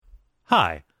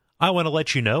Hi, I want to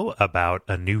let you know about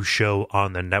a new show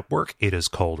on the network. It is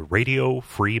called Radio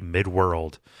Free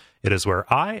Midworld. It is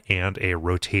where I and a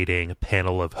rotating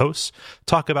panel of hosts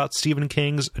talk about Stephen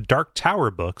King's Dark Tower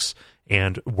books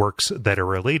and works that are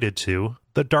related to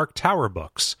the Dark Tower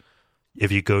books.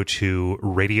 If you go to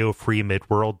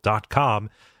radiofreemidworld.com,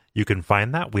 you can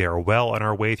find that. We are well on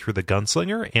our way through The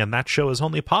Gunslinger, and that show is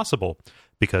only possible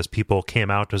because people came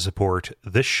out to support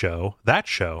this show, that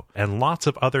show, and lots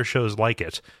of other shows like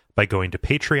it by going to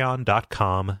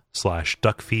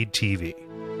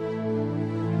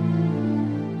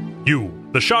patreon.com/duckfeedtv. You,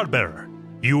 the Shardbearer,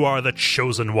 you are the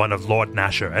chosen one of Lord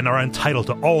Nasher and are entitled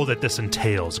to all that this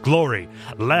entails. Glory,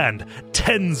 land,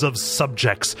 tens of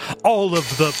subjects, all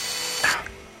of the...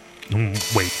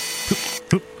 Wait,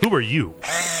 who are you?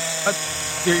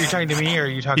 You're talking to me, or are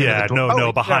you talking to the door?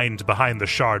 No, behind the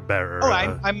Shardbearer.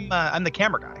 Oh, I'm the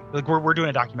camera guy. Like we're doing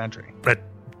a documentary. A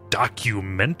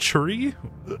documentary?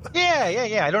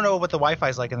 Yeah. I don't know what the Wi-Fi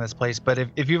is like in this place, but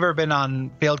if you've ever been on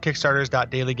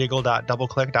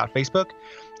failedkickstarters.dailygiggle.doubleclick.facebook,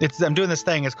 I'm doing this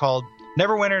thing. It's called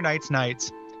Neverwinter Nights,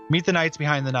 Meet the Nights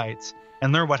Behind the Nights,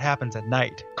 and learn what happens at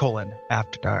night,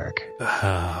 after dark.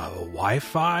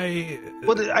 Wi-Fi?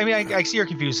 Well, I mean, I see you're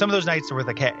confused. Some of those nights are with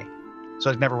a K. So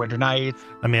like Neverwinter Nights.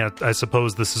 I mean, I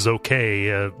suppose this is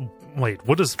okay. Wait,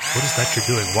 what is that you're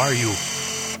doing? Why are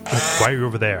you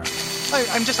over there?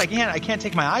 I can't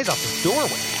take my eyes off this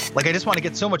doorway. Like, I just want to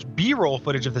get so much B-roll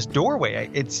footage of this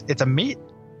doorway. It's a meat.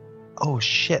 Oh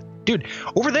shit, dude!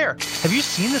 Over there, have you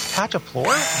seen this patch of floor?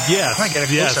 Yes, I get a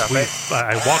close-up, right?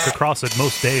 I walk across it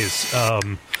most days.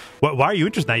 Why are you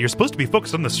interested in that? You're supposed to be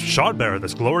focused on this Shardbearer,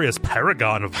 this glorious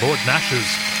paragon of Lord Nasher's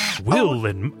will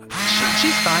and...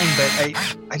 She's fine, but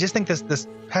I just think this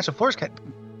patch of floor is kind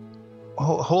of...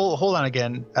 Hold on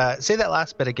again. Say that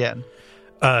last bit again.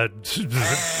 Why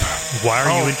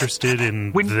are you interested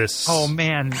in this? Oh,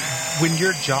 man. When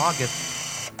your jaw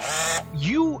gets...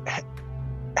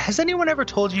 Has anyone ever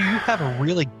told you have a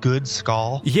really good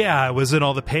skull? Yeah, it was in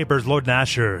all the papers. Lord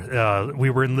Nasher, we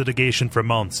were in litigation for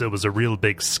months. It was a real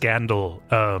big scandal.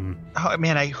 Oh,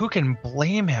 man, who can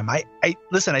blame him?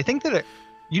 Listen, I think that...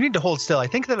 You need to hold still. I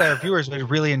think that our viewers would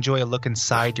really enjoy a look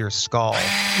inside your skull.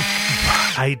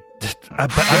 I'm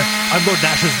Lord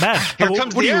Nasher's man. Here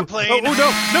comes the airplane. Oh, no.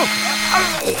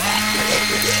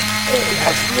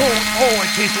 I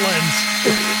taste lens.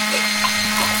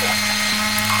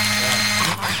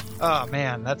 Oh,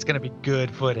 man, that's going to be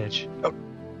good footage. Oh,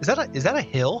 is that a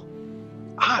hill?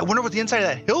 I wonder what the inside of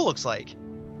that hill looks like.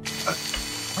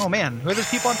 Oh, man, who are those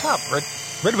people on top?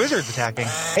 Red Wizard's attacking.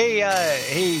 Hey,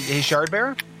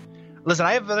 Shardbearer. Listen,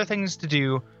 I have other things to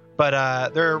do,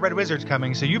 but there are Red Wizards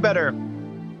coming, so you better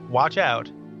watch out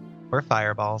for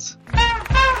fireballs.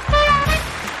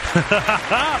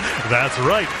 That's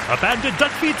right. Abandoned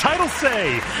Duckfeed titles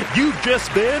say you've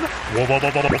just been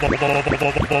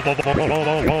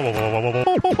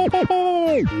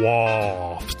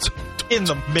waft in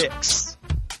the mix.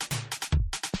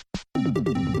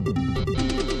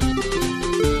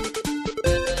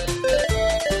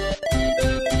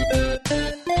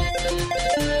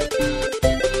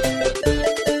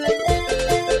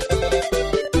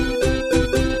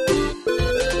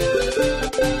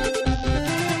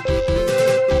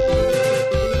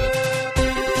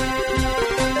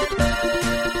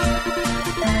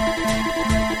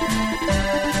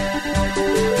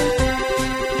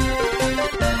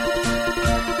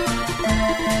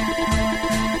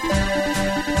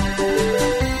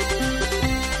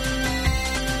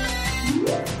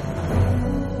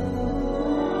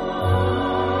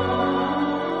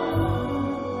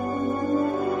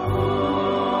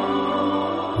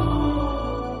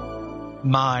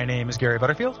 My name is Gary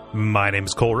Butterfield. My name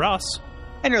is Cole Ross.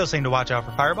 And you're listening to Watch Out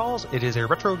for Fireballs. It is a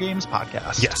retro games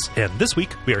podcast. Yes, and this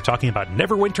week we are talking about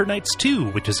Neverwinter Nights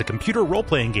 2, which is a computer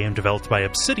role-playing game developed by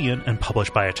Obsidian and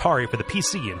published by Atari for the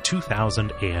PC in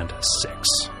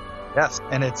 2006. Yes,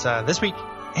 and it's this week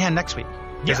and next week.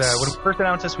 Yes. When we first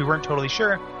announced this, we weren't totally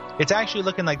sure. It's actually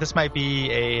looking like this might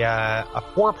be a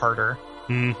four-parter.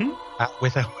 Mm-hmm.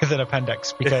 With an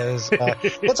appendix, because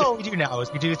that's all we do now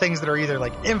is we do things that are either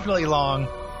like infinitely long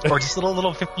or just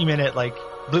little 50-minute like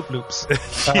loops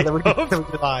that we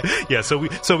do live. Yeah, so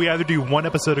we either do one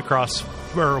episode across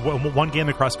or one game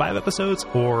across 5 episodes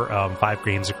or 5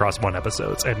 games across 1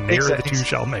 episode, and near the two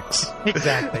shall mix.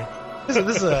 Exactly. This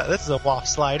is a waft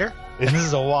slider, and this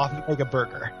is a waft mega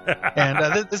burger,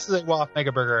 and this is a waft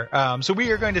mega burger. So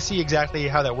we are going to see exactly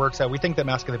how that works out. We think that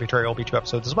Mask of the Betrayal will be 2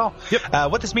 episodes as well.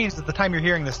 Yep. What this means is at the time you're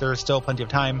hearing this, there is still plenty of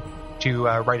time to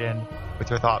write in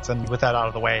with your thoughts. And with that out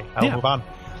of the way, I'll move on.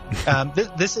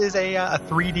 This is a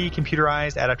 3D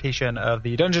computerized adaptation of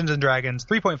the Dungeons & Dragons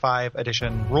 3.5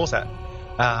 edition rule set.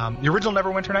 The original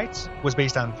Neverwinter Nights was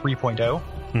based on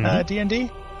 3.0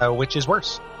 D&D, which is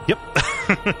worse. Yep.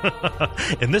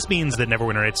 And this means that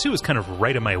Neverwinter Nights 2 is kind of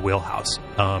right in my wheelhouse.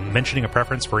 Mentioning a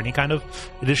preference for any kind of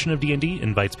edition of D&D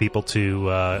invites people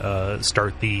to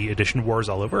start the edition wars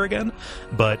all over again,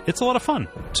 but it's a lot of fun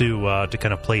to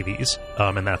kind of play these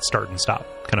in that start and stop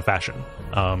kind of fashion.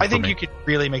 I think you could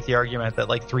really make the argument that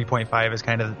like 3.5 is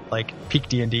kind of like peak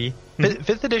D&D.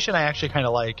 Fifth edition I actually kind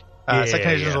of like. Second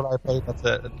edition is what I played. That's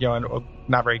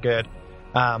not very good.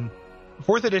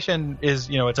 Fourth edition is,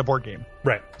 it's a board game.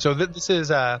 Right. So this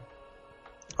is a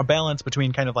balance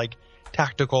between kind of like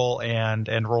tactical and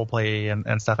role play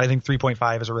and stuff. I think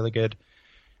 3.5 is a really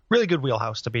good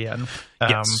wheelhouse to be in.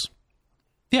 Yes.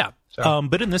 Yeah. So.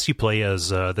 But in this, you play as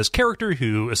this character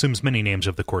who assumes many names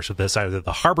over the course of this, either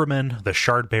the Harborman, the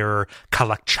Shardbearer,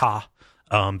 Kalakcha,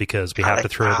 because we have to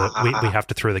throw we have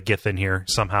to throw the GIF in here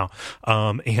somehow.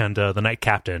 And the Night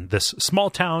Captain, this small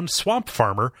town swamp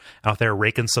farmer out there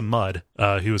raking some mud,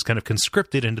 who was kind of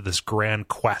conscripted into this grand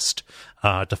quest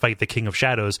to fight the King of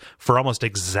Shadows for almost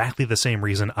exactly the same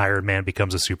reason Iron Man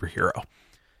becomes a superhero.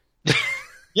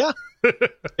 Yeah,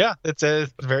 it's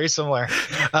very similar.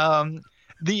 And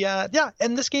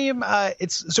this game,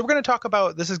 so we're going to talk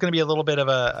about, this is going to be a little bit of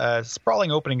a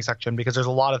sprawling opening section because there's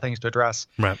a lot of things to address.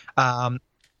 Right.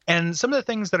 And some of the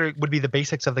things that would be the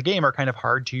basics of the game are kind of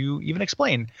hard to even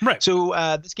explain. Right.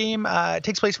 So this game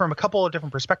takes place from a couple of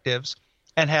different perspectives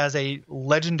and has a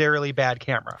legendarily bad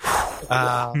camera.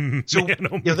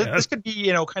 This could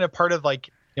be, kind of part of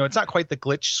like, it's not quite the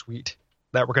glitch suite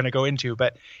that we're going to go into,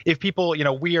 but if people,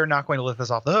 we are not going to let this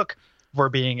off the hook for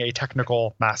being a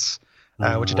technical mess.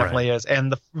 Which it definitely is.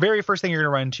 And the very first thing you're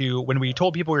going to run into when we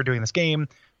told people we were doing this game,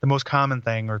 the most common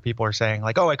thing where people are saying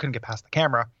like, oh, I couldn't get past the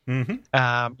camera.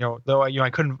 Though I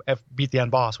couldn't beat the end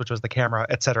boss, which was the camera,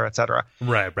 et cetera, et cetera.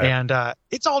 Right. And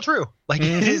it's all true. Like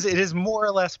it is more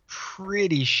or less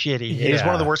pretty shitty. Yeah. It is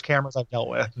one of the worst cameras I've dealt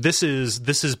with. This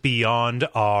is beyond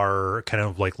our kind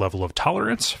of like level of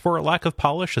tolerance for a lack of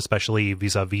polish, especially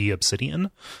vis-a-vis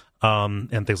Obsidian.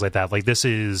 And things like that. Like this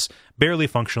is barely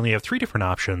functional. You have 3 different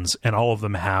options, and all of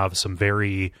them have some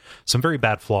very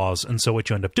bad flaws. And so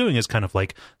what you end up doing is kind of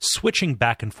like switching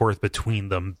back and forth between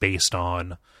them based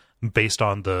on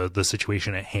the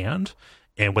situation at hand.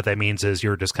 And what that means is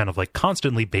you're just kind of like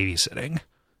constantly babysitting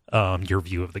your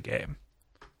view of the game.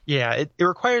 Yeah, it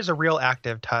requires a real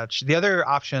active touch. The other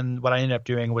option, what I ended up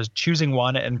doing was choosing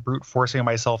one and brute forcing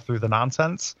myself through the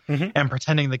nonsense and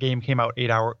pretending the game came out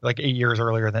 8 years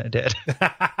earlier than it did.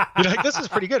 You're like, this is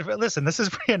pretty good. But listen, this is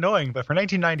pretty annoying, but for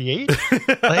 1998,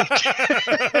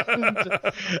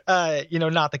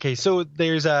 not the case. So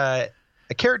there's a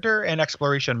character and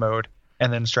exploration mode,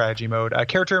 and then strategy mode.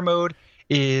 Character mode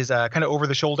is kind of over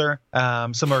the shoulder,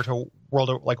 similar to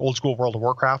old school World of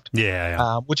Warcraft.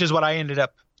 Yeah. Which is what I ended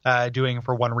up doing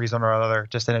for one reason or another.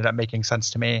 Just ended up making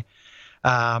sense to me.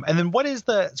 And then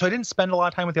so I didn't spend a lot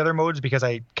of time with the other modes because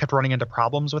I kept running into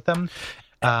problems with them.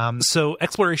 So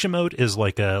exploration mode is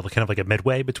like a kind of like a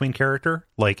midway between character.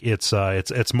 Like it's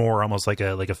more almost like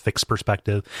a fixed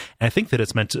perspective. And I think that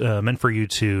it's meant for you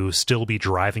to still be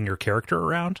driving your character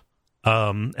around.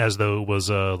 As though it was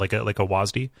like a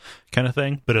WASD kind of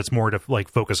thing, but it's more to like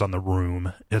focus on the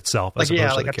room itself as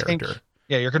opposed to the character. Tank,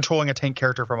 you're controlling a tank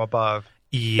character from above.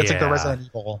 Yeah, it's like the Resident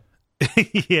Evil.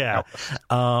 Yeah.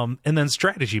 And then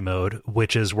strategy mode,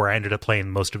 which is where I ended up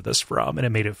playing most of this from, and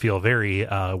it made it feel very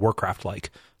Warcraft like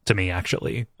to me,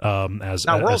 actually. As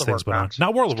things went on.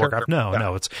 Not World of Warcraft.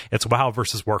 No, it's WoW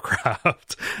versus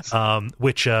Warcraft.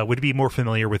 Which would be more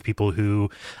familiar with people who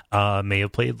may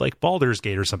have played like Baldur's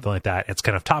Gate or something like that. It's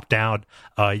kind of top down.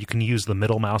 You can use the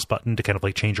middle mouse button to kind of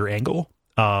like change your angle.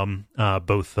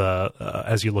 Both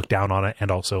as you look down on it and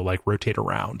also like rotate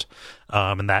around,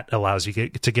 and that allows you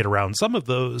to get around some of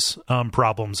those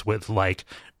problems with like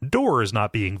doors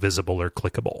not being visible or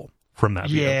clickable from that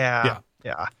view. Yeah.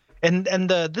 And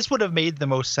this would have made the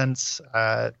most sense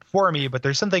for me, but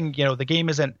there's something, the game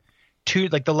isn't too,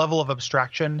 like the level of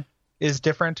abstraction is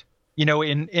different.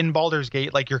 In Baldur's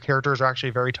Gate, like your characters are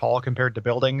actually very tall compared to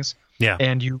buildings. Yeah.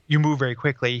 And you move very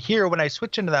quickly. Here, when I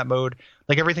switch into that mode,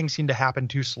 like everything seemed to happen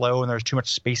too slow and there's too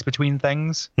much space between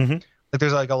things. Like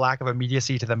there's like a lack of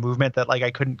immediacy to the movement that like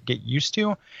I couldn't get used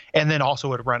to. And then also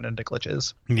would run into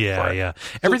glitches. Yeah.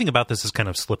 Everything about this is kind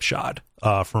of slipshod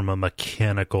from a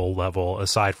mechanical level,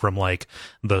 aside from like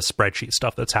the spreadsheet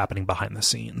stuff that's happening behind the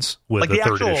scenes with like the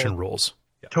third edition rules.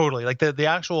 Yeah. Totally. Like the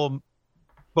actual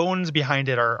bones behind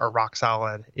it are rock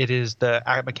solid. It is the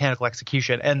mechanical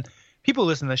execution. And people who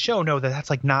listen to the show know that that's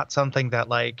like not something that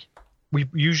like we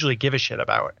usually give a shit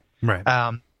about. Right.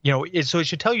 So it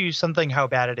should tell you something how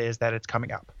bad it is that it's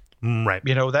coming up. Right.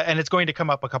 That, and it's going to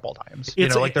come up a couple of times.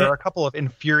 There are a couple of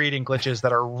infuriating glitches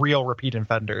that are real repeat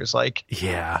offenders. Like,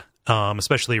 yeah.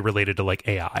 Especially related to like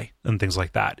AI and things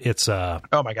like that. It's oh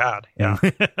my God. Yeah.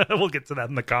 We'll get to that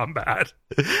in the combat.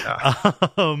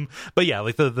 Yeah. But yeah,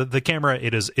 like the camera,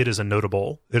 it is a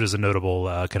notable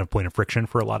kind of point of friction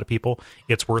for a lot of people.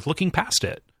 It's worth looking past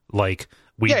it. Like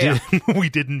we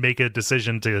didn't make a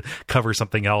decision to cover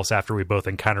something else after we both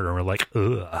encountered and we're like,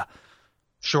 ugh.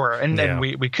 Sure. And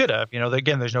we could have,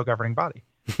 again, there's no governing body.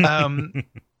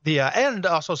 And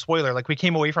also spoiler, like we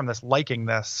came away from this liking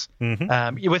this,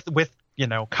 with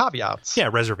caveats. Yeah,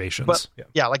 reservations. But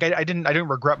like I didn't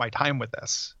regret my time with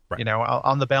this. Right.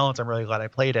 On the balance, I'm really glad I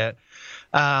played it.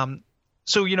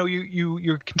 So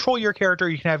you control your character,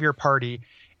 you can have your party,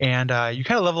 and you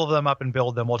kind of level them up and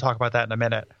build them. We'll talk about that in a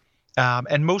minute.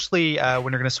 And mostly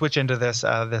when you're going to switch into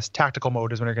this tactical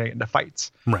mode is when you're going to get into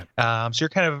fights. Right. So you're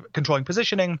kind of controlling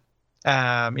positioning,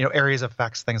 areas of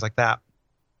effects, things like that.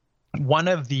 One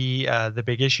of the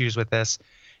big issues with this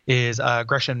is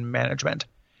aggression management,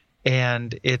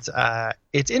 and it's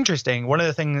interesting. One of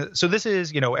the things, so this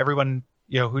is everyone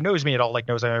who knows me at all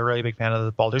knows I'm a really big fan of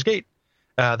the Baldur's Gate,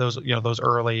 those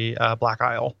early Black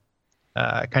Isle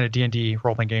kind of D&D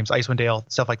role playing games, Icewind Dale,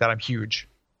 stuff like that. I'm huge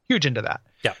into that.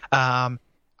 Yeah.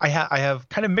 I have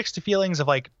kind of mixed feelings of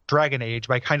like Dragon Age,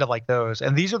 but I kind of like those,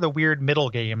 and these are the weird middle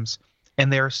games.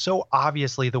 And they're so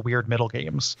obviously the weird middle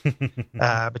games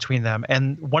between them.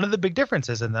 And one of the big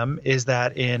differences in them is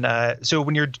that so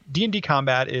when your D&D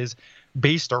combat is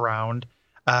based around,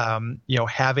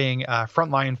 having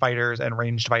frontline fighters and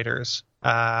ranged fighters,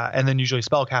 and then usually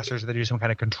spellcasters that do some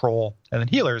kind of control, and then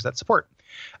healers that support.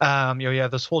 You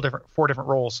have those four different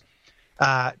roles.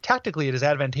 Tactically, it is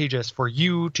advantageous for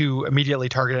you to immediately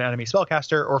target an enemy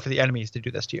spellcaster, or for the enemies to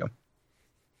do this to you.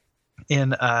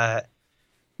 In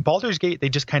Baldur's Gate, they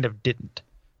just kind of didn't.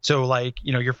 So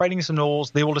you're fighting some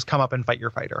gnolls, they will just come up and fight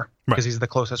your fighter because he's the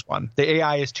closest one. The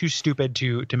AI is too stupid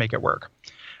to make it work.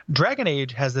 Dragon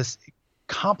Age has this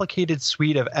complicated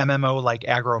suite of MMO like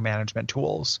aggro management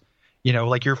tools.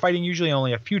 You're fighting usually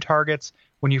only a few targets.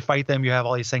 When you fight them, you have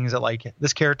all these things that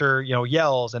this character,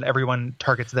 yells and everyone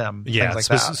targets them. Yeah, things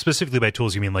like that. Specifically by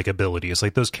tools, you mean like abilities.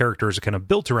 Like those characters are kind of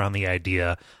built around the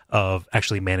idea of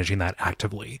actually managing that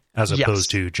actively, as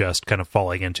opposed to just kind of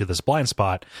falling into this blind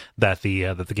spot that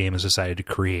the game has decided to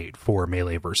create for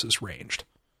melee versus ranged.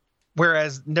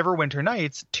 Whereas Neverwinter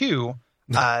Nights 2,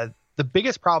 the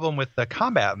biggest problem with the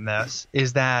combat in this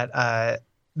is that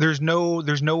there's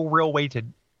no real way to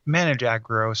manage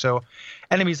aggro. So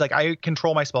enemies, I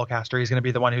control my spellcaster, he's going to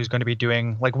be the one who's going to be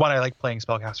doing one, I like playing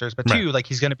spellcasters, but two,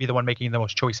 he's going to be the one making the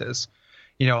most choices.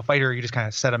 A fighter, you just kind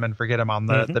of set him and forget him on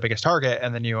the biggest target,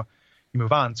 and then you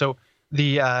move on. So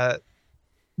the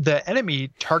enemy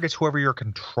targets whoever you're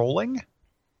controlling.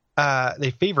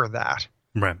 They favor that.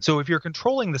 Right. So if you're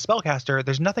controlling the spellcaster,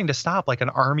 there's nothing to stop an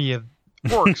army of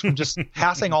orcs from just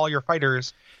passing all your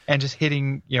fighters and just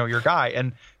hitting your guy.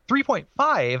 And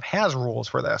 3.5 has rules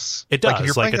for this. It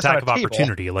does, attack of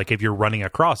opportunity. If you're running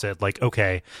across it,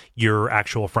 okay, your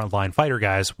actual frontline fighter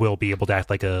guys will be able to act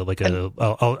like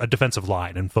a defensive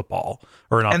line in football,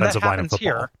 or an offensive line in football.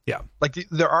 Here. Yeah,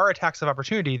 there are attacks of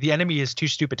opportunity. The enemy is too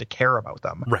stupid to care about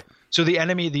them. Right. So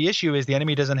the issue is the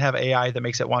enemy doesn't have AI that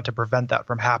makes it want to prevent that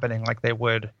from happening like they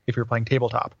would if you're playing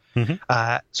tabletop.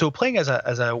 So playing as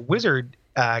a wizard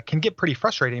can get pretty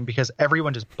frustrating because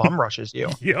everyone just bum rushes you.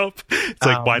 Yep. It's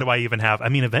why do I even have... I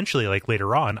mean, eventually,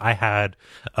 later on, I had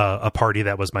a party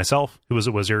that was myself, who was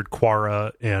a wizard,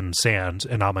 Quara, and Sand,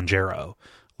 and Amanjaro.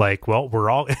 We're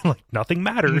all... nothing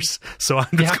matters, so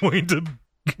I'm just going to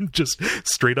just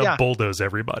straight up bulldoze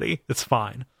everybody. It's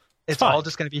fine. It's all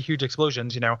just going to be huge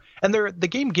explosions, And the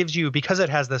game gives you, because it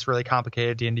has this really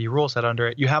complicated D&D rule set under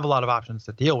it, you have a lot of options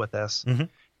to deal with this.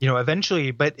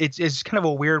 Eventually, but it's kind of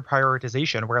a weird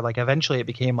prioritization where eventually it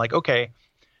became okay,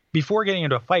 before getting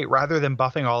into a fight, rather than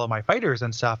buffing all of my fighters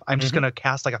and stuff, I'm just going to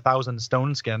cast 1,000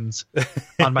 stone skins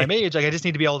on my mage. I just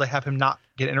need to be able to have him not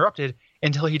get interrupted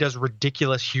until he does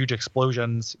ridiculous, huge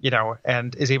explosions,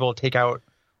 and is able to take out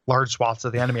large swaths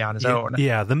of the enemy on his own.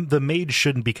 Yeah, the mage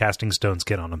shouldn't be casting stone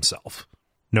skin on himself.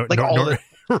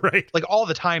 Right. All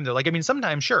the time though.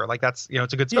 Sometimes sure, that's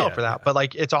it's a good spell for that.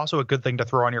 But it's also a good thing to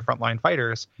throw on your frontline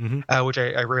fighters, which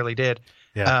I rarely did.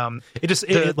 Yeah.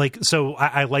 So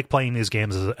I like playing these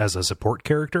games as a support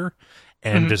character,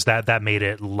 and just that made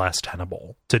it less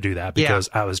tenable to do that because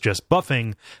I was just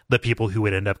buffing the people who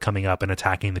would end up coming up and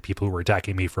attacking the people who were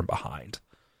attacking me from behind.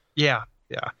 Yeah.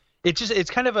 it's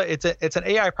kind of it's an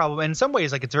AI problem. And in some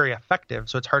ways, like, it's very effective,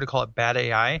 so it's hard to call it bad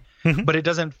AI, but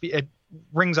it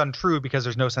rings untrue because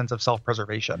there's no sense of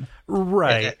self-preservation.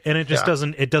 Right. And it just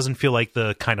doesn't feel like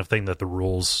the kind of thing that the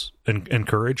rules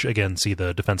encourage. Again, see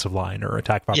the defensive line or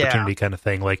attack of opportunity kind of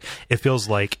thing. Like, it feels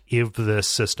like if this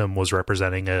system was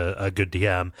representing a good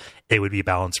DM, it would be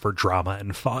balanced for drama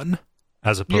and fun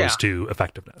as opposed to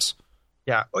effectiveness.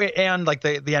 Yeah. And like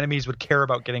the enemies would care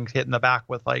about getting hit in the back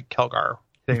with like Kelgar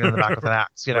hitting in the back with an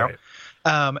axe, you know?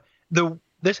 Right.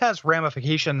 This has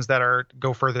ramifications that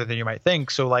go further than you might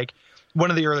think. So like, one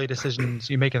of the early decisions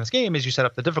you make in this game is you set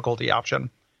up the difficulty option.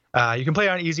 You can play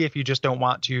on easy if you just don't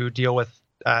want to deal with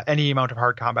any amount of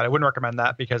hard combat. I wouldn't recommend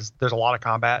that because there's a lot of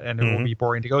combat and it will be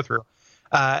boring to go through.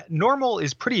 Normal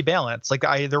is pretty balanced. Like,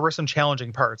 there were some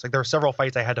challenging parts. Like, there were several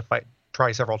fights I had to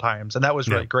try several times, and that was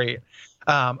really great.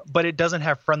 But it doesn't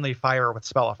have friendly fire with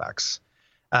spell effects.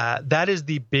 That is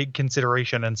the big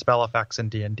consideration in spell effects in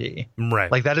D&D.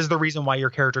 Right. Like, that is the reason why your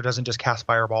character doesn't just cast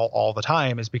fireball all the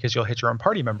time, is because you'll hit your own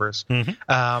party members.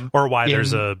 Or why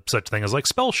there's a such thing as like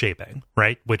spell shaping,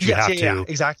 right? Which you have to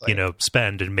exactly.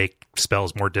 Spend and make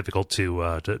spells more difficult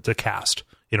to cast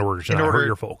in order to not hurt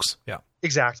your folks. Yeah.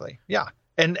 Exactly. Yeah.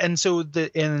 And so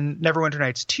in Neverwinter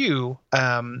Nights 2,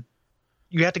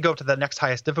 you have to go up to the next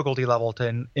highest difficulty level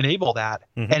to enable that.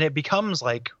 And it becomes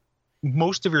like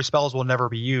most of your spells will never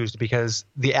be used because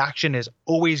the action is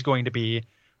always going to be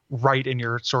right in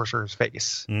your sorcerer's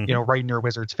face, right in your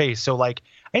wizard's face. So like,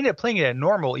 I ended up playing it at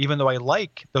normal, even though I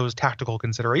like those tactical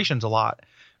considerations a lot,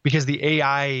 because the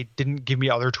AI didn't give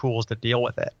me other tools to deal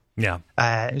with it. Yeah.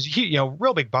 It was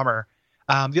real big bummer.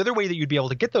 The other way that you'd be able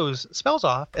to get those spells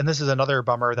off, and this is another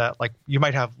bummer that like you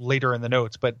might have later in the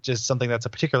notes, but just something that's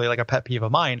particularly like a pet peeve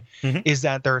of mine, is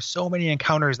that there are so many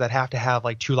encounters that have to have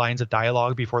like 2 lines of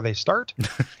dialogue before they start.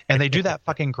 And they do that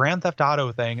fucking Grand Theft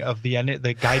Auto thing of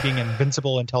the guy being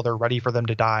invincible until they're ready for them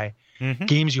to die.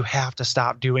 Games, you have to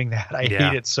stop doing that. I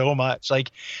hate it so much. Like,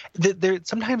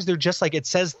 sometimes they're just like, it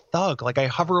says thug. Like, I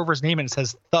hover over his name and it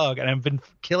says thug, and I've been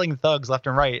killing thugs left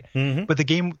and right. But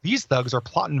these thugs are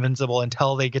plot invincible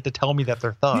until they get to tell me that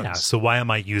they're thugs. Yeah. So why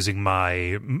am I using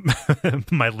my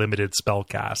my limited spell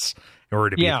casts in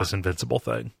order to beat this invincible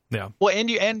thing? Yeah. Well,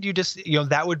 and you just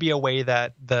that would be a way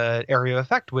that the area of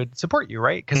effect would support you,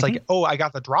 right? Because like, I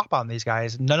got the drop on these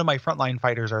guys. None of my frontline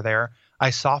fighters are there. I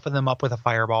soften them up with a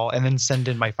fireball and then send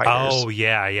in my fighters. Oh,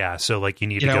 yeah. So, like, you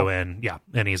need to go in. Yeah,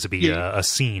 it needs to be a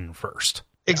scene first.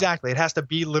 Exactly. It has to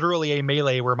be literally a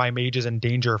melee where my mage is in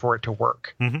danger for it to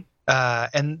work.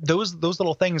 And those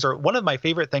little things are one of my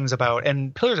favorite things about,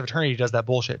 and Pillars of Eternity does that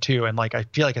bullshit too. And like, I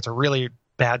feel like it's a really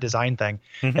bad design thing.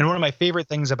 And one of my favorite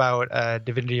things about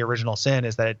Divinity Original Sin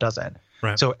is that it doesn't.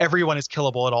 Right. So everyone is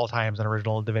killable at all times in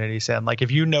Original Divinity Sin. Like,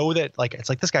 if you know that, like, it's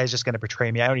like, this guy's just going to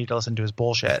betray me, I don't need to listen to his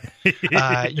bullshit.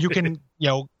 You can,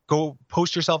 go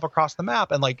post yourself across the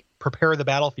map and like prepare the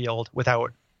battlefield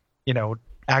without,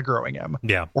 aggroing him.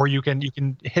 Yeah. Or you can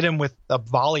hit him with a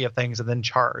volley of things and then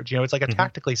charge. It's like a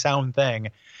tactically sound thing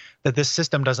that this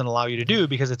system doesn't allow you to do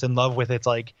because it's in love with its,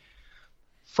 like,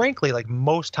 frankly, like,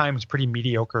 most times pretty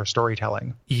mediocre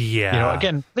storytelling. Yeah.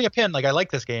 Again, bring a pin, like, I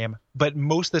like this game, but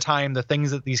most of the time the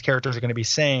things that these characters are going to be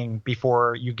saying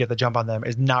before you get the jump on them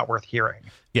is not worth hearing.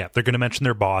 Yeah, they're going to mention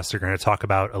their boss, they're going to talk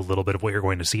about a little bit of what you're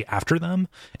going to see after them,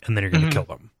 and then you're going to kill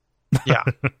them. Yeah.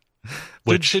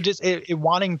 So just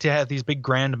wanting to have these big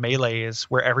grand melees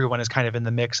where everyone is kind of in the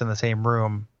mix in the same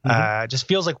room just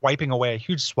feels like wiping away a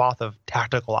huge swath of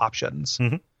tactical options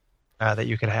that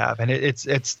you could have. And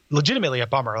it's legitimately a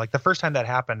bummer. Like, the first time that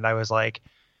happened, I was like,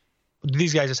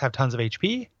 these guys just have tons of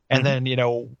HP. And then,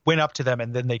 went up to them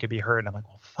and then they could be hurt. And I'm like,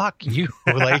 well, fuck you.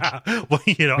 Like, well,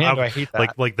 man, do I hate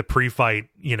that. Like the pre-fight,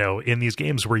 in these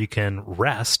games where you can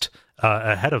rest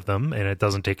ahead of them and it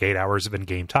doesn't take 8 hours of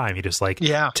in-game time. You just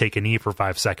take a knee for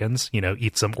 5 seconds,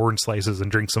 eat some orange slices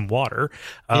and drink some water.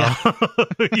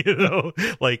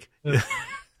 Like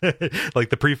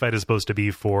like the pre-fight is supposed to be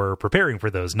for preparing for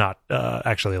those, not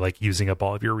actually like using up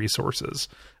all of your resources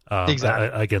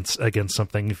against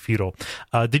something futile.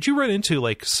 Did you run into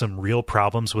like some real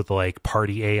problems with like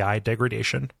party AI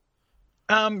degradation?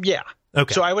 Yeah.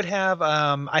 Okay. So I would have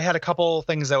I had a couple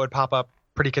things that would pop up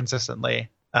pretty consistently.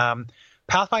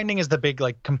 Pathfinding is the big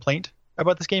like complaint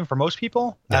about this game for most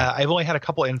people. I've only had a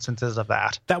couple instances of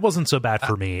that. That wasn't so bad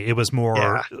for me. It was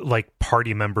more like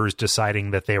party members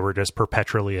deciding that they were just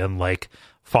perpetually in like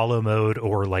follow mode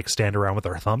or like stand around with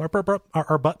our thumb up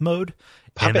our butt mode.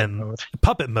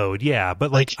 Puppet mode. Yeah.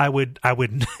 But like I would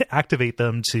activate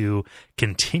them to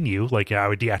continue. Like I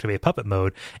would deactivate puppet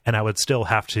mode and I would still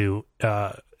have to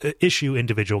issue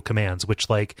individual commands, which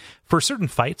like for certain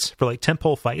fights, for like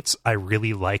tentpole fights, I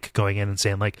really like going in and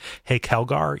saying like, hey,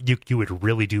 Kelgar, you would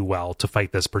really do well to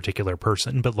fight this particular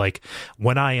person. But like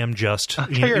when I am just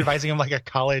you're advising him like a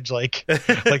college, like a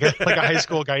high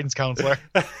school guidance counselor.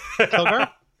 Kelgar,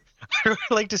 I would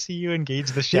like to see you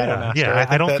engage the Shadow Master. Yeah,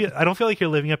 I don't feel like you're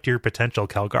living up to your potential,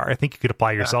 Kelgar. I think you could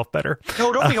apply yourself better.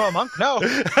 No, don't become a monk. No,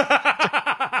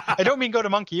 I don't mean go to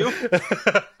monk you.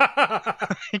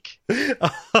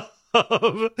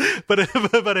 But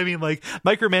I mean, like,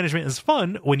 micromanagement is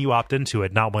fun when you opt into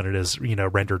it, not when it is,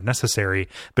 rendered necessary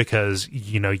because,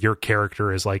 your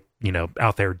character is like,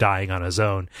 out there dying on his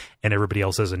own and everybody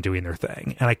else isn't doing their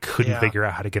thing. And I couldn't figure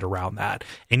out how to get around that.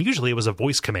 And usually it was a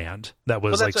voice command that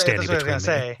was standing between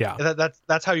me. Yeah.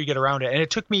 That's how you get around it. And it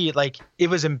took me it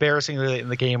was embarrassingly late in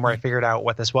the game where I figured out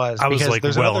what this was. I was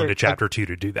into chapter 2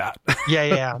 to do that.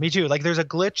 Yeah, me too. Like there's a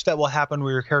glitch that will happen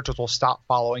where your characters will stop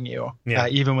following you,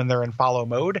 even when they're in follow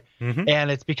mode. Mm-hmm. And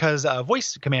it's because a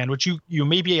voice command, which you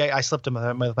maybe I slipped them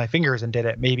with my fingers and did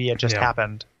it. Maybe it just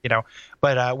happened,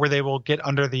 but where they will get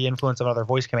under the influence of another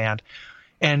voice command.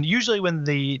 And usually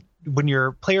when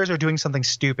your players are doing something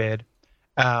stupid,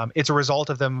 it's a result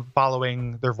of them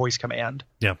following their voice command.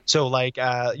 Yeah. So like,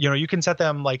 you can set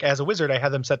them like as a wizard, I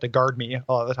have them set to guard me a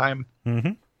lot of the time.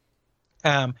 Mm-hmm.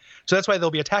 So that's why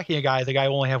they'll be attacking a guy. The guy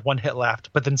will only have one hit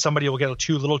left, but then somebody will get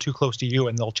a little too close to you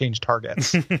and they'll change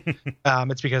targets.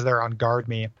 It's because they're on guard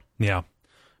me. Yeah.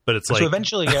 But it's so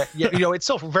eventually, it's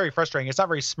still very frustrating. It's not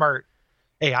very smart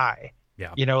AI.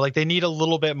 Yeah. Like they need a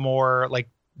little bit more, like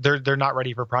they're not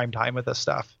ready for prime time with this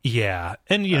stuff. Yeah.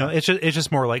 And it's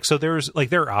just more like, so there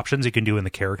are options you can do in the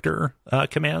character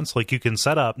commands. Like you can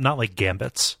set up not like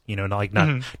gambits,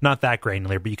 not that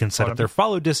granular, but you can set up their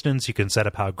follow distance, you can set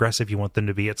up how aggressive you want them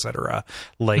to be, etc.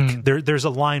 Like there's a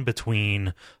line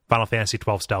between Final Fantasy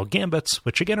 12 style gambits,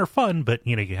 which again are fun, but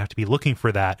you have to be looking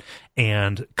for that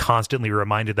and constantly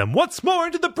reminded them, once more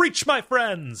into the breach, my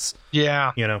friends.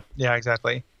 Yeah. Yeah,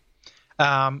 exactly.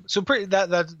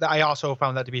 That I also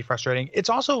found that to be frustrating. It's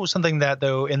also something that,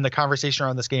 though, in the conversation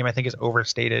around this game, I think is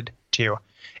overstated too.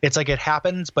 It's like it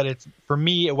happens, but for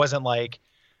me, it wasn't like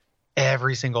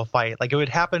every single fight. Like it would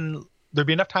happen. There'd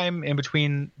be enough time in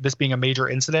between this being a major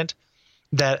incident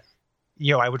that,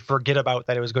 I would forget about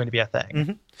that it was going to be a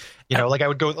thing. Mm-hmm. Like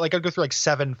I'd go through like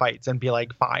 7 fights and be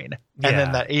like, fine. And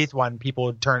then that 8th one, people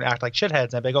would act like shitheads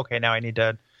and I'd be like, okay, now I need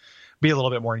to be a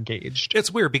little bit more engaged. It's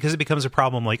weird because it becomes a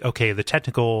problem like, okay, the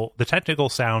technical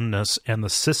soundness and the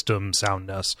system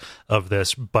soundness of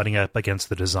this butting up against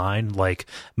the design, like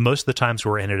most of the times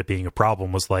where it ended up being a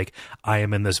problem was like, I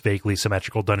am in this vaguely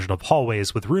symmetrical dungeon of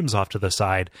hallways with rooms off to the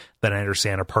side that I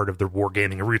understand are part of the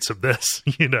wargaming roots of this,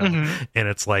 Mm-hmm. And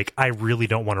it's like, I really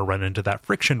don't want to run into that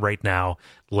friction right now.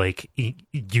 Like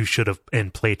you should have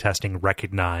in playtesting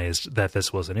recognized that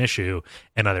this was an issue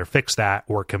and either fix that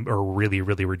or really,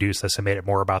 really reduce this and made it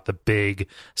more about the big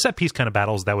set piece kind of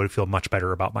battles that would feel much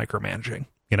better about micromanaging,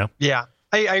 Yeah,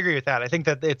 I agree with that. I think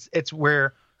that it's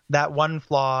where that one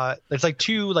flaw, it's like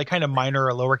 2 like kind of minor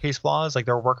or lowercase flaws, like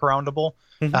they're workaroundable,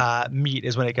 meet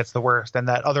is when it gets the worst. And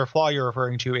that other flaw you're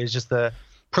referring to is just the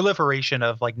proliferation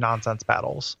of like nonsense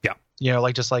battles. Yeah.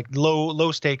 Like just like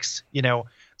low stakes, there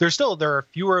are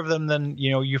fewer of them than,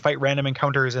 you fight random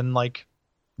encounters in like,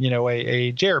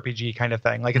 a JRPG kind of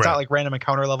thing. Like it's not like random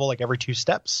encounter level, like every 2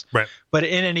 steps, right? But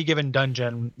in any given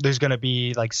dungeon, there's going to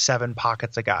be like 7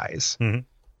 pockets of guys,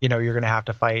 you're going to have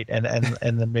to fight and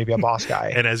then maybe a boss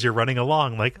guy. And as you're running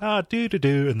along, like,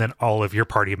 and then all of your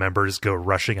party members go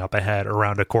rushing up ahead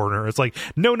around a corner. It's like,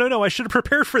 no, I should have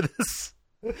prepared for this.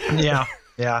 Yeah.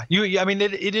 I mean,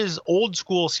 it is old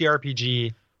school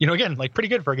CRPG, again, like pretty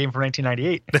good for a game from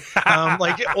 1998.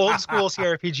 Like old school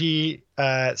CRPG,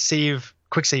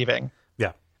 quick saving.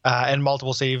 Yeah. And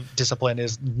multiple save discipline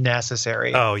is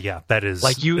necessary. Oh yeah, that is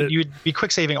like you'd be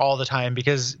quick saving all the time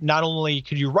because not only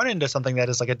could you run into something that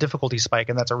is like a difficulty spike,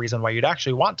 and that's a reason why you'd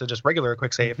actually want to just regular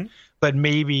quick save, but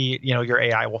maybe your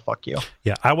AI will fuck you.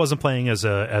 Yeah, I wasn't playing as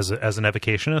an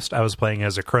evocationist. I was playing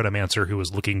as a chronomancer who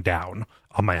was looking down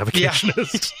on my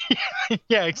evocationist.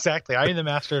 Yeah, exactly. I am the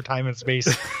master of time and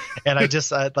space, and I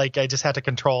just had to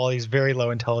control all these very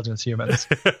low intelligence humans.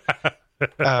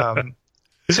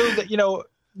 So that,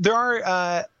 there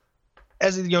are,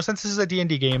 since this is a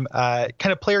D&D game, kind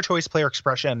of player choice, player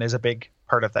expression is a big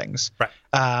part of things.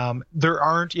 Right. There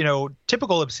aren't,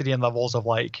 typical Obsidian levels of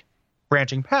like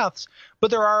branching paths,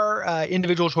 but there are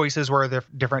individual choices where they're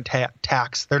different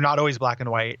tacks. They're not always black and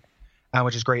white,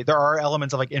 which is great. There are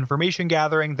elements of like information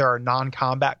gathering. There are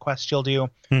non-combat quests you'll do.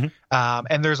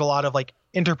 And there's a lot of like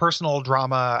interpersonal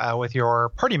drama with your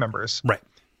party members. Right.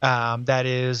 That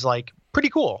is like pretty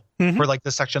cool for like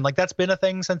this section. Like that's been a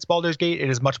thing since Baldur's Gate. It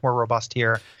is much more robust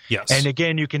here. Yes. And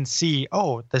again, you can see,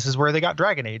 oh, this is where they got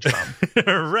Dragon Age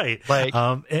from. Right. Like,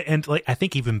 and like, I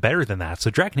think even better than that. So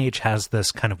Dragon Age has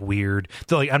this kind of weird,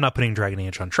 so like, I'm not putting Dragon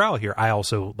Age on trial here. I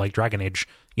also like Dragon Age,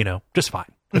 just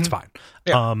fine. It's fine.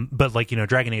 Yeah. But like,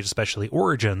 Dragon Age, especially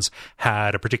Origins,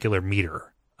 had a particular meter.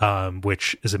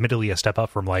 Which is admittedly a step up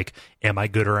from like, am I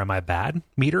good or am I bad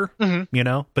meter,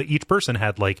 but each person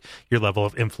had like your level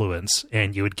of influence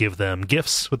and you would give them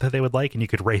gifts that they would like and you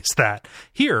could raise that.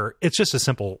 Here, it's just a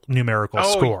simple numerical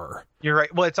score. You're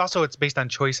right. Well, it's based on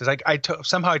choices.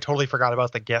 Somehow I totally forgot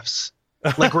about the gifts.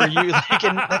 Like where you like,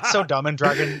 and that's so dumb in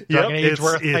Dragon Age.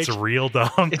 It's like, real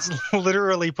dumb. It's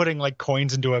literally putting like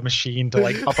coins into a machine to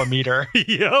like up a meter.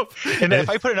 Yep. And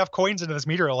if I put enough coins into this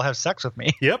meter, it'll have sex with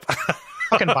me. Yep.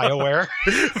 Fucking BioWare.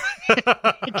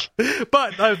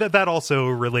 But that also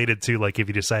related to like if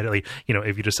you decided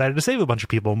to save a bunch of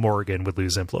people, Morrigan would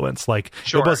lose influence. Like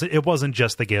sure. it wasn't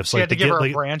just the gifts. So like you had to give her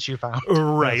a branch you found,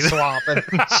 right? Swap,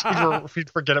 and she'd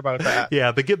forget about that.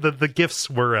 Yeah, the gifts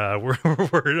were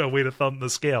a way to thumb the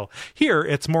scale. Here,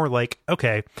 it's more like,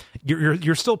 okay,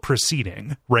 you're still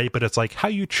proceeding, right? But it's like how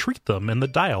you treat them in the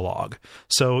dialogue.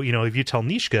 So if you tell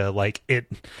Nishka like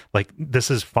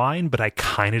this is fine, but I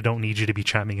kind of don't need you to be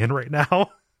chiming in right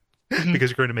now because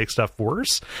you're going to make stuff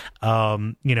worse,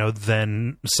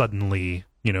 then suddenly,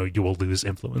 you will lose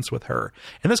influence with her.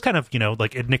 And this kind of,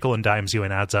 like it nickel and dimes you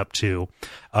and adds up to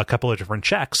a couple of different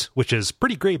checks, which is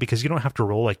pretty great because you don't have to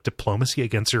roll like diplomacy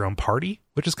against your own party,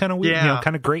 which is kind of weird,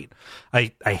 kind of great.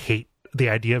 I hate the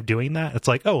idea of doing that. It's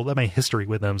like, let my history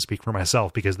with them speak for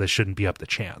myself because this shouldn't be up to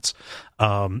chance.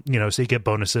 So you get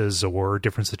bonuses or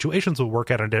different situations will work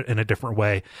out in a different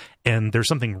way. And there's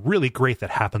something really great that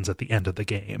happens at the end of the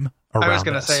game. I was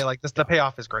going to say like this, the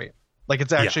payoff is great. Like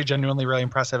it's actually genuinely really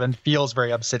impressive and feels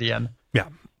very Obsidian. Yeah.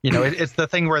 It's the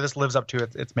thing where this lives up to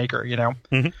its maker,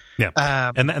 Mm-hmm.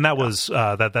 Yeah. And that was,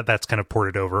 that's kind of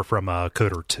ported over from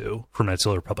Coder 2, from Knights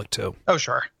of the Republic 2. Oh,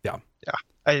 sure. Yeah. Yeah.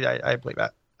 I believe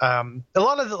that. A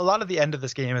lot of the end of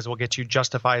this game is will get you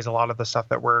justifies a lot of the stuff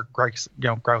that we're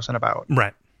grousing about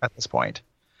right at this point.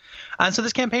 And so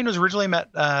this campaign was originally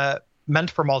meant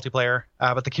for multiplayer,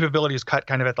 but the capability was cut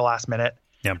kind of at the last minute.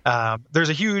 Yeah. There's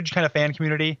a huge kind of fan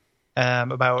community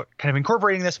about kind of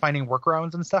incorporating this, finding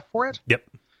workarounds and stuff for it.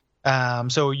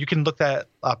 Yep. So you can look that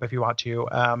up if you want to.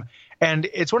 And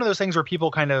it's one of those things where people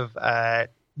kind of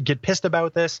get pissed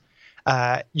about this.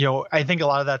 I think a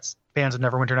lot of that's fans of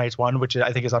Neverwinter Nights 1, which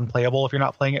I think is unplayable if you're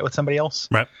not playing it with somebody else.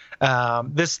 Right.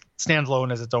 This stands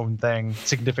alone as its own thing,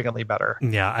 significantly better.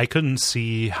 Yeah, I couldn't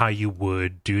see how you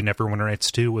would do Neverwinter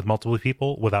Nights 2 with multiple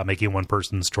people without making one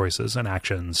person's choices and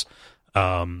actions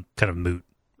kind of moot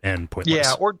and pointless.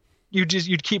 Yeah, or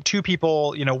you'd keep two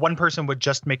people, one person would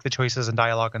just make the choices and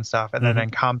dialogue and stuff, and then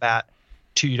in combat,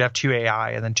 you'd have two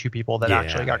AI and then two people that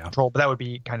actually got control, but that would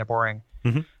be kind of boring.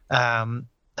 Mm-hmm.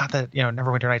 Not that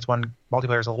Neverwinter Nights 1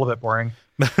 multiplayer is a little bit boring.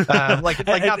 Not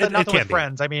that with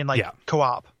friends. I mean,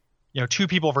 co-op. Two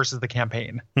people versus the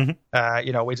campaign.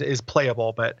 Mm-hmm. Is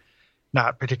playable, but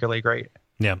not particularly great.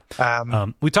 Yeah.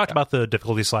 We talked about the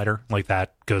difficulty slider, like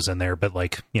that goes in there, but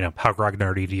like how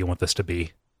grognardy do you want this to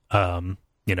be?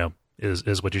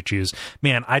 Is what you choose.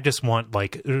 Man, I just want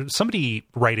like somebody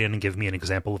write in and give me an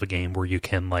example of a game where you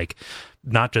can like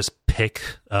not just pick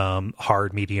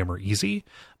hard, medium, or easy,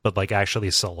 but like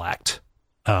actually select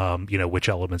which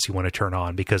elements you want to turn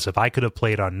on. Because if I could have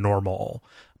played on normal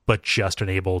but just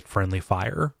enabled friendly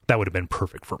fire, that would have been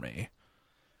perfect for me.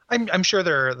 I'm sure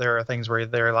there are things where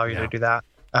they allow you to do that.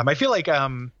 I feel like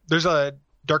there's a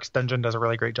Darkest Dungeon does a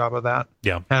really great job of that.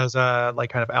 Yeah. Has like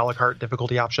kind of a la carte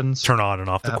difficulty options. Turn on and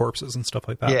off the corpses and stuff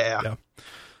like that.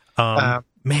 Yeah.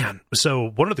 Man, so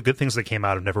one of the good things that came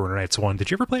out of Neverwinter Nights 1, did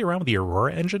you ever play around with the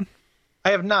Aurora engine? I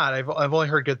have not. I've only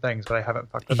heard good things, but I haven't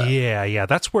fucked with that. Yeah.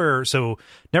 That's where, so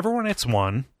Neverwinter Nights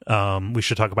 1, we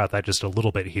should talk about that just a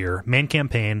little bit here. Main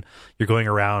campaign, you're going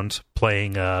around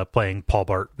playing Paul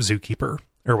Bart Zookeeper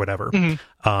or whatever. Mm-hmm.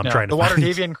 Trying to the Water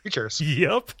Davian creatures.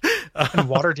 Yep. And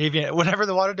Water Davian, whenever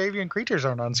the Water Davian creatures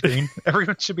aren't on screen,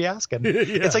 everyone should be asking. Yeah.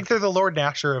 It's like they're the Lord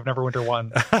Nasher of Neverwinter 1.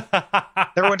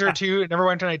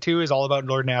 Neverwinter Night 2 is all about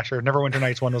Lord Nasher. Neverwinter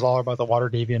Nights 1 was all about the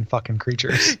Water Davian fucking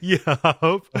creatures.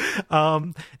 Yep.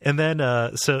 And then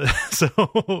so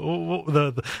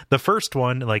the first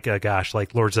one, like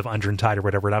like Lords of Undrentide or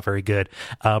whatever, not very good.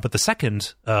 But the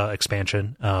second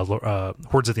expansion,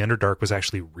 Hordes of the Underdark, was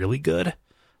actually really good.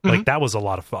 Like that was a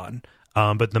lot of fun.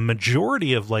 But the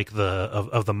majority of like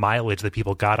of the mileage that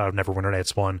people got out of Neverwinter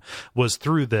Nights 1 was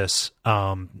through this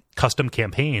custom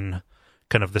campaign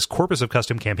kind of this corpus of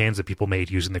custom campaigns that people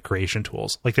made using the creation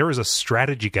tools. Like there was a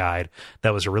strategy guide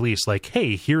that was released like,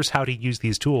 hey, here's how to use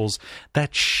these tools,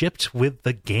 that shipped with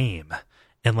the game.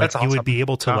 And like you would be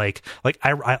able to I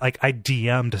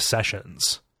DM'd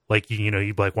sessions. Like,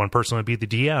 you'd like one person would be the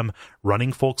DM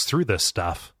running folks through this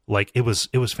stuff. Like it was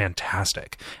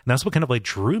fantastic. And that's what kind of like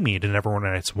drew me to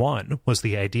Neverwinter Nights 1 was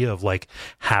the idea of like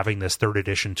having this 3rd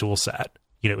edition tool set,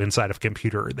 inside of a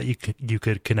computer that you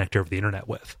could connect over the internet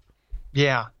with.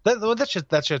 Yeah. That's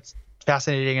just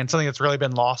fascinating and something that's really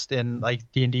been lost in like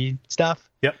D&D stuff.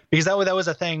 Yep. Because that was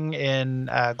a thing in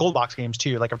gold box games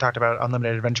too. Like I've talked about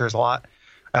Unlimited Adventures a lot,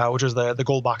 which was the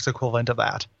gold box equivalent of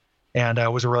that. And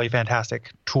was a really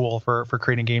fantastic tool for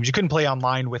creating games. You couldn't play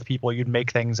online with people. You'd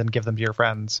make things and give them to your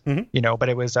friends, but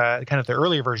it was kind of the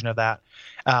earlier version of that.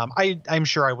 I'm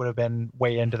sure I would have been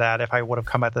way into that if I would have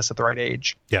come at this at the right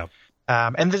age. Yeah.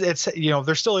 And it's,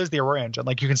 there still is the Aurora engine.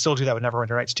 Like you can still do that with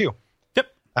Neverwinter Nights 2. Yep.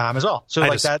 As well. So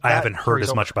I haven't heard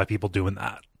as much about people doing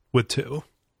that with 2.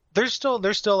 There's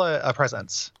still a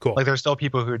presence. Cool. Like there's still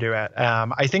people who do it.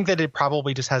 I think that it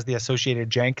probably just has the associated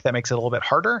jank that makes it a little bit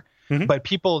harder. But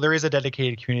there is a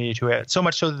dedicated community to it. So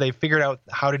much so that they figured out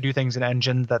how to do things in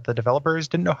engine that the developers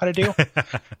didn't know how to do.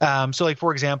 So like,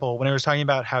 for example, when I was talking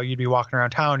about how you'd be walking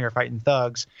around town, you're fighting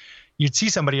thugs, you'd see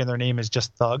somebody and their name is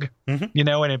just Thug, and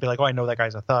it'd be like, oh, I know that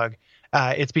guy's a thug.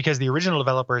 It's because the original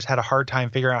developers had a hard time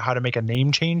figuring out how to make a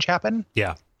name change happen.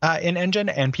 Yeah. In engine,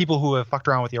 and people who have fucked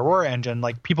around with the Aurora engine,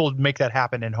 like people make that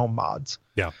happen in home mods.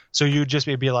 Yeah. So you'd just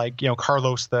be like,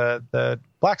 Carlos the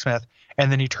blacksmith, and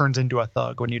then he turns into a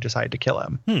thug when you decide to kill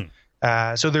him.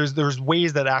 So there's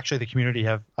ways that actually the community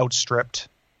have outstripped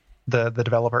the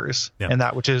developers in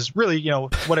that, which is really,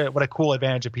 what a cool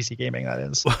advantage of PC gaming that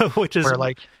is. Which is where,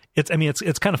 like,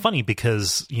 it's kind of funny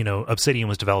because, Obsidian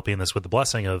was developing this with the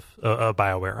blessing of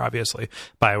BioWare, obviously.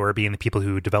 BioWare being the people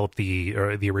who developed the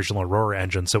original Aurora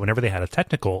engine. So whenever they had a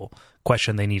technical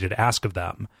question they needed to ask of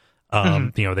them,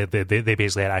 they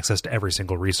basically had access to every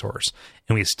single resource,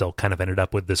 and we still kind of ended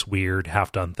up with this weird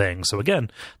half-done thing. So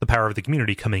again, the power of the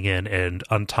community coming in and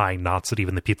untying knots that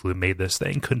even the people who made this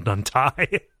thing couldn't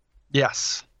untie.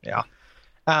 Yes. Yeah.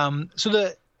 So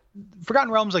the Forgotten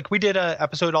Realms, like we did an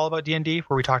episode all about D&D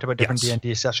where we talked about different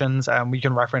D&D sessions. We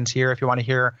can reference here if you want to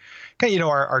hear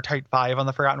our type 5 on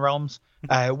the Forgotten Realms.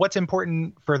 What's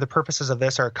important for the purposes of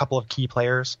this are a couple of key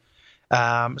players.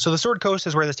 So the Sword Coast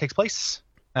is where this takes place.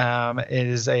 It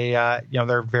is there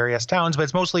are various towns, but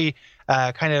it's mostly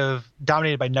kind of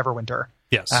dominated by Neverwinter.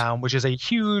 Yes. Which is a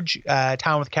huge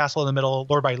town with castle in the middle,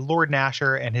 lord by Lord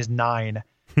Nasher and his 9,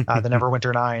 the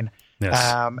Neverwinter 9.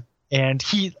 Yes. And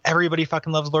everybody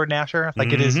fucking loves Lord Nasher.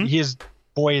 Like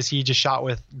is he just shot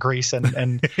with grace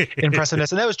and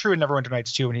impressiveness. And that was true in Neverwinter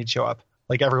Nights too when he'd show up.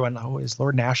 Like everyone, is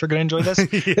Lord Nasher going to enjoy this?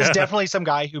 There's definitely some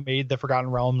guy who made the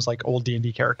Forgotten Realms like old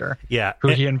D&D character. Yeah, who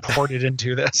he imported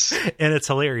into this. And it's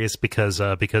hilarious because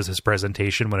his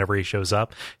presentation, whenever he shows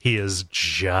up, he is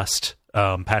just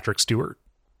Patrick Stewart.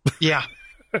 Yeah.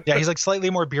 Yeah, he's like slightly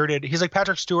more bearded. He's like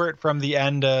Patrick Stewart from the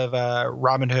end of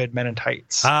Robin Hood Men in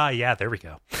Tights. Yeah, there we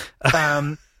go.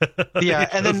 Yeah,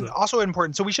 and then also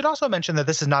important. So we should also mention that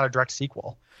this is not a direct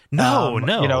sequel. No.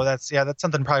 That's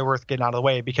something probably worth getting out of the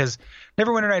way because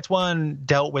Neverwinter Nights 1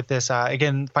 dealt with this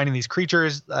again, finding these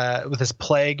creatures with this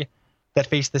plague that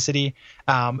faced the city.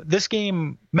 This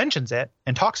game mentions it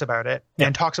and talks about it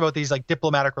and talks about these like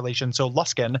diplomatic relations. So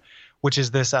Luskan, which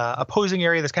is this opposing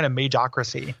area, this kind of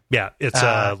mageocracy. Yeah, it's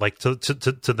like to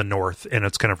the north, and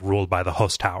it's kind of ruled by the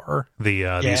host tower. These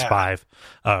 4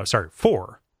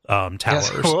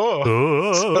 towers. Yes.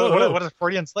 What a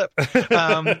Freudian slip.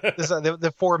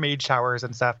 The 4 mage towers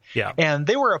and stuff. Yeah. And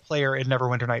they were a player in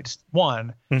Neverwinter Nights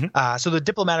 1. So the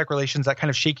diplomatic relations, that kind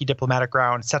of shaky diplomatic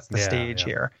ground sets the stage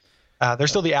here. There's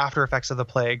still the after effects of the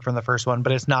plague from the first one,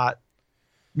 but it's not,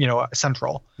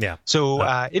 central. Yeah.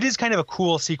 So it is kind of a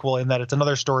cool sequel in that it's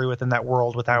another story within that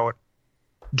world without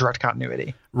direct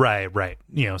continuity. Right.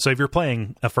 So if you're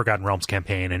playing a Forgotten Realms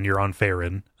campaign and you're on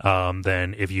Faerun,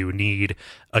 then if you need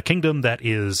a kingdom that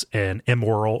is an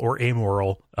immoral or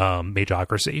amoral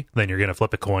mageocracy, then you're going to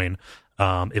flip a coin.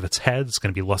 If it's heads, it's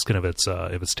going to be Luskan.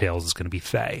 If it's tails, it's going to be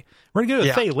Fae. We're going to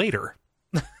get a Fae later.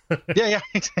 Yeah.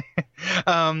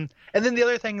 And then the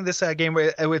other thing, this game,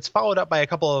 it's followed up by a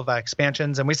couple of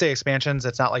expansions, and we say expansions,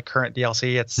 it's not like current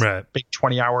DLC, it's big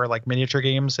 20-hour like miniature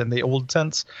games in the old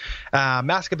sense.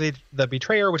 Mask of the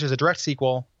Betrayer, which is a direct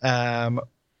sequel,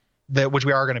 which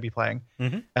we are going to be playing,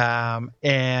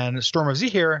 and Storm of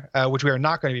Zehir, which we are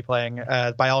not going to be playing,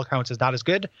 by all accounts is not as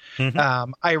good.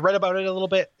 I read about it a little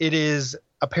bit. It is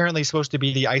apparently supposed to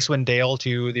be the Icewind Dale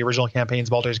to the original campaign's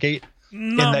Baldur's Gate.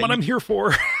 Not what I'm here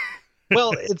for.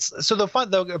 Well,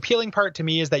 the appealing part to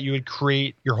me is that you would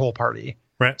create your whole party.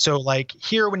 Right. So like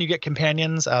here, when you get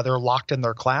companions, they're locked in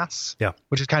their class, yeah,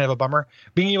 which is kind of a bummer.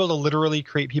 Being able to literally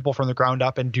create people from the ground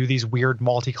up and do these weird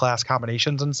multi-class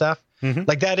combinations and stuff,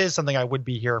 like that is something I would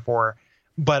be here for,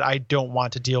 but I don't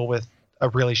want to deal with a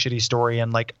really shitty story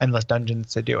and like endless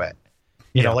dungeons to do it.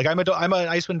 You know, like I'm an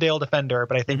Icewind Dale defender,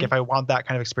 but I think if I want that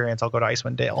kind of experience, I'll go to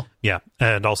Icewind Dale. Yeah,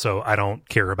 and also I don't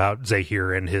care about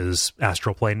Zahir and his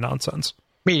astral plane nonsense.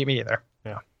 Me either.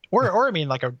 Yeah. Or I mean,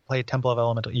 like I play Temple of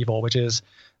Elemental Evil, which is,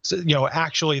 you know,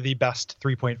 actually the best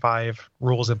 3.5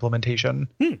 rules implementation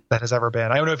that has ever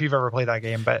been. I don't know if you've ever played that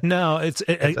game, but no,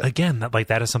 again,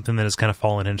 that is something that has kind of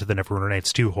fallen into the Neverwinter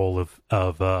Nights 2 hole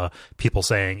of people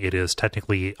saying it is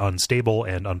technically unstable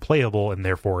and unplayable, and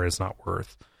therefore is not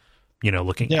worth, you know,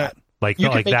 looking at. Like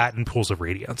that and Pools of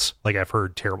Radiance. Like I've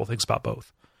heard terrible things about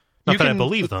both. Not that I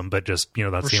believe them, but just, you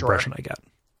know, that's the impression I get.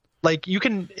 Like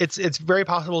it's very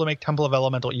possible to make Temple of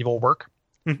Elemental Evil work.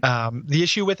 The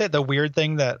issue with it, the weird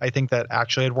thing that I think that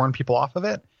actually had warned people off of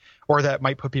it, or that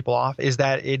might put people off, is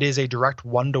that it is a direct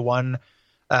one-to-one,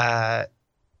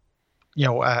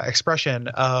 expression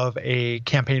of a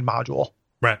campaign module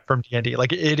from D&D.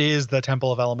 Like it is the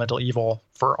Temple of Elemental Evil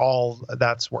for all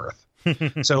that's worth.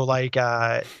 So like,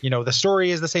 the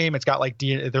story is the same. It's got like,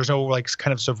 there's no like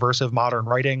kind of subversive modern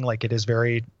writing. Like it is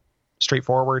very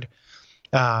straightforward.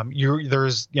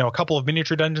 There's a couple of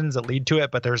miniature dungeons that lead to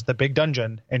it, but there's the big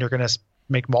dungeon, and you're going to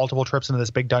make multiple trips into this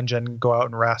big dungeon, go out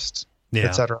and rest,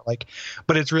 etc. Like,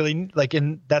 but it's really like,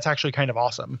 that's actually kind of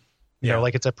awesome. You know,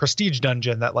 like it's a prestige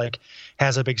dungeon that like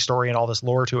has a big story and all this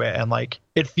lore to it, and like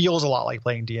it feels a lot like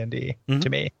playing D&D to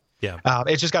me. Yeah.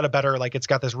 It's just got a better, like it's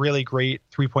got this really great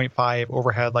 3.5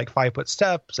 overhead, like 5-foot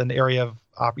steps, and area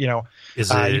of, is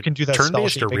it you can do that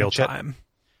turn-based or real time?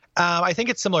 I think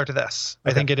it's similar to this.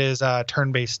 Okay. I think it is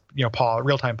turn-based,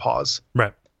 real-time pause.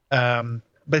 Right. But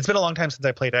it's been a long time since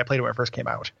I played it. I played it when it first came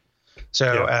out.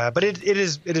 So, but it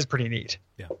is pretty neat.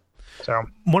 Yeah. So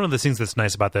one of the things that's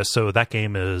nice about this, so that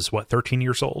game is 13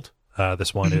 years old.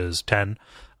 This one is 10.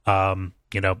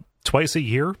 Twice a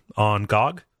year on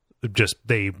GOG, just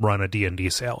they run a D&D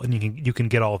sale, and you can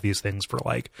get all of these things for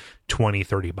like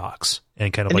 $20-$30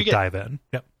 and kind of like dive in.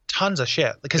 Yep. Tons of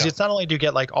shit, because it's not only do you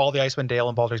get like all the Icewind Dale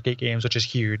and Baldur's Gate games, which is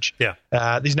huge. Yeah.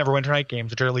 These Neverwinter Night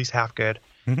games, which are at least half good.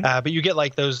 But you get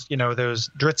like those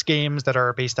Dritz games that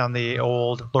are based on the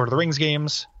old Lord of the Rings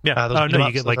games. Yeah.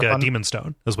 You get like a Demon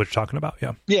Stone is what you're talking about.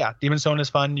 Yeah. Yeah. Demon Stone is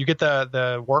fun. You get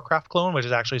the Warcraft clone, which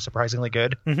is actually surprisingly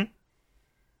good.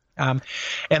 And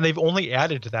they've only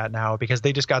added to that now because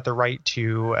they just got the right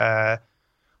to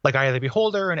like Eye of the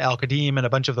Beholder and Al-Qadim and a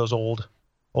bunch of those old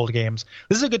games.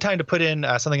 This is a good time to put in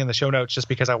something in the show notes just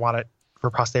because I want it for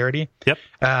posterity. Yep.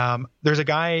 There's a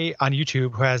guy on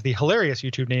YouTube who has the hilarious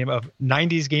YouTube name of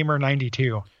 90s Gamer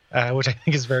 92, which I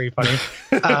think is very funny,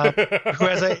 who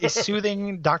has a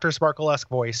soothing Dr. Sparkle-esque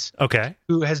voice. Okay.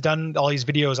 Who has done all these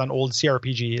videos on old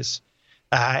CRPGs.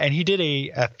 And he did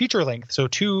a feature length, so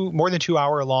more than 2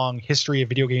 hour long history of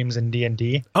video games in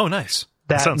D&D. Oh, nice.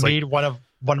 That made one of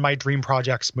my dream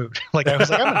projects moot. Like I was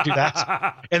like, I'm gonna do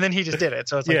that, and then he just did it.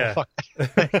 So it's like, well,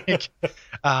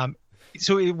 fuck.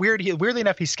 So weirdly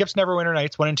enough, he skips Neverwinter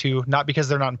Nights 1 and 2, not because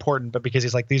they're not important, but because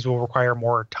he's like, these will require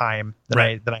more time than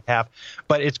I have.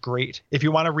 But it's great if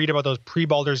you want to read about those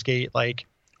pre-Baldur's Gate,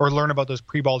 or learn about those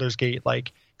pre-Baldur's Gate,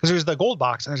 because there's the gold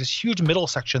box and there's this huge middle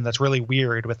section that's really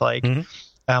weird with like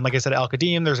I said,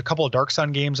 Al-Qadim. There's a couple of Dark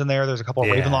Sun games in there. There's a couple of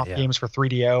Ravenloft games for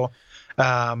 3DO.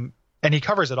 And he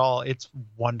covers it all. It's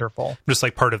wonderful. Just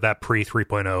like part of that pre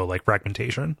 3.0 like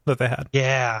fragmentation that they had.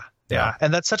 Yeah.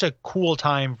 And that's such a cool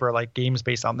time for like games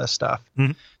based on this stuff.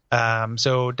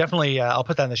 So definitely I'll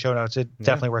put that in the show notes. It's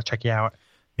definitely worth checking out.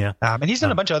 Yeah. And he's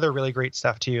done a bunch of other really great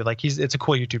stuff too. Like it's a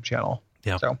cool YouTube channel.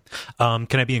 Yeah. So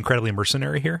can I be incredibly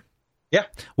mercenary here? Yeah.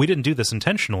 We didn't do this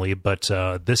intentionally, but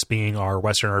this being our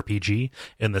Western RPG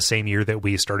in the same year that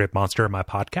we started Monster in My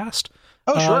Podcast.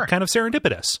 Oh, sure. Kind of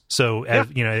serendipitous. So,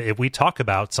 if we talk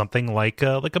about something like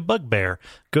a bugbear,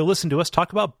 go listen to us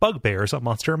talk about bugbears on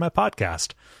Monster in My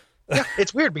Podcast. Yeah,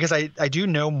 it's weird because I do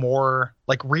know more,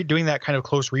 like doing that kind of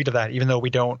close read of that, even though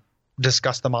we don't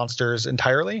discuss the monsters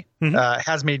entirely,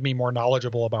 has made me more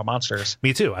knowledgeable about monsters.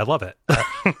 Me too. I love it.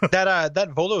 That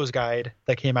Volo's guide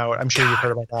that came out, I'm sure you've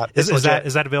heard about that.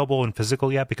 Is that available in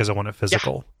physical yet? Because I want it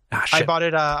physical. Yeah. I bought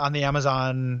it on the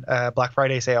Amazon Black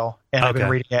Friday sale, and I've been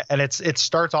reading it. And it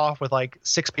starts off with like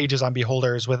 6 pages on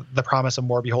beholders with the promise of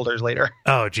more beholders later.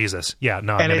 Oh, Jesus. Yeah,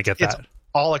 no, I'm going to get that. It's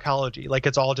all ecology. Like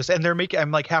it's all just, and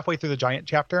I'm like halfway through the giant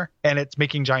chapter, and it's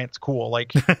making giants cool.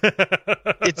 Like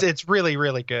it's really,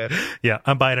 really good. Yeah,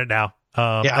 I'm buying it now.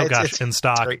 In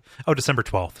stock. December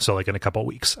 12th. So like in a couple of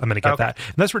weeks, I'm going to get that.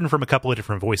 And that's written from a couple of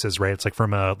different voices, right? It's like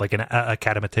from an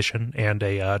academician and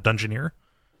a dungeoneer.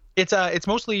 It's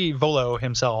mostly Volo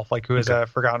himself, like who is a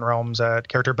Forgotten Realms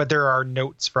character, but there are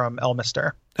notes from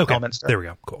Elminster. Okay, Elminster there we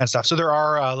go, cool and stuff. So there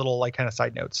are little like kind of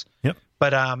side notes. Yep.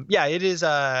 But it is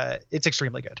it's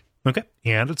extremely good. Okay,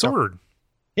 and it's ordered.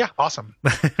 Yeah, awesome.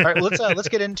 All right, let's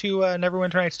get into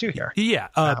Neverwinter Nights 2 here. Yeah,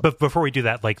 but before we do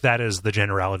that, like that is the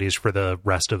generalities for the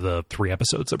rest of the 3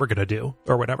 episodes that we're going to do,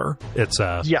 or whatever. It's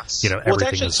yes,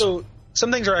 everything is. So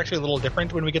some things are actually a little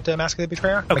different when we get to Mask of the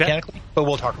Betrayer mechanically, but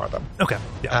we'll talk about them. Okay.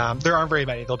 Yeah. There aren't very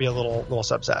many. There'll be a little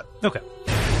subset. Okay.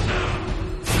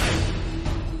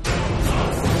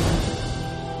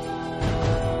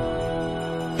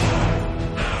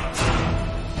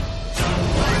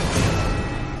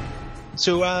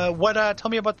 So,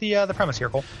 tell me about the premise here,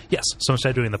 Cole. Yes. So instead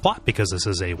of doing the plot, because this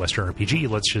is a Western RPG,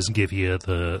 let's just give you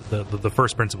the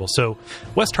first principle. So,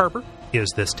 West Harbor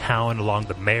is this town along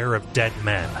the Mare of Dead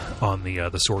Men on the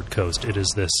Sword Coast. It is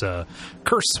this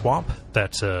cursed swamp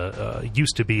that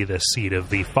used to be the seat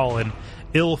of the fallen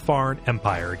Ilfarn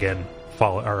Empire. Again,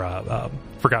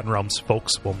 Forgotten Realms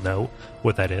folks will know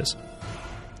what that is.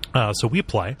 So we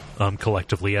play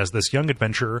collectively as this young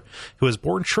adventurer who was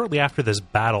born shortly after this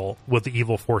battle with the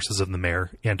evil forces of the Mare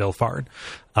and Ilfarn.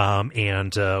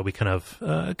 We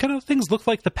kind of things look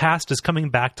like the past is coming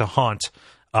back to haunt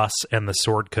us and the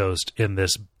Sword Coast in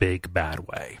this big bad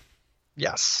way.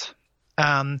 Yes.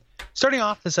 Starting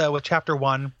off this with chapter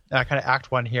 1, kind of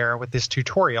act 1 here with this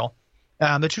tutorial.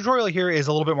 The tutorial here is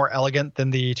a little bit more elegant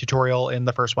than the tutorial in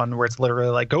the first one, where it's literally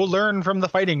like, go learn from the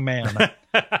fighting man.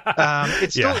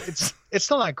 It's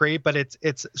still not great, but it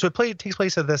takes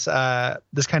place at this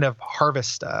kind of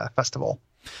harvest festival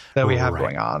that we have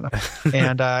going on,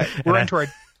 and we're into our.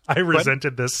 I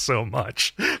resented this so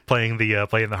much playing the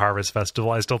Harvest Festival.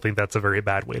 I still think that's a very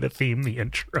bad way to theme the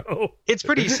intro. It's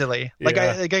pretty silly. Like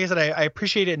I said, I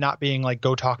appreciate it not being like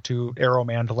go talk to Arrow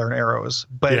Man to learn arrows,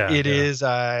 but it is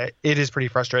pretty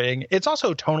frustrating. It's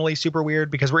also tonally super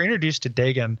weird because we're introduced to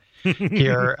Dagon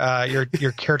here.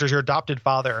 Your character's your adopted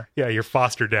father. Yeah, your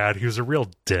foster dad, who's a real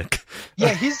dick.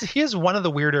 Yeah, he is one of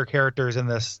the weirder characters in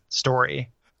this story.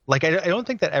 Like I don't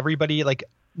think that everybody like.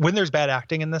 When there's bad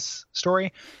acting in this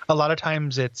story, a lot of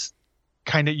times it's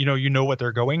kind of, you know what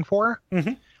they're going for.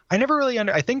 Mm-hmm. I never really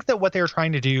I think that what they were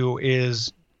trying to do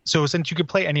is, so since you could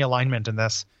play any alignment in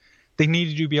this, they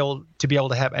needed you to be able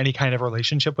to have any kind of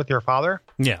relationship with your father.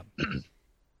 Yeah. And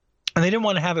they didn't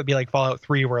want to have it be like Fallout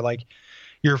 3 where like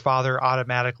your father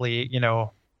automatically,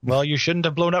 well, you shouldn't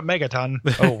have blown up Megaton.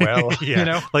 Oh, well,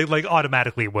 like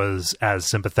automatically was as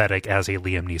sympathetic as a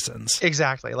Liam Neeson's.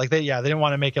 Exactly. Like they didn't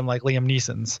want to make him like Liam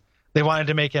Neeson's. They wanted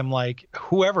to make him like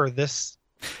whoever this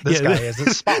guy is.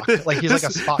 It's Spock. Like he's like a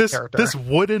Spock character. This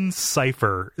wooden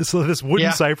cipher. So this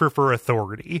wooden cipher for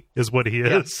authority is what he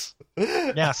is.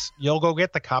 Yes. You'll go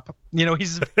get the cup.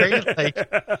 He's very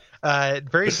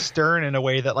very stern in a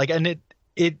way that like, and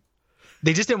it.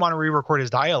 They just didn't want to re-record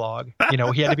his dialogue.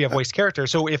 He had to be a voiced character.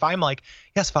 So if I'm like,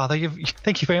 yes, Father,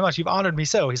 thank you very much. You've honored me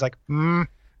so. He's like,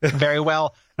 very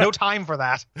well. No time for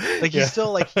that. Like he's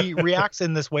still like, he reacts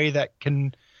in this way that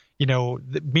can,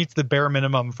 that meets the bare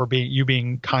minimum for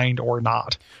being kind or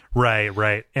not.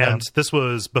 Right. And this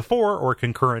was before or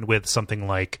concurrent with something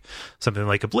like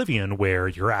Oblivion, where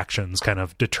your actions kind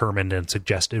of determined and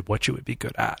suggested what you would be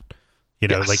good at.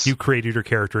 Like you created your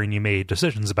character and you made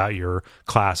decisions about your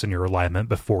class and your alignment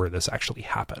before this actually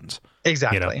happened.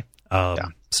 Exactly.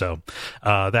 So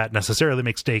that necessarily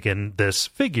makes Dagon this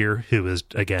figure who is,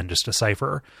 again, just a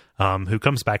cipher, who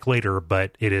comes back later,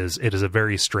 but it is a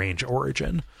very strange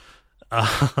origin.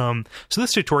 So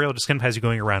this tutorial just kind of has you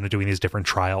going around and doing these different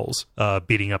trials,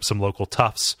 beating up some local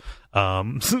toughs,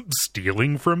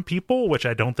 stealing from people, which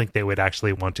I don't think they would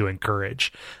actually want to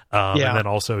encourage. And then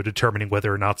also determining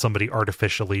whether or not somebody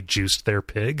artificially juiced their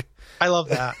pig. I love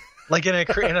that. Like in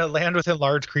a land with a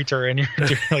large creature, and you're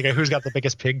doing like a who's got the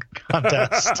biggest pig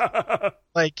contest.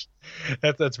 Like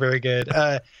that's very good.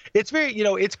 It's very,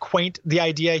 it's quaint. The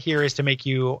idea here is to make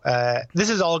you, this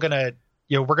is all gonna,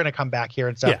 we're going to come back here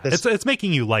and stuff. Yeah, it's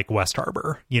making you like West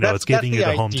Harbor. It's giving you the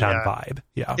hometown vibe.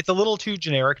 Yeah, it's a little too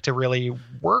generic to really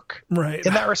work in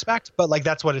that respect, but like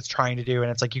that's what it's trying to do.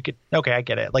 And it's like I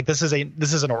get it. Like this is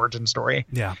an origin story.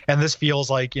 Yeah, and this feels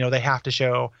like they have to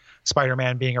show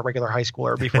Spider-Man being a regular high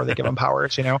schooler before they give him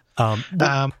powers.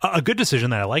 A good decision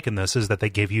that I like in this is that they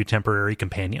give you temporary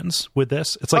companions with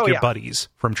this. It's like your buddies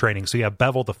from training. So you have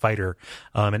Bevel the fighter,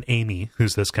 and Amy,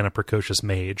 who's this kind of precocious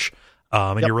mage.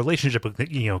 And your relationship,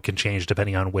 can change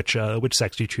depending on which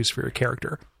sex you choose for your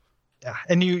character. Yeah,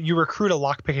 and you recruit a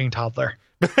lockpicking toddler.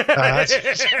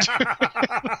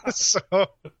 So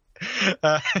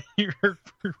you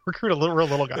recruit a real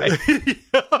little guy.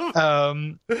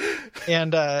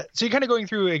 So you're kind of going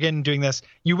through again doing this.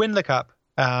 You win the cup.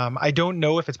 I don't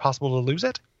know if it's possible to lose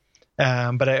it,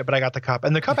 but I got the cup,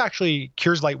 and the cup actually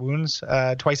cures light wounds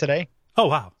twice a day. Oh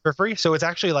wow, for free. So it's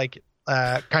actually like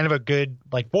kind of a good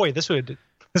boy. This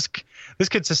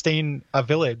could sustain a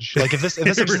village. Like if this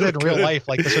existed in real life,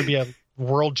 like this would be a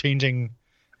world changing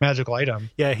magical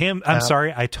item. Yeah, I'm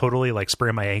sorry, I totally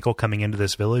sprained my ankle coming into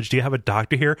this village. Do you have a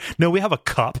doctor here? No, we have a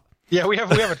cup. Yeah, we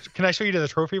have a can I show you to the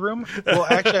trophy room? Well,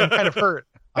 actually I'm kind of hurt.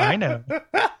 I know.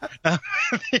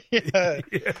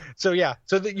 So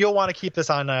you'll want to keep this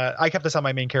on. I kept this on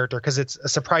my main character because it's a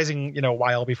surprising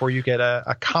while before you get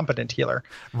a competent healer.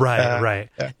 Right.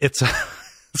 Yeah.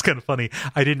 It's kind of funny.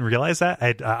 I didn't realize that.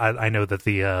 I know that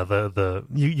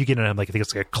you get I think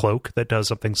it's like a cloak that does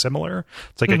something similar.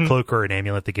 It's like a cloak or an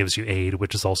amulet that gives you aid,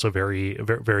 which is also very,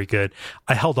 very, very good.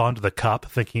 I held on to the cup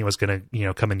thinking it was going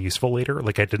to come in useful later.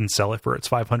 Like I didn't sell it for its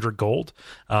 500 gold,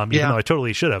 even though I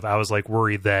totally should have. I was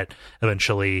worried that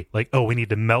eventually we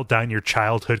need to melt down your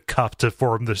childhood cup to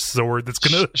form the sword that's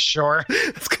gonna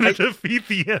it's gonna defeat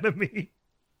the enemy.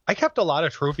 I kept a lot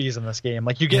of trophies in this game.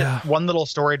 Like you get one little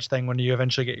storage thing when you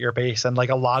eventually get your base, and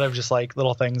a lot of just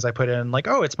little things I put in.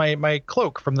 It's my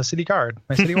cloak from the city guard,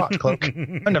 my city watch cloak.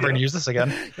 I'm never going to use this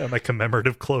again. Yeah, my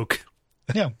commemorative cloak.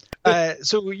 Yeah.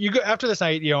 So you go after this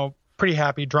night, pretty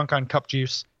happy, drunk on cup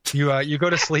juice. You go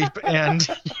to sleep, and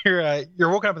you're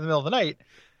woken up in the middle of the night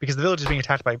because the village is being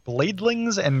attacked by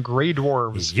bladelings and gray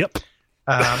dwarves. Yep.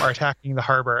 Are attacking the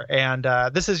harbor, and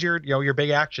this is your big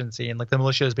action scene. Like the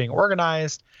militia is being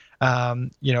organized.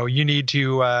 You need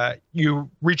to you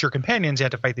reach your companions. You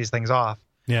have to fight these things off.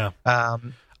 Yeah. I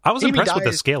was impressed with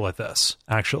the scale of this,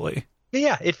 actually.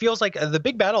 Yeah, it feels like the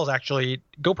big battles actually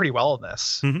go pretty well in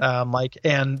this.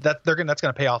 And that's going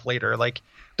to pay off later. Like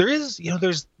there is,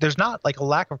 there's not a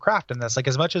lack of craft in this. Like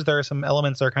as much as there are some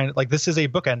elements that are kind of this is a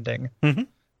bookending.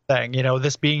 Thing.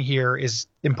 This being here is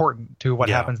important to what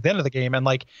happens at the end of the game, and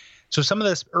so some of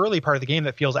this early part of the game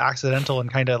that feels accidental and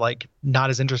kind of not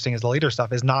as interesting as the later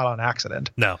stuff is not on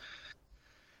accident. No.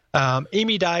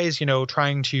 Amy dies,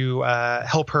 trying to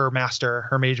help her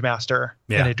mage master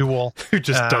in a duel. Who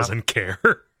just doesn't care.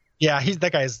 Yeah,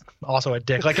 that guy's also a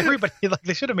dick. Everybody,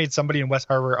 they should have made somebody in West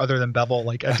Harbor other than Bevel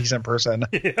a decent person,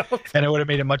 and it would have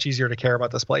made it much easier to care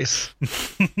about this place.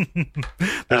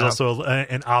 There's also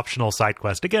an optional side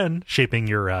quest again, shaping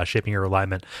your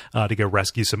alignment to go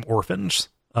rescue some orphans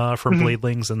from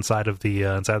bladelings inside of the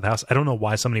house. I don't know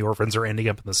why so many orphans are ending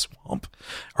up in the swamp,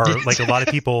 or a lot of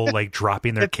people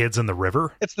dropping their kids in the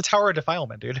river. It's the Tower of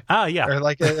Defilement, dude. Ah, yeah, or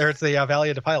it's the Valley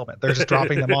of Defilement. They're just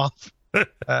dropping them off.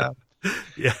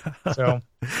 Yeah. So,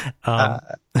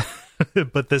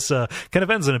 but this kind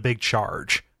of ends in a big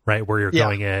charge, right? Where you're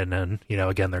going in, and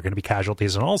again, there are going to be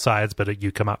casualties on all sides, but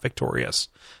you come out victorious.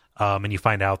 And you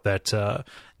find out that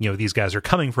these guys are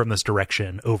coming from this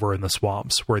direction over in the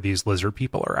swamps where these lizard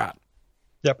people are at.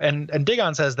 Yep, and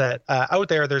Dagon says that out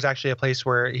there's actually a place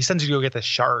where he sends you to go get this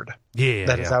shard.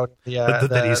 That is out.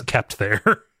 That he's kept there.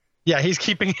 Yeah, he's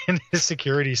keeping in his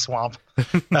security swamp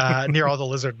near all the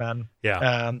lizard men.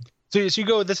 Yeah. So you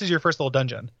go. This is your first little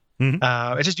dungeon.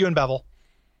 It's just you and Bevel,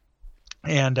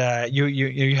 and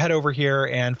you head over here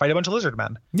and fight a bunch of lizard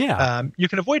men. Yeah. You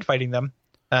can avoid fighting them,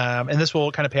 and this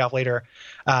will kind of pay off later.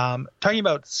 Talking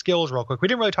about skills real quick, we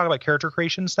didn't really talk about character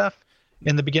creation stuff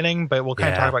in the beginning, but we'll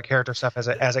kind of talk about character stuff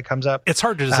as it comes up. It's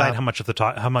hard to decide how much of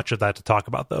that to talk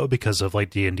about though, because of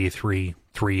D&D 3,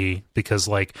 because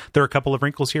there are a couple of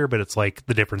wrinkles here, but it's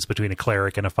the difference between a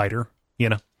cleric and a fighter.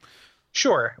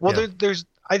 Sure. Well,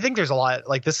 I think there's a lot.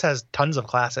 This has tons of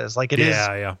classes. It is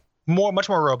much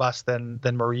more robust than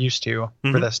we're used to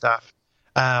for this stuff.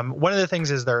 One of the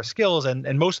things is there are skills,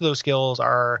 and most of those skills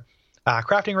are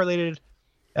crafting related,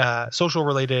 social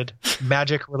related,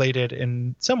 magic related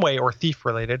in some way, or thief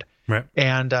related. Right.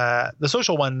 And the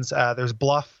social ones, there's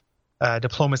bluff,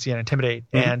 diplomacy, and intimidate,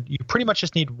 and you pretty much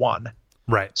just need one.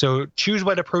 Right. So choose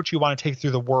what approach you want to take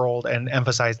through the world and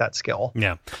emphasize that skill.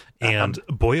 Yeah. And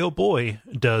boy, oh boy,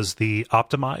 does the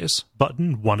optimize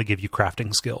button want to give you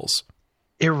crafting skills.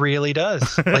 It really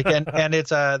does. And it's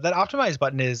that optimize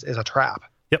button is a trap.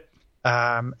 Yep.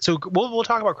 So we'll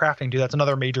talk about crafting too. That's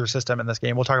another major system in this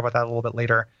game. We'll talk about that a little bit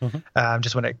later,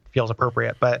 just when it feels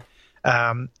appropriate. But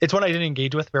it's one I didn't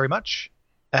engage with very much.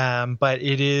 But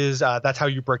it is that's how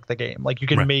you break the game. You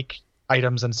can make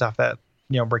items and stuff that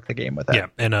break the game with it. Yeah,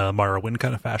 in a Morrowind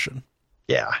kind of fashion.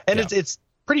 Yeah, and it's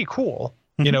pretty cool.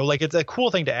 It's a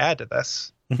cool thing to add to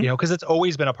this. Because it's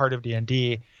always been a part of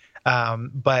D&D.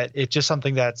 But it's just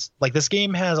something that's like, this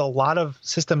game has a lot of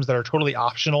systems that are totally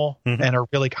optional and are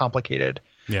really complicated.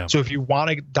 Yeah. So if you want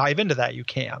to dive into that, you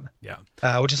can. Yeah.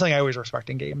 Which is something I always respect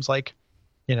in games. Like,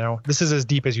 this is as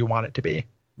deep as you want it to be.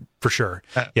 For sure.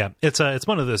 Yeah. It's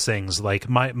one of those things, like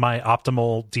my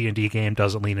optimal D&D game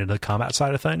doesn't lean into the combat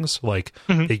side of things. Like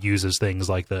it uses things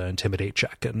like the intimidate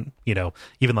check and,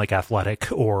 even like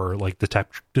athletic or like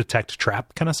detect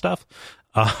trap kind of stuff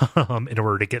in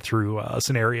order to get through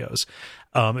scenarios.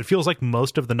 It feels like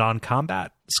most of the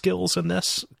non-combat skills in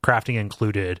this, crafting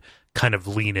included, kind of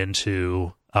lean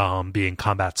into being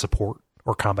combat support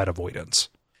or combat avoidance.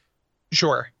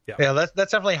 Sure. Yeah,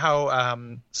 that's definitely how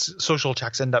social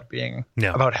checks end up being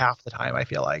about half the time, I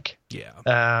feel like. Yeah.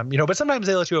 But sometimes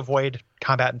they let you avoid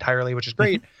combat entirely, which is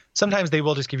great. Sometimes they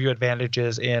will just give you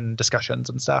advantages in discussions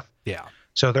and stuff. Yeah.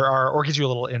 So or gives you a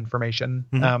little information.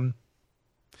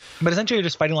 But essentially you're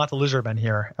just fighting lots of lizardmen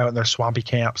here out in their swampy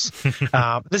camps.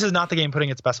 This is not the game putting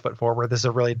its best foot forward. This is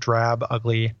a really drab,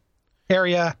 ugly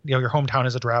area. Your hometown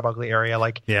is a drab, ugly area.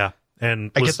 Like, yeah.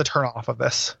 And I get the turn off of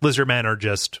this. Lizardmen are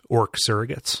just orc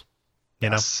surrogates,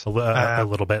 a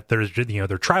little bit. There's,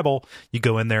 they're tribal. You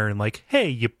go in there and like, hey,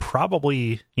 you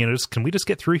probably, can we just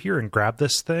get through here and grab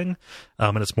this thing?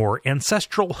 And it's more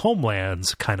ancestral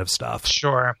homelands kind of stuff.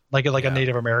 Sure. Like a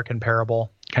Native American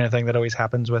parable kind of thing that always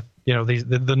happens with,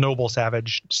 the noble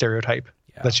savage stereotype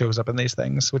that shows up in these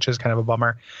things, which is kind of a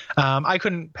bummer. I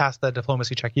couldn't pass the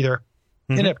diplomacy check either.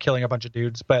 Ended up killing a bunch of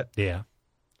dudes, but yeah,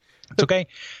 it's okay.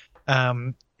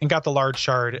 And got the large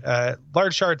shard.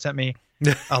 Large shard sent me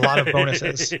a lot of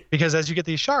bonuses because as you get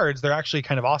these shards, they're actually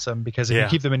kind of awesome because if you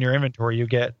keep them in your inventory, you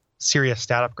get serious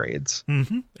stat upgrades.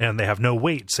 And they have no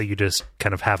weight, so you just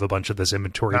kind of have a bunch of this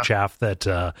inventory chaff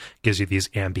that gives you these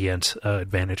ambient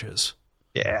advantages.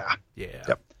 Yeah.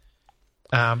 Yep.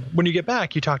 When you get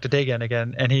back, you talk to Dagon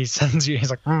again, and he sends you. He's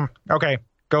like, "Okay,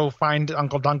 go find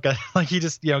Uncle Duncan." Like he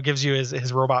just gives you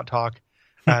his robot talk.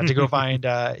 To go find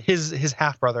his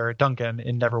half brother Duncan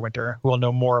in Neverwinter, who will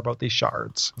know more about these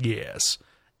shards. Yes.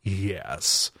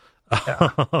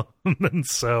 And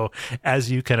so,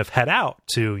 as you kind of head out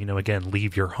to again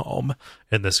leave your home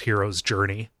in this hero's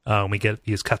journey, we get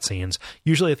these cutscenes.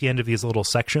 Usually, at the end of these little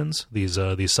sections, these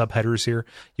subheaders here,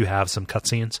 you have some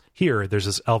cutscenes. Here, there's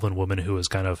this elven woman who is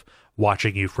kind of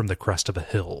watching you from the crest of a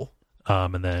hill,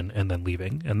 and then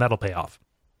leaving, and that'll pay off.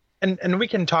 And we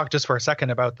can talk just for a second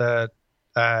about the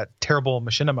terrible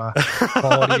machinima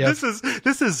quality.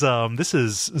 This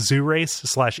is Zoo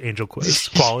Race / Angel Quiz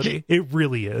quality. It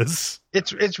really is.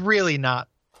 It's really not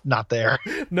there.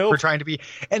 No, we're trying to be.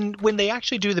 And when they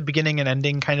actually do the beginning and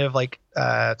ending kind of like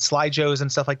slideshows and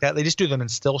stuff like that, they just do them in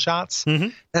still shots.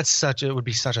 It would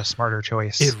be such a smarter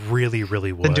choice. It really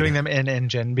would than doing them in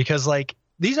engine, because like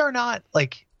these are not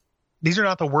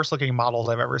the worst looking models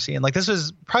I've ever seen. Like this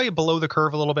is probably below the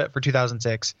curve a little bit for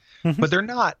 2006, but they're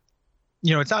not.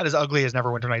 It's not as ugly as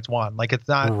Neverwinter Nights 1. Like it's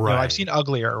not. Right. I've seen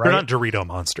uglier. Right? They're not Dorito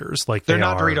monsters. Like they're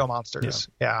not Dorito monsters.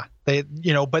 Yeah. They.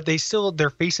 But they still, their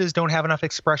faces don't have enough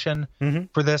expression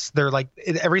for this. They're like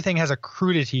everything has a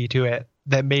crudity to it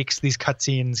that makes these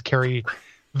cutscenes carry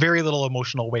very little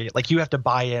emotional weight. Like you have to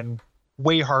buy in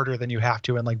way harder than you have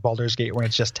to in like Baldur's Gate when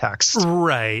it's just text.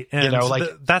 Right. And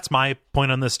that's my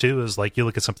point on this too, is like you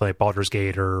look at something like Baldur's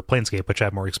Gate or Planescape, which I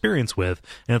have more experience with,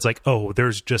 and it's like, oh,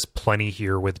 there's just plenty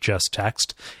here with just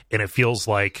text, and it feels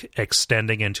like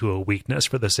extending into a weakness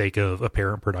for the sake of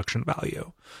apparent production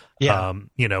value. Yeah.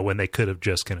 When they could have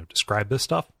just kind of described this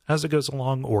stuff as it goes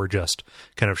along, or just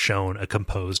kind of shown a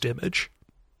composed image.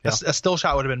 Yeah. A still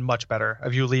shot would have been much better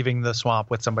of you leaving the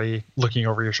swamp with somebody looking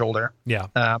over your shoulder. Yeah.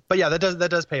 But yeah, that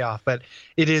does pay off. But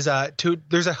it is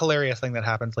there's a hilarious thing that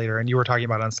happens later, and you were talking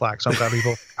about on Slack, so I'm glad we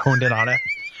both honed in on it.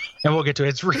 And we'll get to it.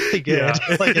 It's really good.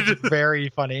 Yeah. Like it's very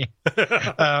funny.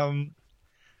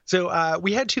 So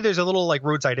we head to, there's a little like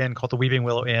roadside inn called the Weeping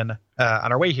Willow Inn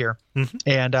on our way here.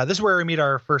 And this is where we meet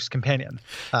our first companion,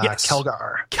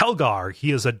 Kelgar. Kelgar,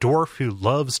 he is a dwarf who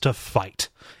loves to fight.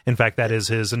 In fact, that is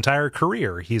his entire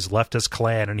career. He's left his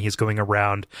clan and he's going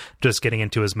around just getting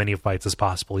into as many fights as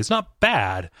possible. He's not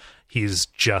bad. He's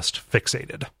just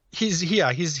fixated.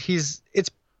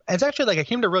 It's actually like I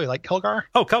came to really like Kelgar.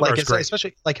 Oh, Kelgar's great.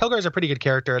 Especially like Kelgar's a pretty good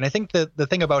character. And I think the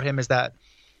thing about him is that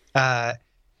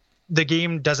the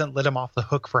game doesn't let him off the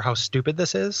hook for how stupid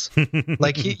this is.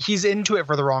 Like he's into it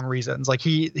for the wrong reasons. Like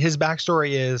his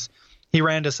backstory is he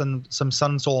ran to some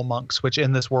Sun Soul monks, which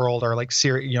in this world are like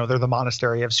they're the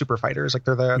monastery of super fighters. Like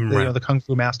they're the kung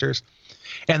fu masters,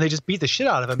 and they just beat the shit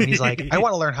out of him. And he's like, I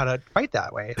want to learn how to fight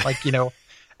that way. Like,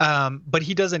 but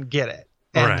he doesn't get it.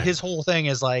 And his whole thing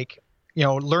is like,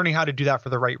 learning how to do that for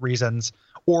the right reasons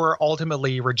or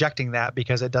ultimately rejecting that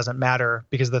because it doesn't matter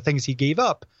because the things he gave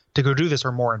up to go do this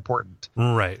are more important.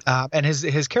 Right. And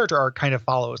his character arc kind of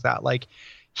follows that. Like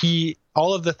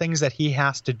all of the things that he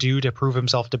has to do to prove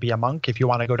himself to be a monk, if you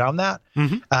want to go down that,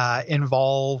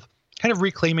 involve kind of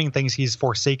reclaiming things he's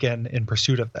forsaken in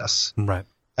pursuit of this. Right.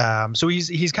 So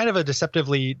he's kind of a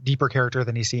deceptively deeper character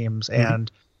than he seems.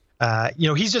 And,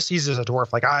 he's just a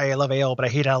dwarf. Like, I love ale, but I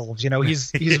hate elves.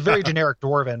 He's very generic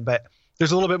dwarven, but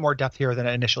there's a little bit more depth here than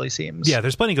it initially seems. Yeah,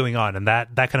 there's plenty going on, and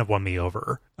that kind of won me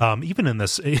over. Even in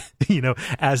this,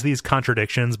 as these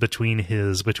contradictions between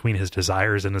his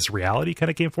desires and his reality kind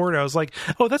of came forward, I was like,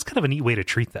 oh, that's kind of a neat way to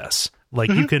treat this.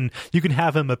 Like you can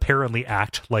have him apparently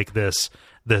act like this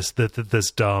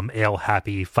dumb ale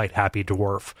happy, fight happy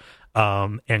dwarf,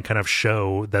 and kind of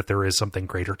show that there is something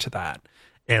greater to that.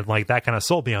 And like that kind of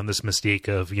sold me on this mystique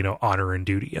of, honor and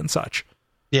duty and such.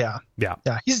 Yeah.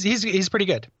 He's pretty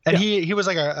good, and he was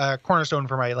like a cornerstone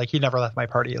for my, like, he never left my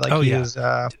party. Like he's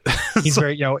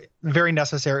very very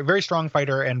necessary, very strong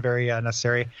fighter, and very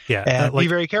necessary. Yeah, and be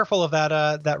very careful of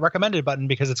that recommended button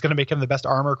because it's going to make him the best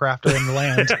armor crafter in the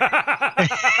land.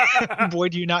 Boy,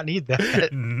 do you not need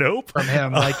that. Nope. From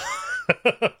him, like.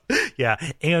 Yeah,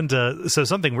 and so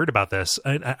something weird about this,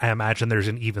 I imagine there's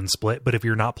an even split, but if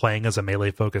you're not playing as a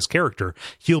melee focused character,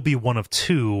 he'll be one of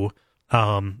two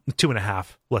and a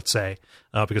half, let's say,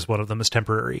 because one of them is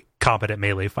temporary competent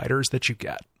melee fighters that you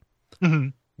get. Mm-hmm.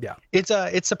 Yeah,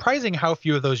 it's surprising how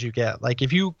few of those you get. Like,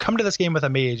 if you come to this game with a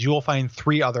mage, you will find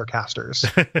 3 other casters,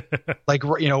 like,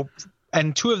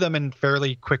 and 2 of them in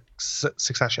fairly quick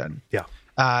succession. Yeah.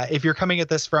 If you're coming at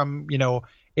this from,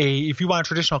 if you want a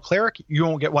traditional cleric, you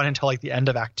won't get one until like the end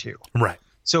of Act 2. Right.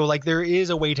 So like there is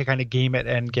a way to kind of game it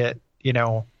and get,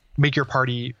 make your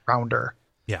party rounder.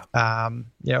 Yeah. From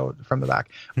the back.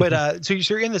 But so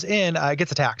you're in this inn, it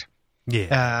gets attacked.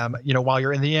 Yeah. While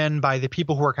you're in the inn by the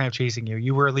people who are kind of chasing you.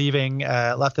 You were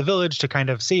left the village to kind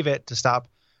of save it, to stop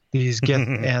these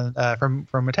Gith and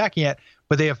from attacking it,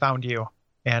 but they have found you,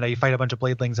 and you fight a bunch of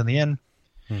bladelings in the inn.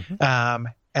 Mm-hmm.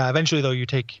 Eventually, though, you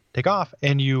take off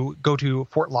and you go to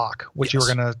Fort Locke, which you were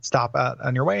going to stop at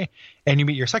on your way, and you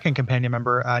meet your second companion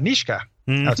member, Nishka,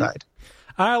 outside.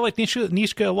 I like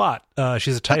Nishka a lot.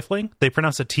 She's a tiefling. They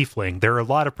pronounce it tiefling. There are a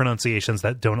lot of pronunciations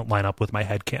that don't line up with my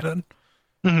headcanon.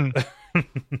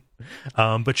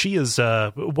 Mm-hmm. But she is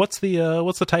what's the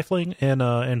tiefling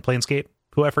in Planescape?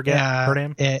 Who I forget her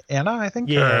name? Anna, I think.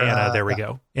 Yeah, Anna. There we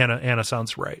go. Anna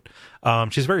sounds right.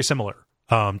 She's very similar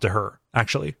to her.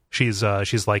 Actually, she's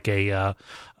like a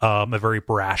very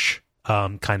brash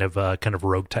kind of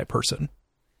rogue type person.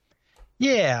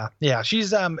 Yeah.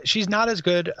 She's not as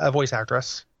good a voice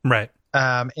actress, right?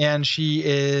 And she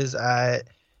is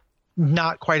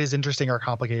not quite as interesting or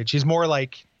complicated. She's more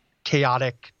like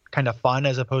chaotic, kind of fun,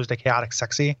 as opposed to chaotic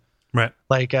sexy, right?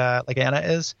 Like Anna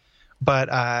is,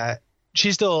 but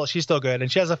she's still good, and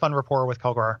she has a fun rapport with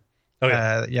Kelgar. Oh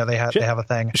yeah, they have a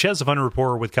thing. She has a fun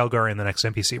rapport with Kelgar in the next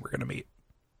NPC we're going to meet.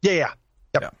 Yeah.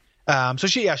 So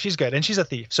she's good, and she's a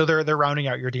thief. So they're rounding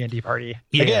out your D&D party.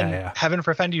 Again, heaven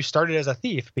forfend you started as a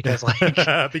thief because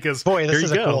because boy, this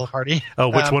is a cool party. Oh,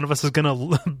 which one of us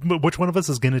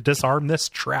is gonna disarm this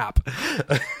trap?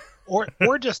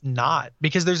 or just not,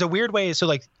 because there's a weird way. So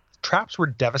like traps were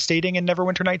devastating in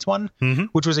Neverwinter Nights 1,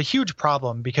 which was a huge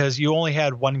problem because you only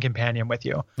had one companion with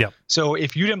you. Yep. So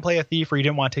if you didn't play a thief or you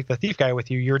didn't want to take the thief guy with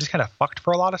you, you were just kind of fucked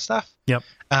for a lot of stuff. Yep.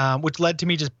 Which led to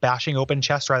me just bashing open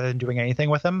chests rather than doing anything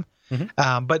with them.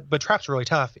 But traps are really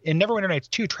tough. In Neverwinter Nights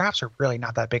 2, traps are really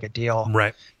not that big a deal.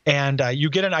 Right. And you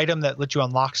get an item that lets you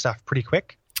unlock stuff pretty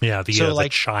quick. Yeah, the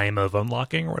chime of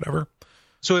unlocking or whatever.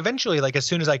 So eventually, like as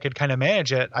soon as I could kind of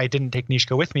manage it, I didn't take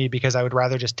Nishka with me because I would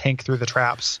rather just tank through the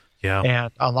traps. Yeah.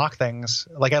 And unlock things.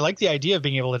 Like I like the idea of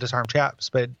being able to disarm traps,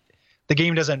 but the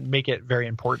game doesn't make it very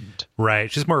important. Right.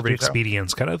 It's just more of an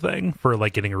expedience kind of thing for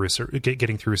like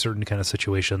getting through certain kind of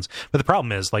situations. But the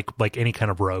problem is like any kind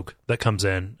of rogue that comes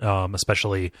in,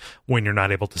 especially when you're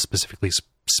not able to specifically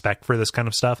spec for this kind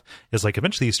of stuff, is like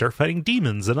eventually you start fighting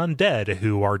demons and undead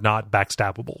who are not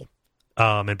backstabbable.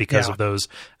 And because of those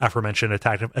aforementioned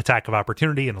attack of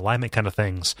opportunity and alignment kind of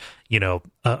things,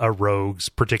 a rogue's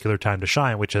particular time to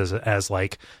shine, which is as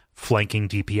like flanking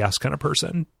DPS kind of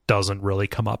person, doesn't really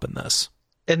come up in this.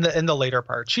 In the later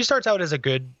part, she starts out as a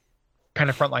good kind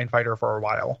of frontline fighter for a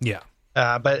while. Yeah.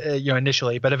 But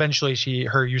initially, but eventually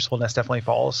her usefulness definitely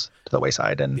falls to the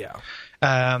wayside. And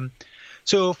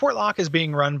so Fort Locke is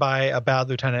being run by a bad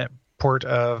lieutenant, Port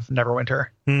of Neverwinter.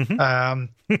 And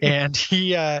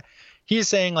he's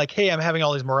saying like, hey, I'm having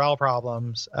all these morale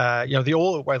problems. The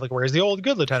old, like, where's the old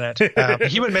good lieutenant?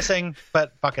 He went missing,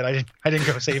 but fuck it, I didn't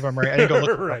go save him, right? I didn't go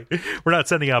look for him. Right. We're not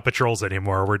sending out patrols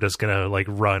anymore. We're just gonna like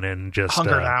run and just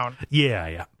hunker down.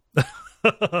 Yeah.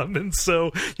 And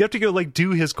so you have to go like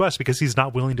do his quest because he's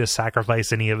not willing to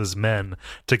sacrifice any of his men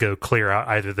to go clear out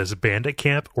either this bandit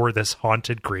camp or this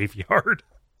haunted graveyard.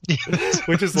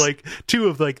 Which is like two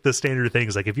of like the standard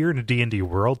things. Like if you're in a D&D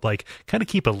world, like kind of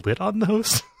keep a lid on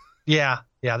those. Yeah.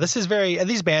 This is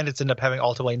these bandits end up having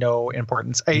ultimately no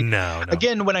importance. No.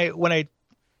 Again, when I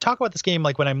talk about this game,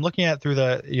 like when I'm looking at it through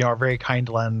the a very kind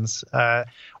lens,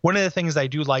 one of the things I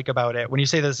do like about it, when you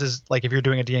say this is like if you're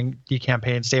doing a D&D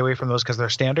campaign, stay away from those because they're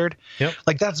standard. Yep.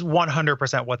 Like that's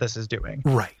 100% what this is doing.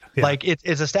 Right. Yeah. Like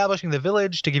it's establishing the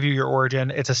village to give you your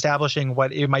origin. It's establishing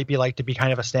what it might be like to be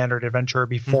kind of a standard adventurer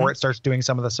before it starts doing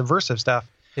some of the subversive stuff.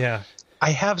 Yeah.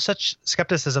 I have such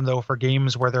skepticism though for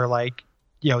games where they're like,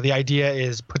 the idea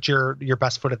is put your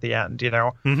best foot at the end.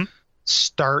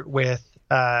 Start with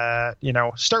your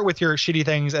shitty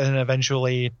things and then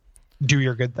eventually do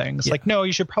your good things. Like, no,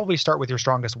 you should probably start with your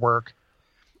strongest work.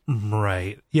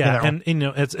 Right. Yeah. And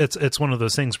it's one of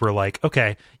those things where like,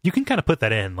 okay, you can kind of put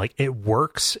that in, like it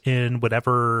works in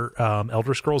whatever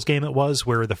Elder Scrolls game it was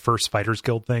where the first Fighters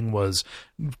Guild thing was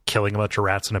killing a bunch of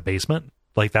rats in a basement.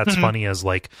 Like that's funny as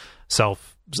like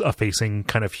self-effacing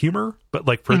kind of humor. But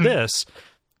like for this,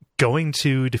 going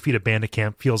to defeat a bandit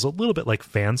camp feels a little bit like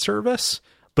fan service,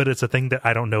 but it's a thing that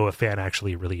I don't know a fan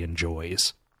actually really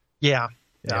enjoys. Yeah.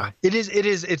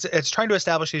 It's trying to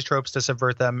establish these tropes to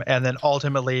subvert them, and then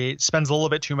ultimately spends a little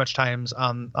bit too much time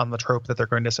on the trope that they're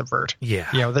going to subvert.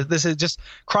 Yeah. This is just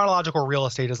chronological real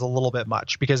estate is a little bit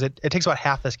much because it takes about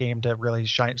half this game to really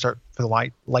start for the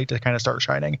light to kind of start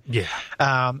shining. Yeah.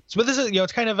 But this is,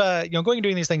 it's kind of going and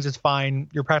doing these things is fine.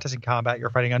 You're practicing combat,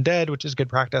 you're fighting undead, which is good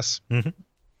practice. Mm-hmm.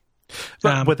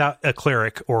 Without a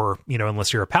cleric or,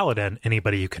 unless you're a paladin,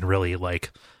 anybody who can really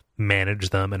like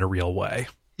manage them in a real way.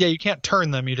 Yeah, you can't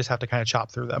turn them. You just have to kind of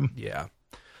chop through them. Yeah.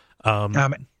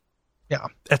 Yeah.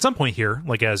 At some point here,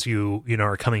 like as you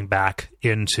are coming back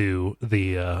into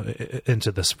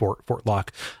this Fort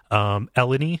Lock,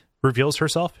 Eleni reveals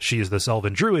herself. She is this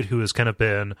elven druid who has kind of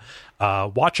been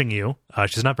watching you.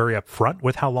 She's not very upfront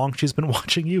with how long she's been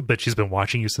watching you, but she's been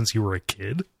watching you since you were a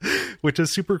kid, which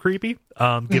is super creepy,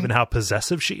 given how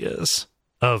possessive she is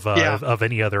of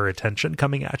any other attention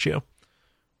coming at you.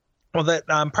 Well, that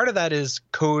part of that is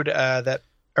code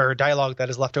or dialogue that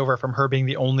is left over from her being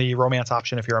the only romance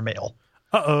option if you're a male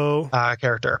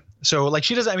character. So like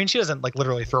she doesn't like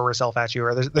literally throw herself at you,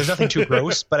 or there's nothing too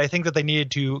gross, but I think that they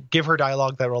needed to give her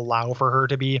dialogue that will allow for her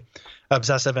to be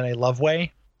obsessive in a love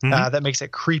way that makes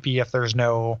it creepy if there's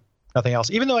nothing else.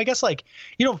 Even though I guess like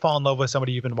you don't fall in love with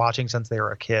somebody you've been watching since they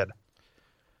were a kid.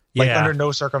 Like under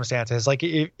no circumstances, like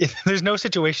if there's no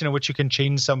situation in which you can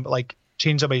change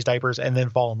somebody's diapers and then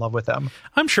fall in love with them.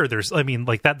 I'm sure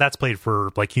that's played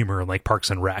for like humor in like Parks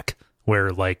and Rec,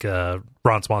 where like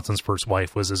Ron Swanson's first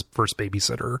wife was his first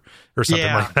babysitter or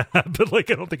something like that. But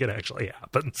like I don't think it actually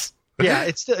happens. Yeah,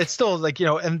 it's still like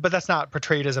but that's not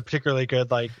portrayed as a particularly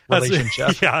good like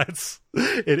relationship.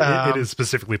 It is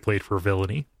specifically played for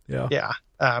villainy. Yeah.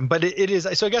 But it is,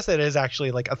 so I guess it is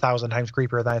actually like 1,000 times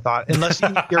creepier than I thought. Unless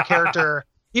your character,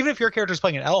 even if your character is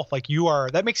playing an elf, like you are,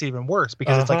 that makes it even worse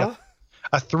because it's like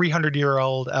a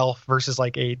 300-year-old elf versus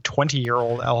like a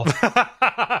 20-year-old elf.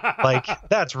 Like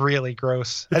that's really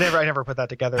gross. I never put that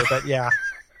together, but yeah.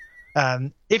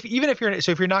 If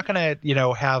you're not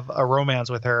gonna have a romance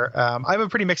with her, I have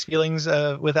pretty mixed feelings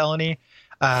with Eleni.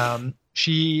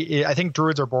 I think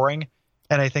druids are boring,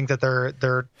 and I think that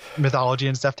their mythology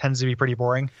and stuff tends to be pretty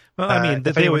boring. Well, I mean,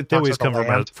 they always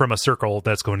come from a circle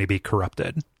that's going to be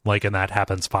corrupted, and that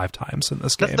happens 5 times in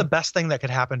this game. That's the best thing that could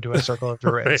happen to a circle of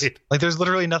druids. Right. Like, there's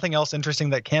literally nothing else interesting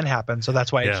that can happen, so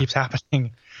that's why it keeps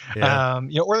happening. Yeah.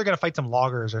 Or they're going to fight some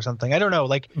loggers or something. I don't know.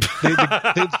 Like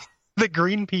the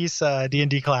Greenpeace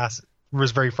D&D class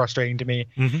was very frustrating to me.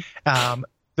 Mm-hmm.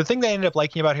 The thing that I ended up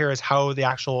liking about here is how the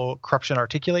actual corruption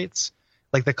articulates.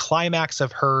 Like the climax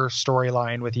of her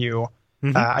storyline with you,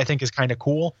 I think is kind of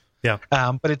cool. Yeah.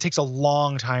 But it takes a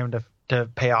long time to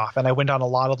pay off. And I went on a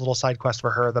lot of little side quests for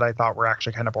her that I thought were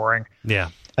actually kind of boring.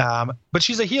 Yeah. But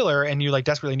she's a healer, and you like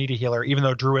desperately need a healer, even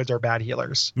though druids are bad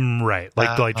healers. Right.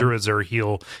 Like druids are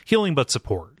healing but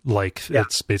support. Like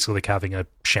it's basically like having a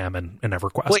shaman in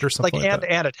EverQuest or something like that.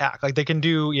 And attack. Like they can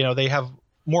do, they have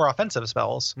more offensive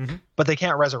spells, but they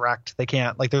can't resurrect. They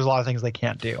can't, like, there's a lot of things they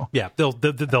can't do. Yeah,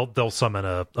 they'll summon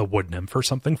a wood nymph or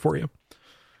something for you.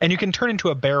 And you can turn into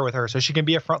a bear with her, so she can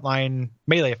be a frontline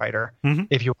melee fighter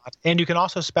if you want. And you can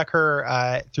also spec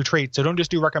her through traits. So don't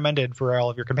just do recommended for all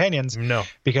of your companions. No.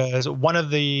 Because one of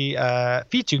the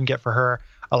feats you can get for her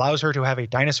allows her to have a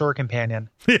dinosaur companion.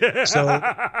 So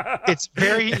it's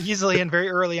very easily and very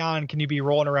early on can you be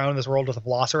rolling around in this world with a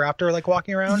velociraptor like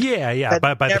walking around. Yeah.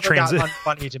 By the transit, got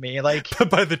funny to me. Like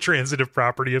by the transitive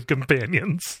property of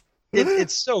companions.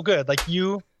 It's so good. Like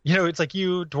it's like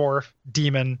you, dwarf,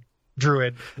 demon,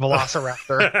 druid,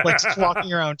 velociraptor, like just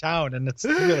walking around town, and it's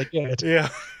really good. Yeah.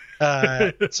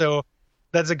 So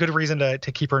that's a good reason to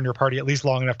keep her in your party at least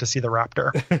long enough to see the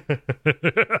raptor.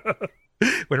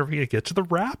 Whenever you get to the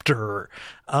raptor.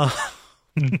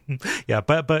 Yeah,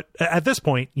 but at this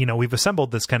point, we've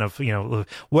assembled this kind of,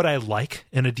 what I like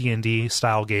in a D&D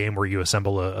style game where you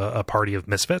assemble a party of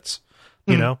misfits.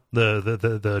 The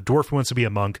dwarf who wants to be a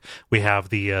monk. We have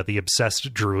the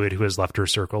obsessed druid who has left her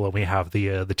circle, and we have the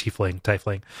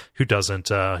tiefling who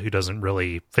doesn't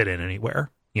really fit in anywhere.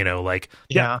 Give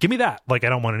me that. Like, I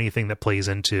don't want anything that plays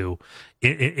into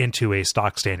a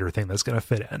stock standard thing that's going to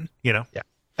fit in. Yeah.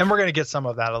 And we're going to get some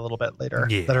of that a little bit later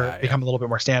that are become a little bit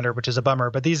more standard, which is a bummer.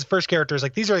 But these first characters,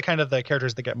 like these are kind of the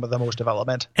characters that get the most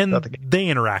development. And they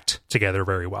interact together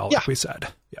very well, like we said.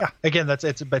 Yeah. Again, it's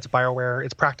BioWare.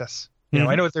 It's practice.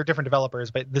 I know they're different developers,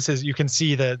 but you can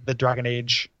see the Dragon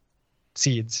Age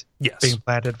seeds being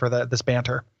planted for this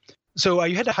banter. So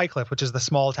you head to Highcliff, which is the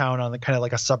small town on the kind of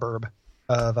like a suburb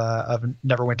of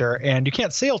Neverwinter, and you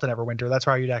can't sail to Neverwinter. That's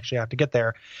why you'd actually have to get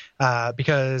there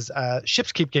because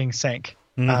ships keep getting sank.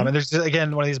 And there's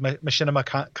again one of these machinima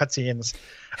cutscenes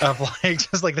of like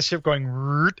just like the ship going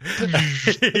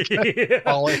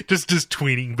just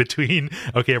tweening between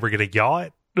we're gonna yaw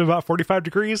it about 45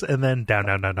 degrees and then down.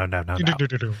 And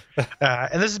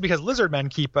this is because lizardmen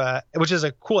keep which is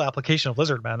a cool application of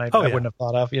lizardmen I wouldn't have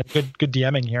thought of. Good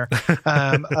DMing here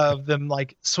of them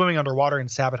like swimming underwater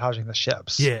and sabotaging the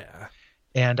ships.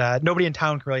 And nobody in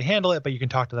town can really handle it, but you can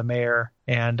talk to the mayor,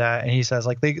 and he says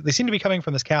like they seem to be coming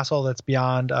from this castle that's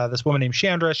beyond this woman named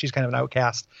Chandra. She's kind of an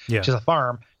outcast. She's a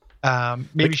farm.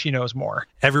 Maybe she knows more.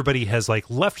 Everybody has like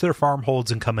left their farmholds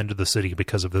and come into the city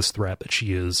because of this threat that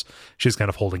she's kind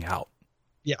of holding out.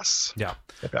 Yes. Yeah.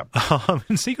 Yep.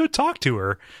 And so you go talk to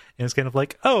her, and it's kind of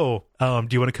like, do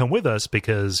you want to come with us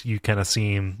because you kind of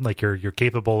seem like you're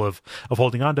capable of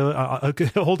holding on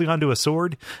to a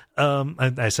sword.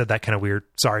 I said that kind of weird.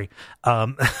 Sorry.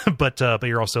 But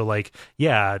you're also like,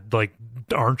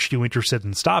 aren't you interested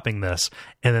in stopping this?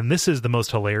 And then this is the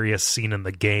most hilarious scene in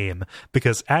the game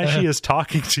because as she is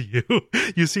talking to you,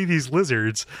 you see these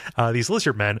lizards, these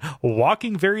lizard men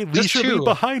walking very leisurely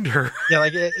behind her. Yeah,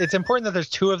 like it's important that there's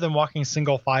two of them walking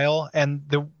single file, and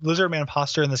the lizard man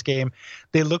posture in this game,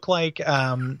 they look like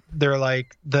they're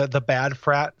like the bad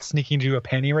frat sneaking to a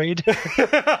panty raid.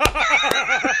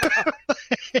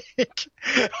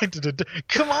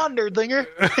 Come on, nerdlinger.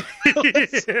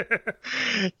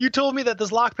 You told me that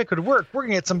this lockpick would work. We're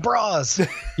gonna get some bras, they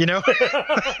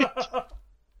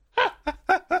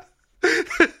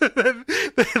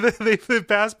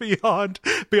pass beyond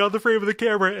the frame of the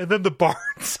camera, and then the barn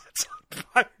sets on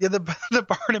fire. Yeah, the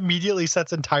barn immediately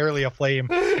sets entirely aflame,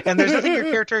 and there's nothing your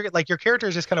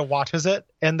character just kind of watches it,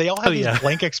 and they all have these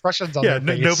blank expressions on their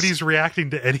face. Nobody's reacting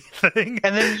to anything.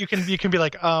 And then you can be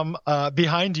like,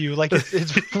 behind you, like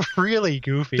it's really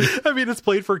goofy. I mean, it's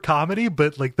played for comedy,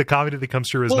 but like the comedy that comes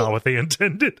through is not what they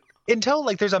intended. Until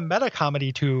like there's a meta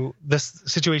comedy to this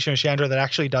situation with Chandra that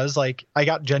actually does like I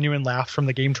got genuine laughs from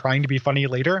the game trying to be funny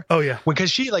later. Oh yeah,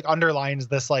 because she like underlines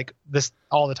this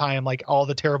all the time, like all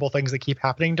the terrible things that keep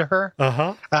happening to her.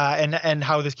 And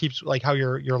how this keeps like how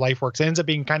your life works. It ends up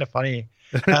being kind of funny.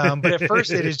 But at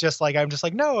first it is just like I'm just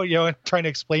like no, I'm trying to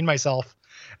explain myself.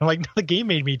 I'm like, no, the game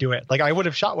made me do it. Like I would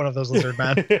have shot one of those lizard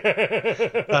men.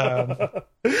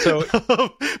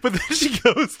 But then she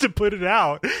goes to put it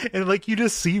out, and like you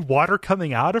just see water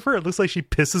coming out of her. It looks like she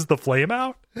pisses the flame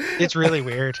out. It's really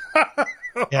weird.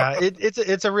 Yeah,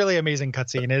 it's a really amazing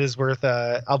cutscene. It is worth.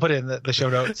 I'll put it in the show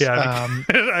notes. Yeah,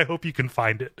 I hope you can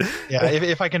find it. Yeah,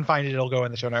 if I can find it, it'll go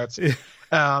in the show notes.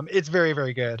 It's very,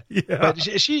 very good. Yeah. But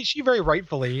she very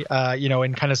rightfully,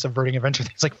 in kind of subverting adventure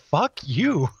things, like fuck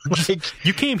you. Like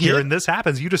you came here and this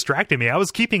happens. You distracted me. I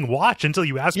was keeping watch until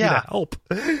you asked me to help.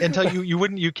 Until you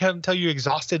wouldn't. You can't until you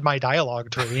exhausted my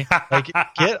dialogue tree. Like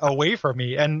get away from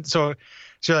me. And so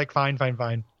you're like fine.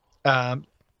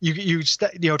 You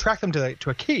track them to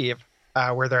a cave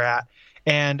where they're at.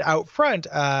 And out front,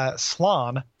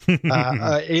 Slon,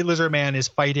 a lizard man, is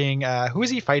fighting. Who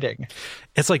is he fighting?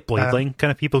 It's like Bladeling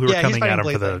kind of people who are coming at him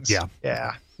for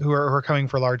the who are coming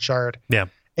for Large Shard. Yeah,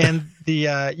 and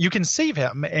you can save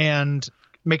him, and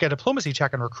make a diplomacy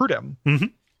check and recruit him.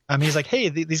 He's like, hey,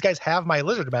 these guys have my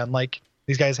lizard men. Like,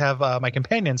 these guys have my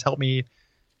companions. Help me,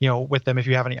 with them if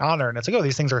you have any honor. And it's like, oh,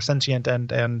 these things are sentient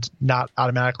and not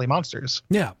automatically monsters.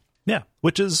 Yeah,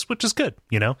 which is good,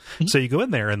 So you go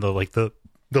in there and the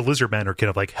lizard men are kind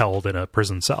of like held in a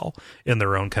prison cell in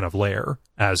their own kind of lair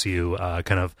as you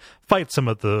kind of fight some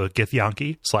of the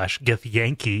Githyanki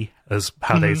as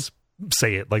how they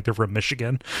say it, like they're from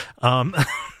Michigan. As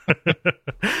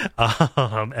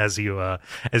you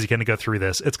kind of go through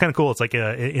this, it's kind of cool. It's like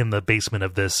in the basement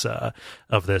of this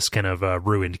kind of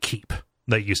ruined keep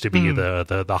that used to be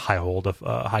the high hold of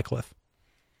Highcliffe.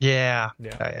 Yeah.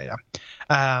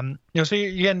 So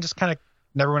you can just kind of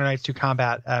Neverwinter Nights 2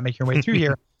 combat, make your way through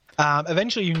here.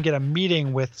 Eventually you can get a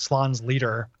meeting with Slán's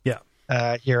leader.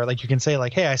 Here, like you can say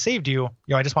like, hey, I saved you.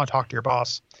 I just want to talk to your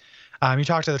boss. You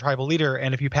talk to the tribal leader,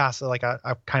 and if you pass like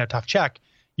a kind of tough check,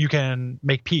 you can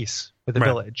make peace with the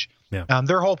village.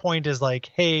 Their whole point is like,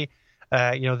 hey,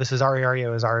 this is our area,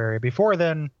 it was our area before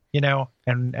then,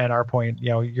 and our point,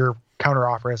 your counter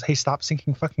offer is, hey, stop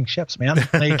sinking fucking ships, man.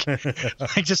 Like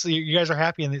just you guys are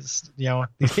happy in these,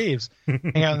 these caves,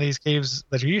 hang out in these caves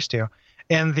that you're used to.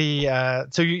 And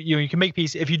so you can make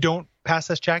peace. If you don't pass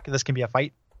this check, this can be a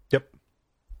fight.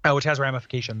 Which has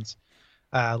ramifications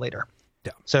later.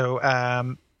 So,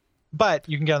 but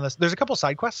you can get on this. There's a couple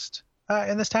side quests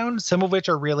in this town, some of which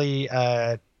are really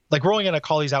like rolling in a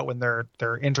collies out when they're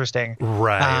interesting.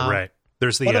 Right.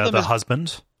 There's the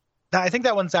husband. I think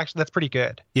that one's that's pretty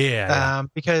good.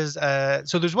 Because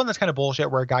so there's one that's kind of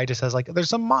bullshit where a guy just says like,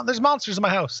 there's monsters in my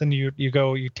house, and you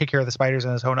take care of the spiders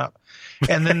and his hone up.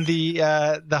 And then the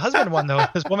husband one though,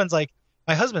 this woman's like,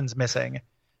 my husband's missing.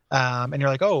 And you're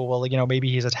like, oh, well,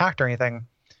 maybe he's attacked or anything.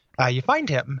 You find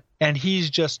him and he's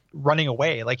just running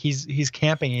away. Like he's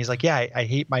camping. He's like, yeah, I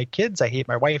hate my kids. I hate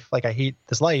my wife. Like I hate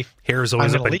this life. Hair's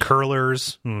always up in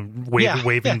curlers,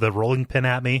 waving the rolling pin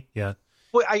at me. Yeah.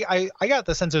 Well, I got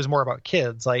the sense it was more about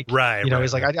kids. Like,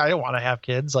 he's like, I don't want to have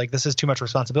kids. Like, this is too much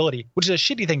responsibility, which is a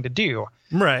shitty thing to do.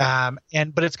 Right.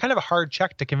 But it's kind of a hard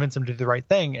check to convince him to do the right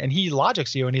thing. And he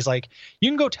logics you, and he's like, you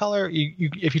can go tell her.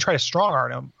 If you try to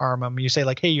strong arm him, you say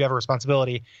like, hey, you have a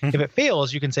responsibility. If it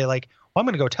fails, you can say like, well, I'm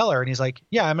going to go tell her. And he's like,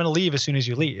 yeah, I'm going to leave as soon as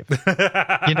you leave.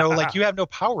 Like you have no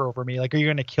power over me. Like, are you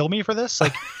going to kill me for this?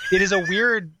 Like, it is a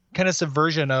weird kind of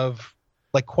subversion of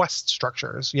like quest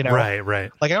structures,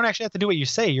 Right. Like I don't actually have to do what you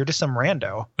say. You're just some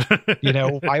rando.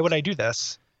 Why would I do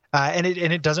this? And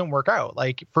it doesn't work out.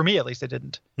 Like for me, at least it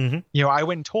didn't. I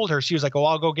went and told her. She was like, "Oh,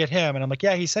 I'll go get him." And I'm like,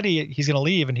 "Yeah, he said he's going to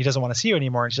leave and he doesn't want to see you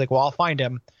anymore." And she's like, "Well, I'll find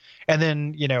him." And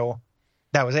then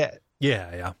that was it.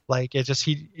 Yeah. Like it just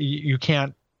you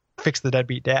can't fix the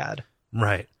deadbeat dad.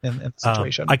 Right. In the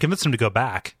situation. I convinced him to go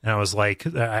back, and I was like,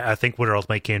 I think what it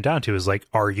ultimately came down to is like,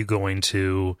 are you going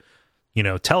to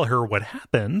tell her what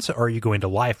happened? Or are you going to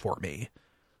lie for me?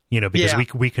 Because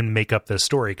we can make up this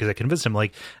story. Because I convinced him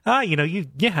like,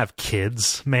 you have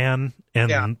kids, man.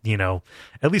 And,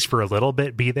 at least for a little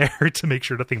bit, be there to make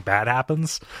sure nothing bad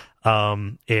happens.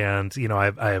 I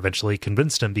eventually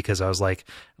convinced him because I was like,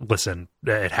 listen,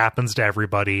 it happens to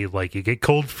everybody. Like you get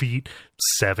cold feet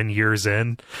 7 years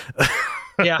in.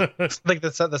 Yeah, like the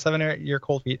 7-year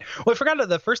cold feet. Well, I forgot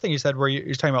the first thing you said where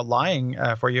you're talking about lying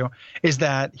for you is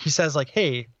that he says like,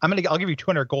 hey, I'll give you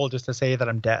 200 gold just to say that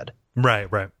I'm dead. Right.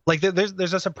 Like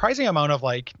there's a surprising amount of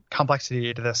like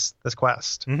complexity to this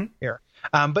quest here.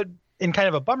 But in kind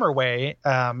of a bummer way,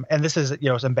 and this is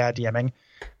some bad DMing,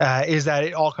 is that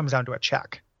it all comes down to a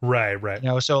check. Right.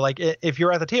 So like if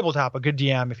you're at the tabletop, a good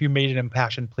DM, if you made an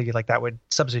impassioned plea, like that would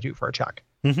substitute for a check.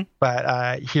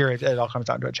 But here it all comes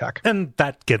down to a check. And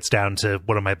that gets down to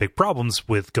one of my big problems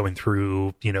with going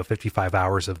through, 55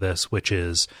 hours of this, which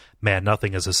is, man,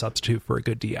 nothing is a substitute for a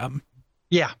good DM.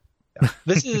 Yeah.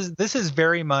 This is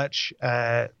very much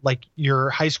like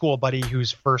your high school buddy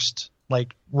who's first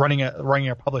like running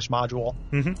a published module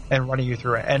and running you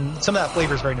through it. And some of that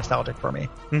flavor is very nostalgic for me.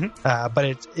 But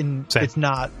it's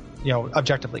not,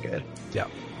 objectively good. Yeah.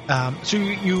 So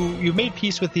you made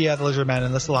peace with the lizard men,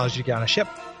 and this allows you to get on a ship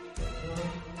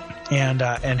and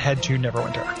head to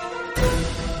Neverwinter.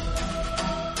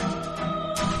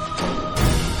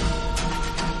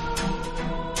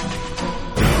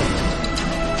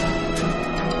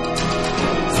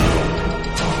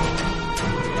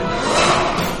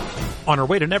 On our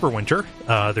way to Neverwinter,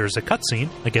 there's a cutscene,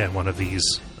 again, one of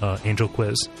these Angel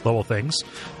Quiz level things,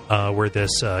 where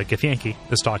this Githyanki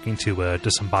is talking to a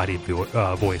disembodied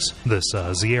voice, this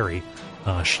Zieri.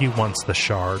 She wants the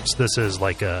shards. This is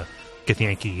like a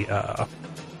Githyanki,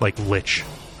 like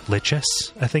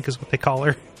Lichess, I think is what they call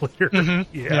her.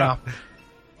 Yeah.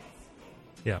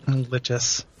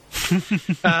 Lichess.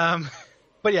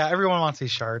 But yeah, everyone wants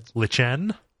these shards.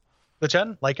 Lichen?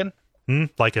 Lichen?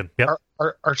 Lichen, yep.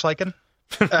 Arch-Lichen?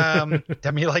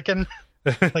 Demi-Lichen?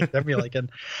 Like Demi-Lichen.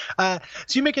 So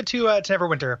you make it to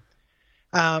Neverwinter.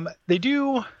 They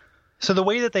do... So the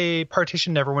way that they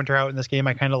partition Neverwinter out in this game,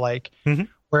 I kind of like,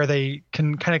 where they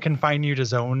can kind of confine you to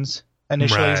zones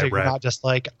initially, so you're not just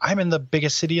like, I'm in the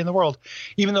biggest city in the world,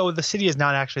 even though the city is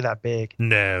not actually that big.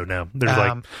 No.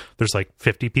 There's like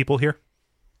 50 people here.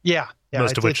 Yeah.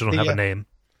 Most of which don't have a name.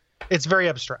 It's very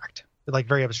abstract, like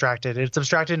very abstracted. It's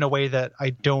abstracted in a way that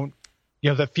I don't,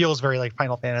 that feels very like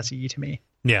Final Fantasy to me.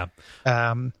 Yeah.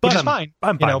 Which is fine.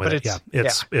 I'm fine with it.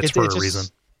 It's for a reason.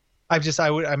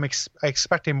 I'm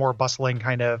expecting more bustling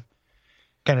kind of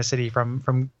city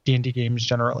from D&D games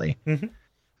generally.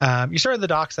 You start at the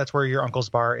docks. That's where your uncle's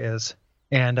bar is,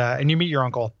 and you meet your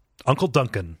uncle, Uncle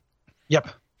Duncan. Yep.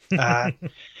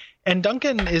 And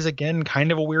Duncan is again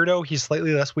kind of a weirdo. He's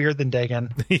slightly less weird than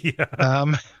Dagon.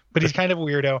 Yeah. But he's kind of a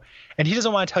weirdo, and he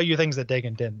doesn't want to tell you things that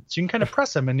Dagon didn't. So you can kind of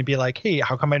press him and be like, "Hey,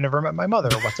 how come I never met my mother?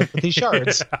 What's up with these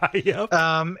shards?" Yep.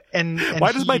 And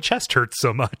why does my chest hurt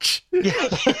so much? Yeah.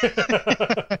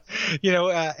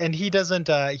 And he doesn't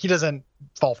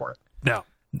fall for it. No.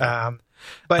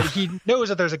 But he knows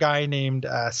that there's a guy named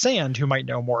Sand who might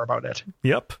know more about it.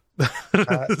 Yep.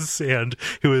 Sand,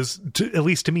 who is, at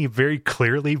least to me, very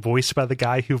clearly voiced by the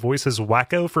guy who voices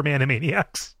Wacko from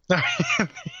Animaniacs.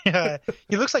 Yeah,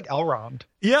 he looks like Elrond.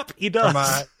 Yep, he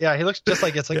does. He looks just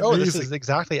like, it's like, this is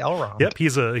exactly Elrond. Yep,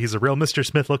 he's a real Mr.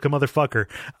 Smith looking motherfucker.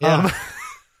 Yeah.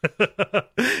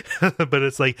 But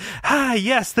it's like,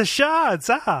 yes, the shards,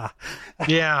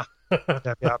 Yeah.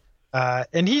 Yep.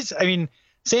 And he's,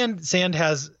 Sand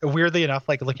has, weirdly enough,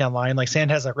 like looking online, like Sand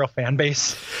has a real fan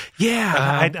base. Yeah,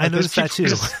 I noticed that too.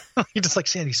 You're just like,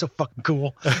 Sand, he's so fucking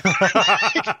cool.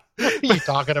 What are you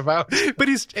talking about? But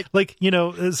he's like,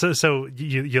 so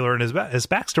you learn his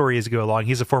backstory as you go along.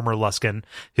 He's a former Luskan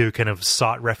who kind of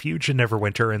sought refuge in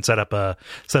Neverwinter and set up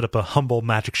a humble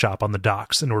magic shop on the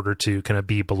docks in order to kind of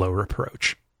be below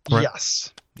reproach. Right?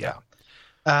 Yes. Yeah.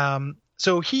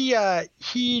 So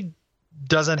he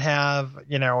doesn't have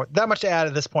that much to add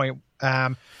at this point.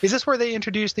 Is this where they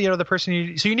introduce the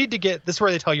person so you need to get this is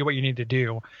where they tell you what you need to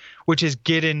do, which is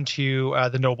get into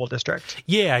the noble district.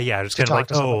 Yeah just kind of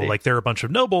like like there are a bunch of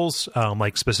nobles,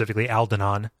 like specifically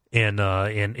Aldenon in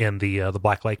the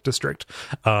Black Lake district,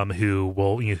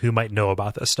 who might know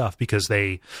about this stuff because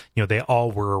they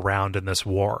all were around in this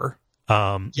war.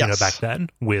 Back then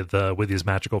with these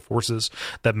magical forces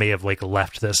that may have like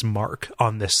left this mark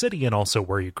on this city and also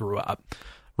where you grew up.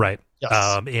 Right.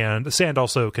 Yes. And Sand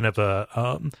also kind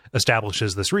of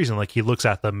establishes this reason, like he looks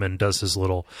at them and does his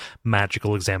little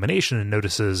magical examination and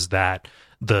notices that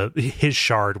his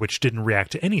shard, which didn't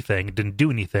react to anything, didn't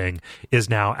do anything, is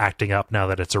now acting up now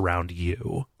that it's around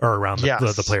you or around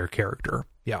the player character.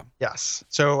 Yeah. Yes.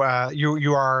 So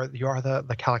you are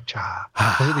the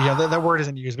Kalakcha. That word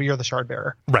isn't used, but you're the shard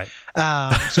bearer. Right.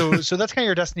 So that's kind of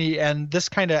your destiny, and this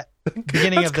kind of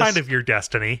beginning of this kind of your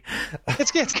destiny.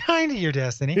 It's kind of your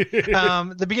destiny.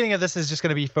 The beginning of this is just going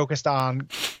to be focused on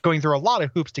going through a lot of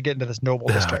hoops to get into this noble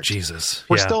district. Jesus.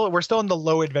 We're still in the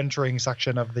low adventuring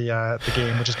section of the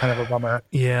game, which is kind of a bummer.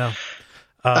 Yeah.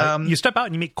 You step out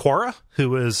and you meet Quora,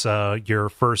 who is your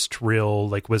first real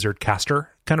like wizard caster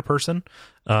kind of person,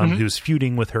 who's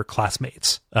feuding with her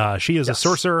classmates. She is a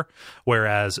sorcerer,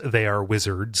 whereas they are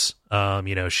wizards.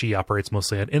 She operates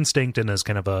mostly on instinct and is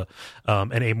kind of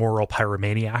an amoral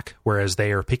pyromaniac, whereas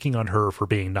they are picking on her for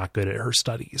being not good at her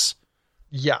studies.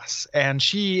 Yes, and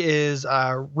she is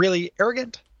really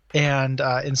arrogant and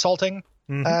insulting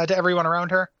to everyone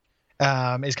around her.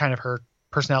 Is kind of her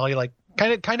personality, like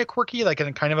kind of quirky, like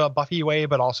in kind of a Buffy way,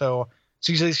 but also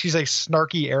she's like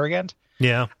snarky, arrogant.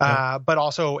 Yeah. But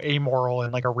also amoral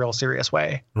in like a real serious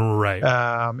way.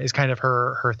 Right. Is kind of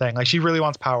her thing. Like she really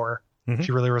wants power.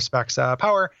 She really respects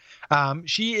power.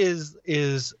 She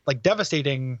is like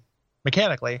devastating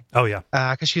mechanically. Oh yeah.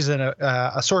 Because she's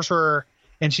a sorcerer,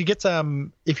 and she gets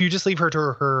if you just leave her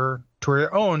to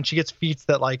her own, she gets feats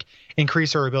that like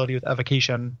increase her ability with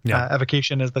evocation. Yeah.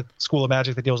 Evocation is the school of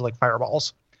magic that deals with like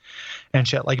fireballs and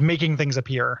shit, like making things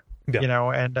appear.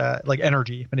 Yeah. And like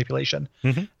energy manipulation.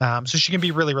 So she can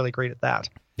be really, really great at that.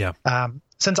 Yeah.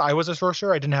 Since I was a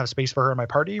sorcerer, I didn't have space for her in my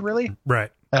party, really.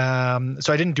 Right. So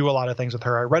I didn't do a lot of things with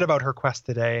her. I read about her quest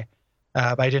today,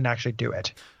 but I didn't actually do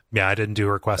it. Yeah, I didn't do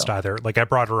her quest either. Like I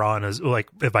brought her on as like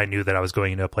if I knew that I was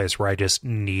going into a place where I just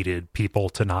needed people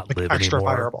to not like live extra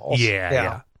anymore. Fireballs.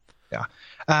 Yeah.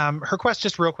 Her quest,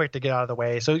 just real quick to get out of the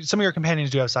way. So some of your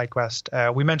companions do have side quest.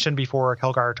 We mentioned before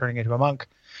Kelgar turning into a monk.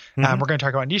 We're going to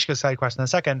talk about Nishka's side quest in a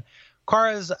second.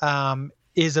 Quara's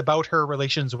is about her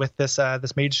relations with this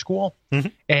mage school,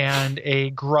 and a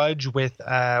grudge with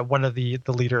one of the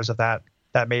leaders of that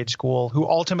mage school, who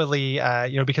ultimately,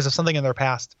 because of something in their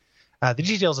past, the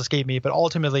details escape me, but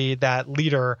ultimately that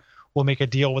leader will make a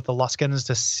deal with the Luskins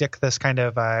to sick this kind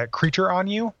of creature on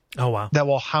you. Oh, wow. That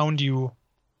will hound you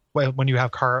when you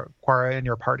have Quara in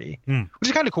your party, which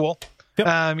is kind of cool.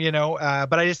 Yep.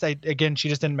 But again, she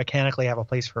just didn't mechanically have a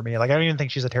place for me. Like, I don't even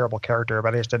think she's a terrible character,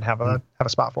 but I just didn't have a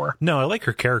spot for her. No, I like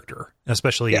her character,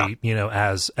 especially,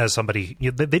 as somebody,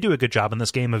 they do a good job in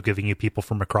this game of giving you people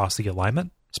from across the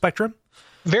alignment spectrum.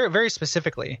 Very, very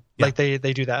specifically. Yeah. Like they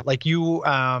do that. Like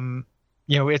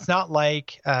it's not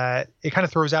like it kind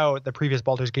of throws out the previous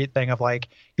Baldur's Gate thing of like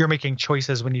you're making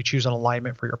choices when you choose an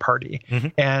alignment for your party.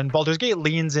 And Baldur's Gate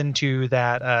leans into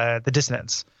that the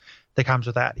dissonance that comes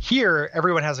with that. Here,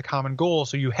 everyone has a common goal,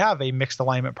 so you have a mixed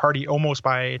alignment party almost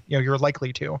by you're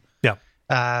likely to. Yeah.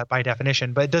 By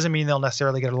definition, but it doesn't mean they'll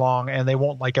necessarily get along, and they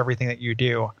won't like everything that you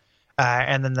do.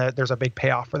 And then there's a big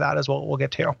payoff for that as well. We'll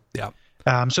get to. Yeah.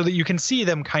 So that you can see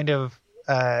them kind of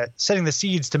setting the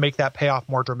seeds to make that payoff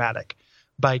more dramatic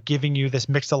by giving you this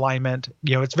mixed alignment.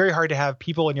 It's very hard to have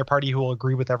people in your party who will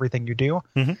agree with everything you do.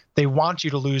 They want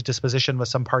you to lose disposition with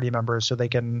some party members so they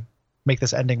can make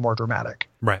this ending more dramatic.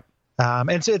 Right. And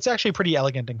it's actually pretty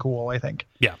elegant and cool, I think.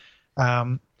 Yeah.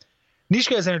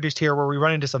 Nishka is introduced here where we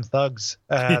run into some thugs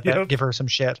that give her some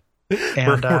shit.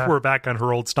 And we're back on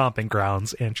her old stomping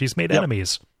grounds, and she's made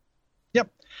enemies. Yep.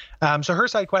 So her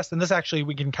side quest, and this actually,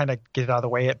 we can kind of get it out of the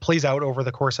way. It plays out over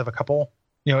the course of a couple,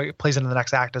 it plays into the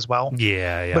next act as well.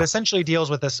 Yeah. But essentially deals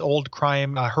with this old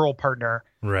crime, her old partner,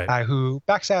 right, who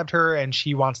backstabbed her, and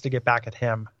she wants to get back at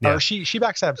him. Yeah. Or she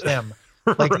backstabs him.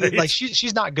 Like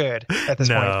she's not good at this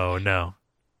point. No.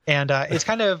 And it's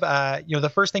kind of,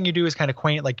 the first thing you do is kind of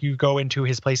quaint. Like you go into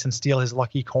his place and steal his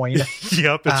lucky coin.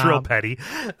 Yep, it's real petty.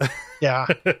 Yeah,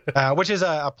 which is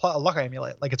a luck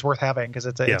amulet. Like it's worth having because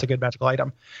it's a good magical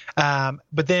item.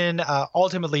 But then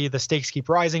ultimately the stakes keep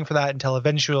rising for that until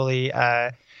eventually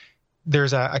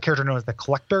there's a character known as the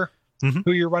Collector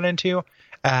who you run into.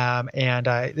 And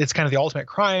it's kind of the ultimate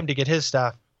crime to get his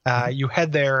stuff. You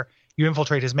head there. You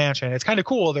infiltrate his mansion. It's kind of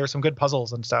cool. There's some good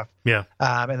puzzles and stuff. Yeah.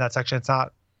 In that section, it's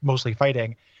not mostly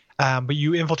fighting. But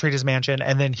you infiltrate his mansion,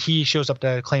 and then he shows up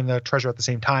to claim the treasure at the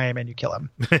same time, and you kill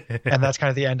him. And that's kind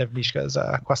of the end of Nishka's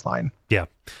quest line. Yeah.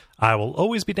 I will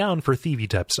always be down for thievy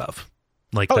type stuff.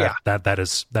 Like that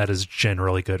is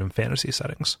generally good in fantasy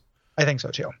settings. I think so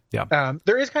too. Yeah.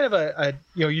 There is kind of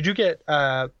you do get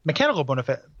mechanical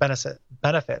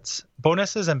benefits.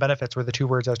 Bonuses and benefits were the two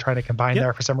words I was trying to combine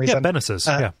there for some reason. Yeah, bonuses.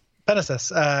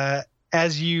 Bonuses.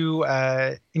 As you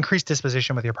increase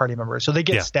disposition with your party members, so they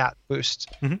get stat boosts.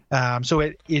 So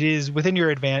it is within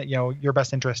your your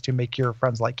best interest to make your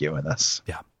friends like you in this.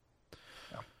 Yeah.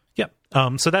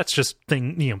 So that's just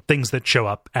things that show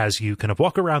up as you kind of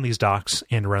walk around these docks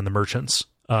and around the merchants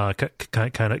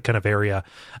kind of area.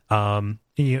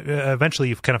 Eventually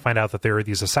you kind of find out that there are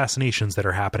these assassinations that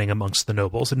are happening amongst the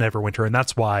nobles in Neverwinter, and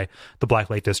that's why the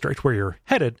Blacklight District, where you're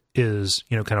headed, is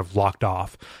kind of locked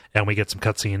off. And we get some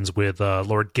cutscenes with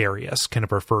Lord Garius, kind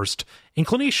of our first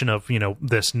inclination of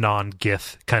this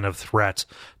non-Gith kind of threat,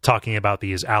 talking about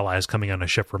these allies coming on a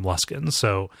ship from Luskin.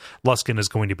 So Luskin is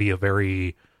going to be a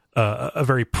very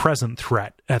present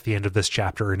threat at the end of this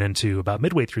chapter and into about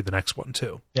midway through the next one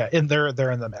too. Yeah, and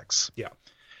they're in the mix. Yeah.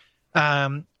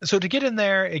 So to get in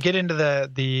there, get into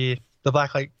the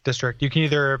Blacklight District, you can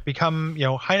either become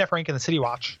high enough rank in the City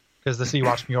Watch, because the City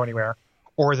Watch can go anywhere,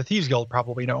 or the Thieves Guild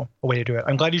probably know a way to do it.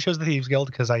 I'm glad you chose the Thieves Guild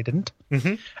because I didn't.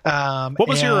 What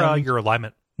was your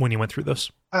alignment when you went through this?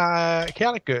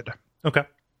 Chaotic Good. Okay.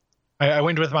 I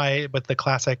went with the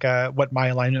classic what my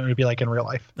alignment would be like in real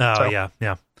life. Oh, so.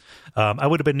 Yeah. I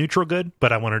would have been neutral good,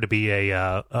 but I wanted to be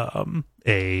a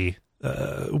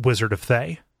Wizard of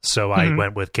Thay. So I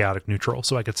went with chaotic neutral,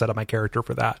 so I could set up my character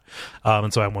for that.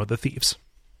 And so I went with the thieves.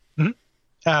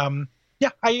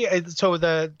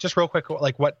 Just real quick,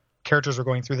 like what characters we're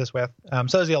going through this with.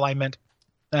 So there's the alignment.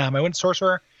 I went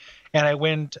sorcerer, and I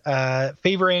went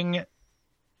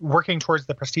working towards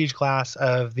the prestige class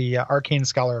of the Arcane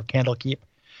Scholar of Candlekeep.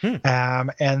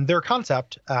 And their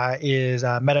concept is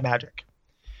meta magic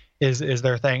is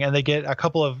their thing, and they get a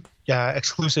couple of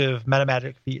exclusive meta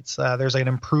magic feats. There's like an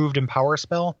improved empower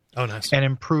spell, and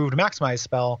improved maximize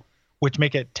spell, which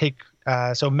make it take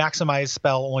so maximize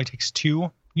spell only takes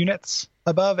 2 units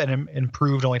above, and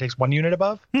improved only takes 1 unit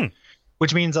above,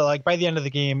 which means that like by the end of the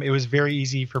game, it was very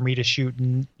easy for me to shoot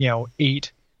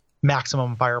 8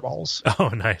 maximum fireballs. Oh,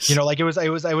 nice. Like I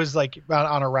was like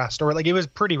on a rest, or like it was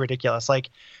pretty ridiculous.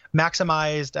 Like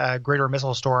maximized greater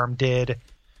missile storm did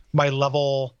my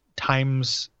level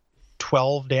times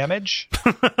 12 damage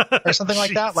or something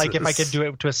like that. Like if I could do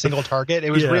it to a single target,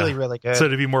 it was really, really good. So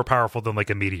to be more powerful than like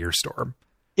a meteor storm.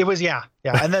 It was, yeah.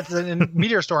 And that's in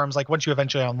meteor storms. Like once you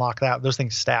eventually unlock that, those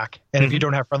things stack. And if you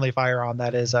don't have friendly fire on,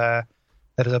 that is a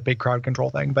big crowd control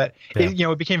thing. But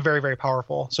it became very, very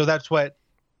powerful. So that's what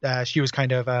she was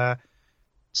kind of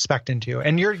spec'd into.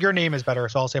 And your name is better,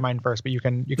 so I'll say mine first. But you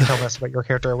can tell us about your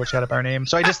character, which had a better name.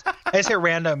 So I just hit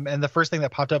random, and the first thing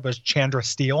that popped up was Chandra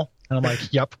Steele, and I'm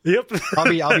like, yep. I'll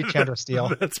be Chandra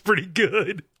Steele. That's pretty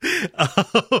good.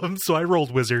 So I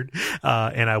rolled wizard,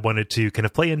 and I wanted to kind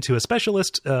of play into a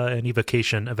specialist and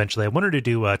evocation. Eventually, I wanted to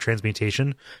do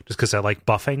transmutation just because I like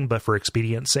buffing, but for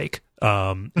expedience sake.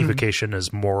 Evocation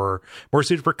is more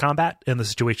suited for combat in the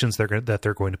situations that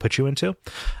they're going to put you into.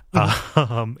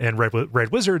 And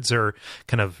red wizards are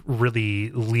kind of really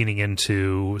leaning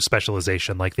into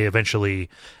specialization. Like they eventually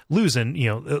lose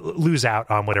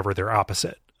out on whatever their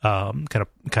opposite kind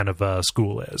of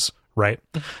school is. Right.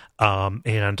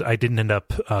 And I didn't end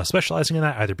up specializing in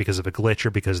that either because of a glitch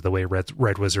or because of the way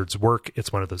red wizards work.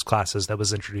 It's one of those classes that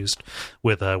was introduced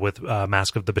with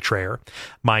Mask of the Betrayer.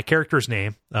 My character's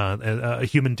name, a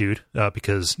human dude,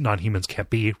 because non-humans can't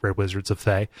be red wizards of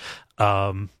Thay.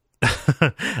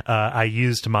 I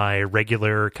used my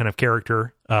regular kind of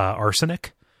character,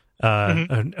 Arsenic,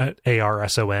 ARSONYK.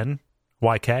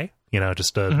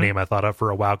 Just a name I thought of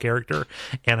for a WoW character.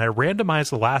 And I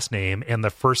randomized the last name, and the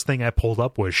first thing I pulled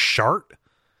up was Shart.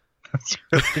 That's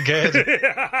really good.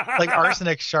 Like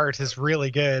Arsenic Shart is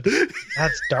really good.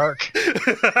 That's dark.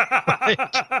 I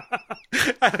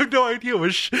have no idea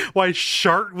why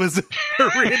Shart was a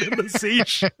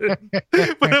randomization.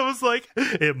 But I was like,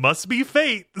 it must be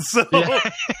fate. So...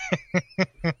 Yeah.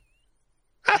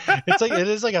 It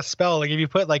is like a spell. Like if you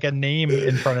put like a name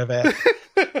in front of it,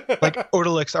 like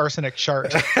Odalix Arsenic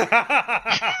Shart.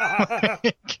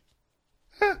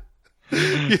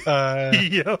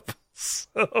 Yep.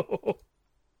 So,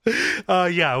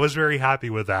 I was very happy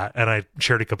with that, and I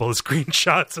shared a couple of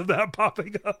screenshots of that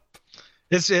popping up.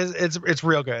 It's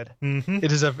real good. Mm-hmm.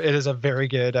 It is a very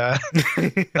good a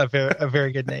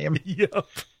very good name. Yep.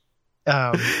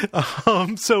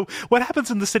 So what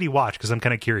happens in the City Watch? Because I'm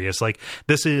kind of curious. Like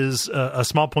this is a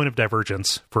small point of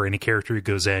divergence for any character who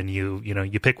goes in.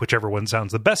 You pick whichever one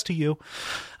sounds the best to you.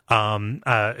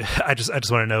 I just want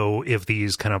to know if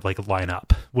these kind of like line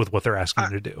up with what they're asking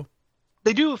you to do.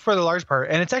 They do for the large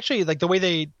part, and it's actually like the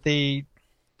way they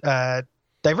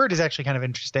divert is actually kind of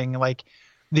interesting. Like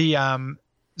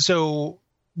so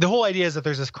the whole idea is that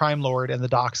there's this crime lord in the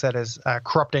docks that is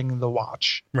corrupting the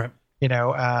Watch. Right.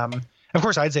 Of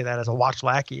course, I'd say that as a watch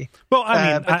lackey. Well,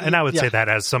 I mean, I would say that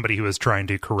as somebody who is trying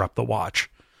to corrupt the Watch.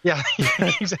 Yeah,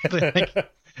 exactly. Like,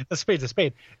 a spade's a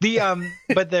spade.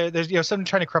 But there's someone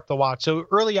trying to corrupt the Watch. So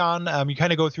early on, you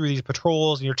kind of go through these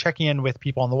patrols and you're checking in with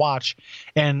people on the Watch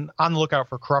and on the lookout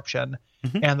for corruption.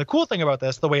 Mm-hmm. And the cool thing about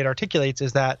this, the way it articulates,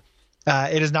 is that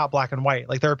it is not black and white.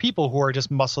 Like there are people who are just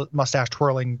mustache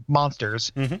twirling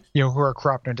monsters, mm-hmm. Who are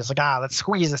corrupt and just like, let's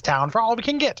squeeze this town for all we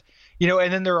can get.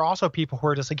 And then there are also people who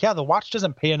are just like, the Watch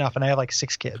doesn't pay enough, and I have like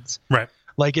 6 kids. Right.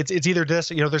 Like it's either this,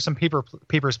 there's some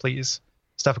papers, please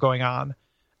stuff going on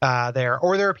there,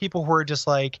 or there are people who are just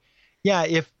like,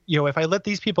 if I let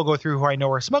these people go through who I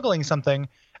know are smuggling something,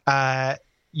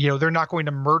 they're not going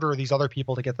to murder these other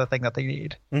people to get the thing that they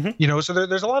need. Mm-hmm. So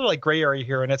there's a lot of like gray area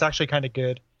here, and it's actually kind of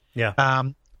good. Yeah.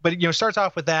 But it starts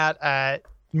off with that.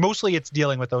 Mostly it's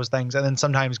dealing with those things, and then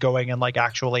sometimes going and like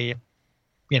actually,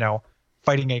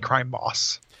 fighting a crime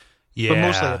boss. Yeah, but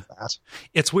mostly it's that.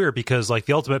 It's weird because like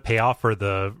the ultimate payoff for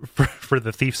the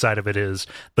thief side of it is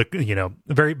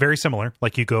very, very similar.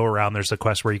 Like you go around, there's a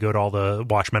quest where you go to all the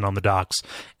watchmen on the docks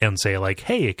and say like,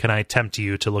 hey, can I tempt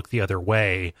you to look the other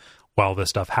way while this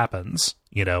stuff happens?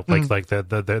 Like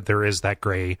there is that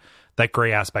gray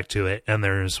aspect to it. And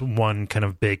there's one kind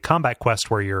of big combat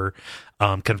quest where you're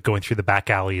kind of going through the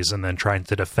back alleys and then trying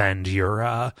to defend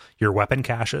your weapon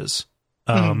caches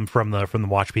from the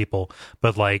Watch people.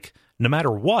 But like no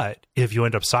matter what, if you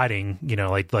end up siding,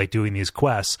 like doing these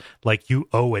quests, like you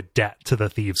owe a debt to the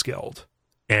Thieves Guild,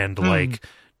 and like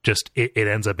just it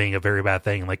ends up being a very bad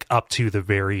thing, like up to the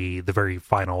very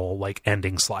final like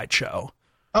ending slideshow.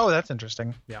 Oh, that's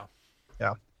interesting. Yeah.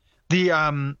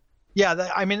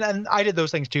 I mean, and I did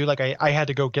those things too. Like I had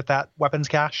to go get that weapons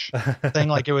cache thing.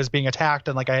 Like it was being attacked,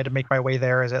 and like I had to make my way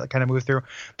there as it kind of moved through.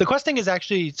 The questing is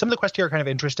actually, some of the quests here are kind of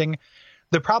interesting.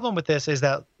 The problem with this is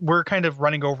that we're kind of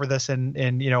running over this in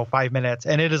 5 minutes,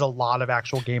 and it is a lot of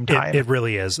actual game time. It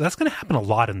really is. That's going to happen a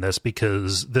lot in this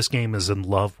because this game is in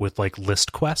love with like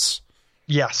list quests.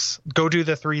 Yes. Go do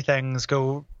the 3 things.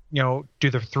 Go do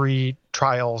the 3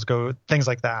 trials, go things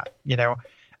like that,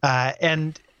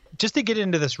 and just to get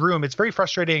into this room, it's very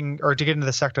frustrating, or to get into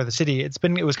the sector of the city,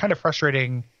 it was kind of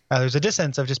frustrating. There's a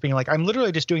distance of just being like, I'm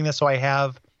literally just doing this so I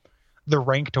have the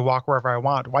rank to walk wherever I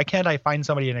want. Why can't I find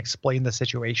somebody and explain the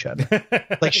situation?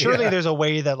 Like, surely there's a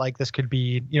way that like this could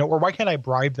be, or why can't I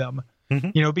bribe them?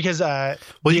 Because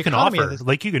you can offer,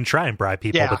 like, you can try and bribe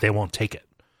people, but they won't take it.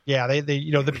 Yeah, they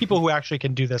the people who actually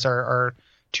can do this are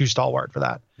too stalwart for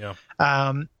that. Yeah.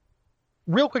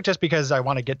 Real quick, just because I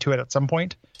want to get to it at some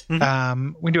point, we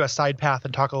can do a side path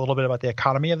and talk a little bit about the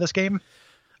economy of this game.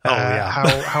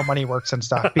 How money works and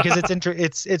stuff, because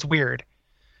it's weird.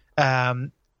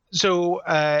 So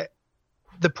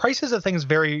the prices of things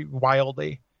vary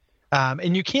wildly.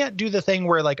 And you can't do the thing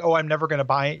where like, oh, I'm never going to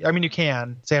buy. I mean, you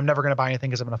can say I'm never going to buy anything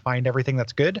because I'm going to find everything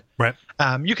that's good. Right.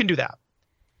 You can do that.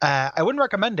 I wouldn't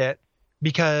recommend it,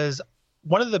 because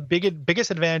one of the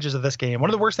biggest advantages of this game, one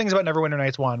of the worst things about Neverwinter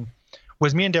Nights 1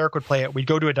 was me and Derek would play it. We'd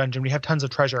go to a dungeon. We'd have tons of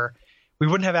treasure. We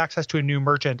wouldn't have access to a new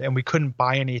merchant, and we couldn't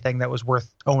buy anything that was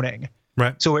worth owning.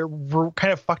 Right. So it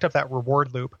kind of fucked up that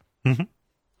reward loop.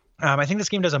 I think this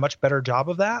game does a much better job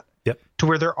of that. Yep. To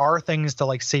where there are things to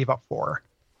like save up for.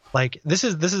 Like this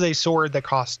is a sword that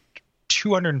costs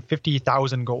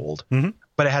 250,000 gold,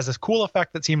 but it has this cool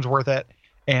effect that seems worth it,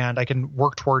 and I can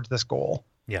work towards this goal.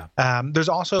 Yeah. There's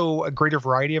also a greater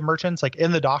variety of merchants. Like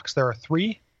in the docks, there are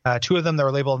 3. 2 of them that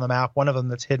are labeled on the map. One of them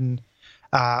that's hidden.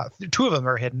 2 of them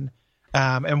are hidden.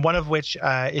 And one of which,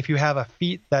 if you have a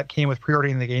feat that came with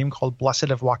pre-ordering the game called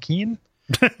Blessed of Joaquin,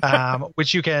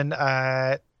 which you can,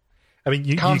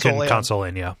 you can console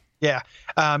in, yeah. Yeah.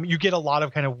 You get a lot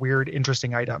of kind of weird,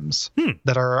 interesting items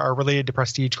that are related to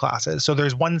prestige classes. So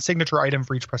there's one signature item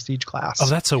for each prestige class. Oh,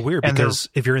 that's so weird, because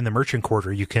if you're in the merchant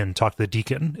quarter, you can talk to the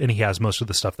deacon, and he has most of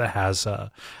the stuff that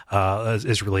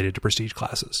is related to prestige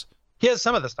classes. He has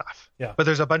some of the stuff, yeah, but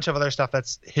there's a bunch of other stuff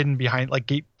that's hidden behind,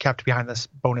 like kept behind this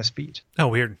bonus feat. Oh,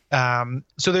 weird.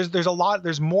 So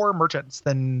there's more merchants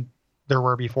than there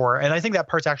were before, and I think that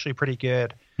part's actually pretty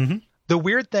good. The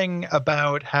weird thing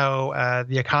about how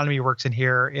the economy works in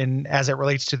here, as it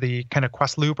relates to the kind of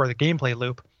quest loop or the gameplay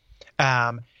loop,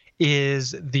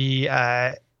 is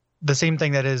the same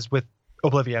thing that is with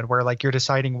Oblivion, where like you're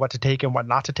deciding what to take and what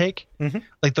not to take.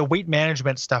 Like the weight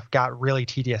management stuff got really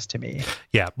tedious to me.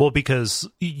 Yeah, well, because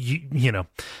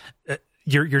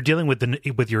you're dealing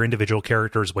with your individual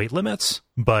character's weight limits,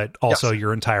 but also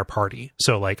your entire party.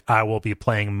 So like I will be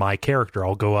playing my character.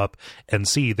 I'll go up and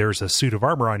see there's a suit of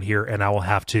armor on here, and I will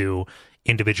have to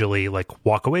individually like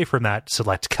walk away from that,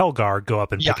 select Kelgar, go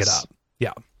up and pick it up.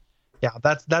 Yeah. Yeah,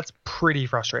 that's pretty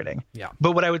frustrating. Yeah.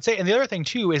 But what I would say, and the other thing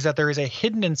too, is that there is a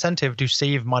hidden incentive to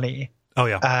save money. Oh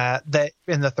yeah. That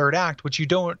in the third act, which you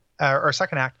don't, or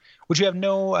second act, which you have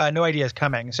no idea is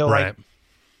coming. So like,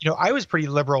 I was pretty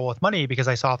liberal with money because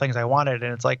I saw things I wanted,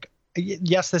 and it's like,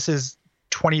 yes, this is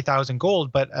 20,000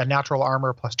 gold, but a natural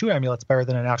armor plus 2 amulets better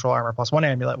than a natural armor plus 1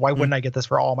 amulet. Why wouldn't I get this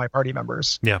for all my party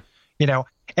members? Yeah.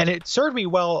 And it served me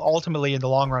well ultimately in the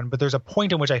long run, but there's a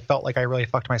point in which I felt like I really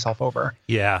fucked myself over.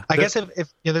 Yeah. I guess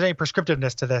if there's any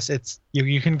prescriptiveness to this, it's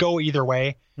you can go either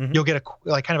way. You'll get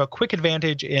kind of a quick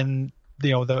advantage in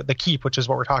the keep, which is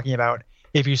what we're talking about,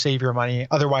 if you save your money.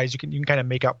 Otherwise, you can kind of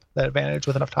make up that advantage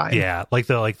with enough time. Yeah, like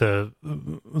the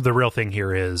real thing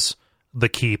here is the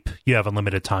keep. You have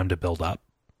unlimited time to build up.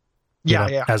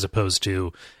 Yeah. As opposed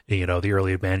to the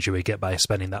early advantage you would get by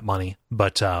spending that money.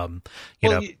 But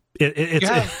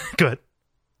it's good.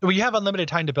 Well, you have unlimited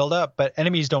time to build up, but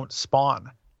enemies don't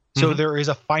spawn. So there is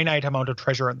a finite amount of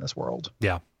treasure in this world.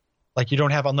 Yeah, like you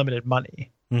don't have unlimited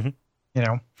money.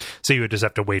 So you would just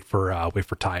have to wait for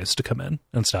ties to come in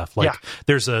and stuff. Like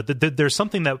there's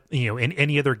something that in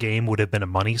any other game would have been a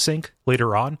money sink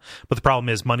later on, but the problem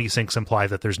is money sinks imply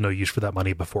that there's no use for that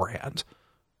money beforehand.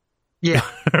 Yeah.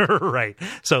 Right.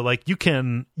 So like you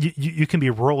can be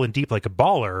rolling deep like a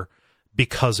baller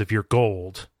because of your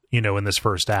gold, in this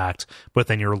first act, but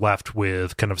then you're left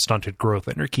with kind of stunted growth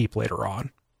in your keep later on.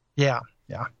 Yeah.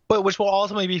 But which will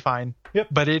ultimately be fine. Yep.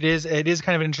 But it is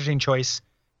kind of an interesting choice.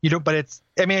 But it's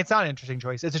not an interesting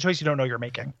choice. It's a choice you don't know you're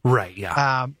making. Right.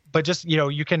 Yeah. But just,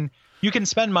 you can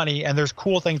spend money, and there's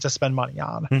cool things to spend money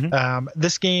on.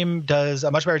 This game does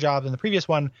a much better job than the previous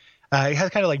one. It has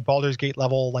kind of like Baldur's Gate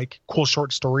level, like cool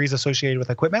short stories associated with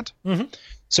equipment.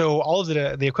 So all of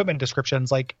the equipment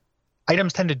descriptions, like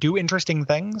items tend to do interesting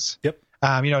things. Yep.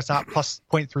 It's not plus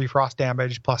 0.3 frost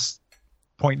damage, plus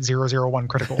 0.001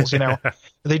 criticals,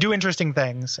 They do interesting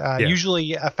things,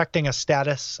 usually affecting a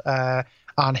status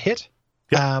on hit.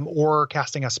 Or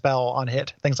casting a spell on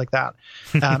hit, things like that.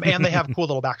 And they have cool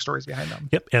little backstories behind them.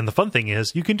 Yep. And the fun thing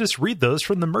is you can just read those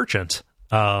from the merchant.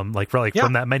 from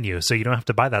that menu, so you don't have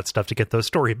to buy that stuff to get those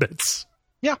story bits.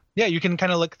 Yeah, you can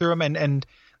kind of look through them, and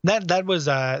that was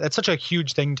that's such a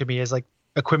huge thing to me, is like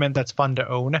equipment that's fun to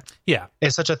own. Yeah,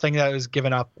 it's such a thing that was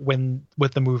given up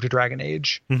with the move to Dragon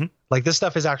Age. Mm-hmm. Like this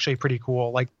stuff is actually pretty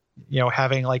cool. Like,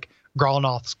 having like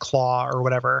Gralnoth's claw or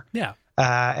whatever. Yeah.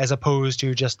 As opposed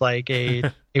to just like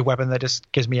a weapon that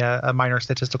just gives me a minor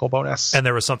statistical bonus. And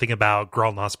there was something about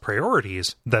Gralnoth's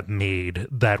priorities that made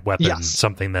that weapon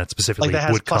something that specifically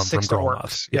would come from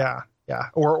Gralnoth. Yeah.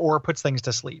 Or puts things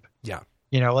to sleep. Yeah.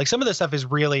 Like some of this stuff is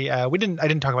really I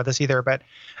didn't talk about this either, but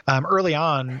early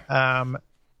on,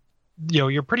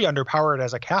 you're pretty underpowered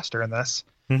as a caster in this.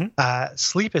 Mm-hmm.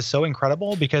 Sleep is so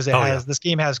incredible because this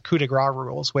game has coup de grace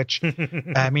rules, which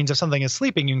means if something is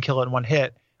sleeping, you can kill it in one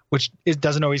hit, which it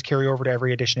doesn't always carry over to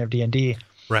every edition of D&D.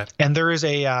 Right. And there is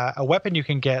a weapon you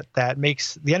can get that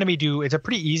makes the enemy do, it's a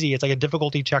pretty easy, it's like a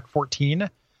difficulty check 14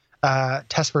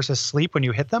 test versus sleep when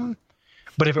you hit them.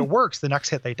 But if it works, the next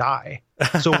hit they die.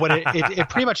 So what it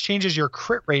pretty much changes your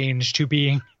crit range to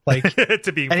being like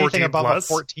to being anything 14 above plus. a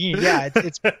 14. Yeah,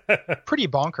 it's pretty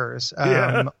bonkers.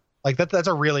 Like that's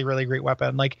a really, really great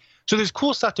weapon. Like, so there's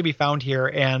cool stuff to be found here,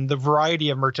 and the variety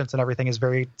of merchants and everything is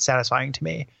very satisfying to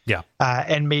me. Yeah.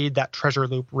 And made that treasure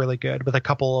loop really good with a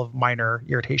couple of minor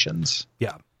irritations.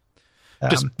 Yeah.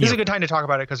 This is a good time to talk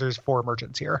about it because there's 4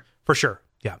 merchants here. For sure.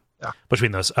 Yeah.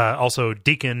 Between those. Also,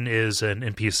 Deacon is an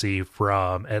NPC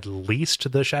from at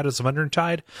least the Shadows of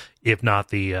Undertide, if not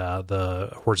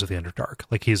the Hordes of the Underdark.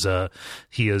 Like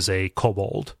he is a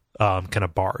kobold. Kind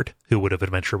of bard who would have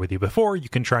adventured with you before. You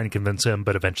can try and convince him,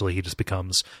 but eventually he just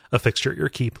becomes a fixture at your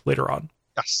keep later on.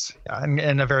 Yes, yeah,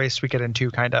 and a very Suikoden 2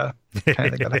 kind of thing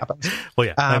that happens. Well,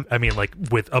 yeah, I mean, like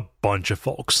with a bunch of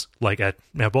folks. Like,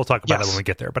 we'll talk about it when we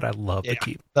get there. But I love the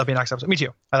keep. That'll be next episode. Me too.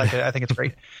 I like it. I think it's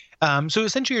great. So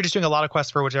essentially, you're just doing a lot of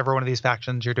quests for whichever one of these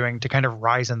factions you're doing to kind of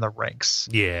rise in the ranks.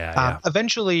 Yeah.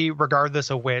 Eventually, regardless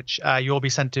of which, you will be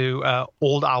sent to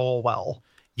Old Owl Well.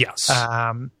 Yes.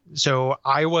 So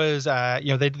I was,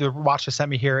 the watch just sent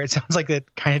me here. It sounds like it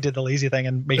kind of did the lazy thing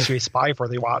and makes you a spy for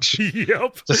the watch.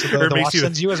 Yep. Just the watch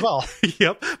sends you as well.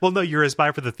 Yep. Well, no, you're a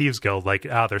spy for the Thieves Guild. Like,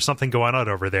 there's something going on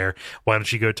over there. Why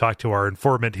don't you go talk to our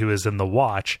informant who is in the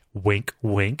watch? Wink,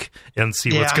 wink, and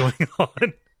see what's going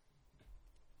on.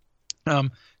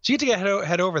 So you get to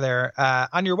head over there.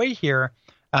 On your way here,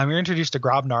 you're introduced to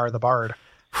Grobnar the Bard.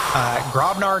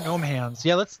 Grobnar Gnome Hands.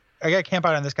 Yeah, I gotta camp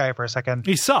out on this guy for a second.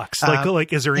 He sucks.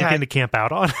 Like, is there anything to camp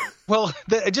out on? Well,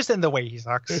 just in the way he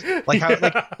sucks. Like,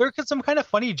 there's some kind of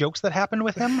funny jokes that happen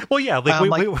with him. Well, yeah.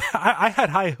 I had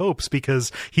high hopes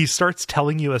because he starts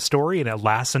telling you a story and it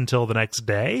lasts until the next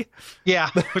day. Yeah,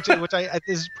 which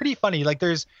is pretty funny. Like,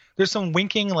 there's some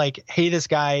winking, like, hey, this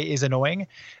guy is annoying.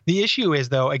 The issue is,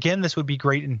 though, again, this would be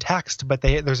great in text, but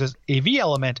there's this AV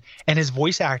element, and his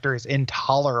voice actor is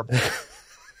intolerable.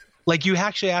 Like, you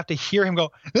actually have to hear him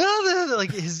go,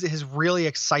 like his really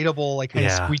excitable, like kind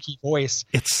of squeaky voice.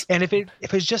 And if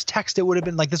it's just text, it would have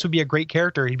been like, this would be a great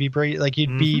character. He'd be very, like,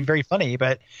 be very funny,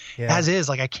 but as is,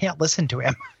 like, I can't listen to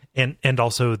him. And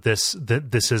also this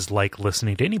is like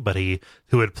listening to anybody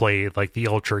who would play like the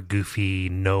ultra goofy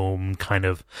gnome kind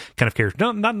of character.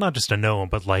 No, not just a gnome,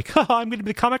 but like, I'm going to be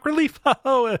the comic relief.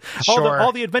 All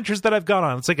the adventures that I've gone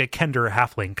on. It's like a Kender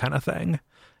halfling kind of thing.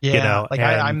 Yeah, like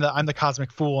I'm the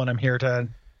cosmic fool, and I'm here to,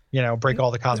 break all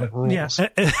the cosmic rules. Yeah.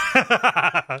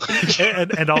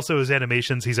 and also his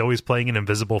animations, he's always playing an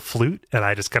invisible flute, and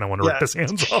I just kind of want to rip his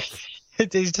hands off.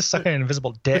 He's just sucking an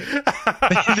invisible dick.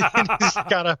 I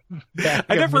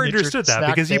never understood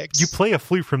that because you play a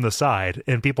flute from the side,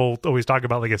 and people always talk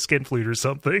about like a skin flute or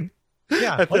something.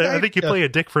 Yeah, I think you play a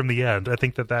dick from the end. I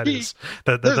think that's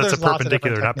a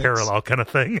perpendicular, not parallel kind of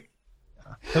thing.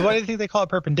 So why do you think they call it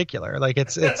perpendicular? Like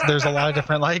it's there's a lot of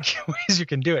different like ways you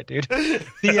can do it, dude.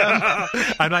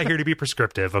 I'm not here to be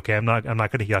prescriptive. Okay, I'm not going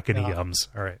to yuck any yums.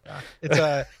 All right.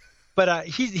 Yeah. But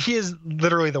he is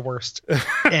literally the worst.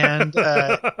 And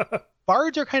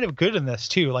bards are kind of good in this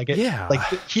too. Like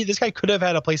this guy could have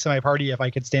had a place in my party if I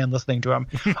could stand listening to him.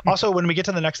 Also, when we get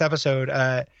to the next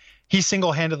episode, he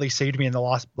single-handedly saved me in the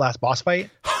last boss fight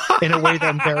in a way that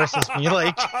embarrasses me.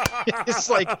 Like, it's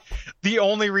like the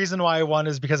only reason why I won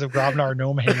is because of Grobnar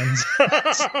Gnome Hands.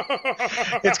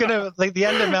 It's gonna, like, the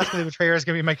end of Mask of the Betrayer is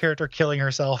gonna be my character killing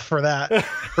herself for that,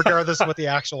 regardless of what the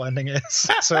actual ending is.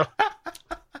 So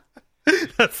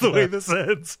that's the way this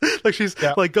ends. Like she's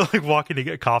like walking to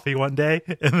get coffee one day,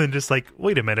 and then just like,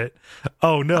 wait a minute,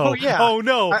 oh no, oh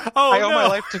no, I owe my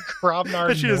life to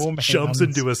Grobnar. She just jumps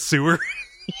into a sewer.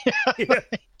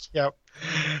 Yep.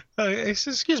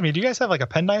 Excuse me, do you guys have like a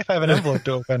penknife? I have an envelope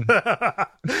to open. I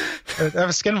have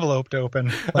a skin envelope to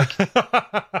open. Like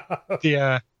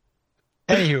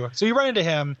anywho, so you run into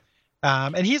him,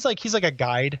 and he's like a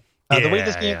guide. The way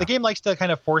the game likes to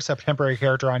kind of force a temporary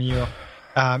character on you,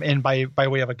 and by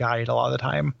way of a guide a lot of the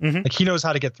time. Like he knows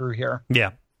how to get through here.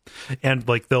 Yeah. And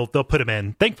like they'll put him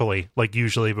in, thankfully, like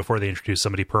usually before they introduce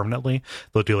somebody permanently,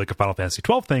 they'll do like a Final Fantasy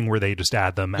 12 thing where they just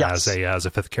add them as a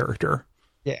fifth character.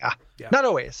 Yeah. Not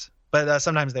always, but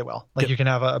sometimes they will. Like you can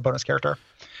have a bonus character.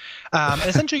 And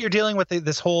essentially you're dealing with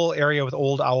this whole area with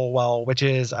Old Owl Well, which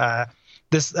is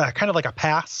this kind of like a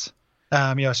pass,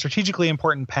 a strategically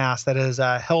important pass that is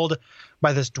held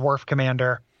by this dwarf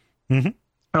commander and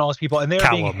all those people, and they're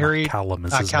being harried. Callum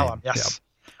is his name. Yes.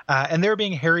 And they're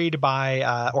being harried by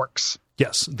orcs.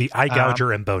 Yes, the Eye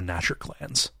Gouger and Bone Gnasher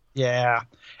clans. Yeah.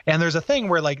 And there's a thing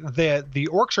where like the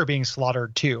orcs are being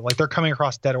slaughtered too. Like they're coming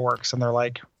across dead orcs and they're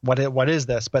like, what is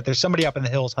this? But there's somebody up in the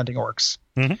hills hunting orcs.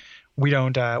 We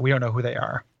don't know who they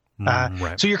are.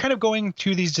 Right. So you're kind of going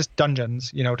to these just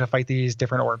dungeons, to fight these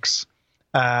different orcs.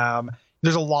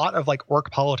 There's a lot of like orc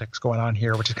politics going on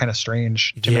here, which is kind of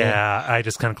strange to me. Yeah, I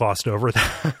just kind of glossed over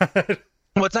that.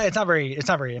 Well, it's not very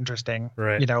interesting,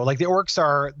 right? Like the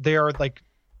orcs they're like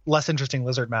less interesting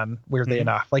lizard men, weirdly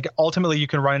enough. Like ultimately, you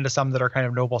can run into some that are kind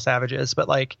of noble savages, but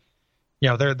like,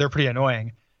 they're pretty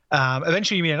annoying.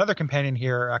 Eventually, you meet another companion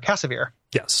here, Cassavir.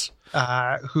 Yes.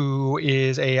 Who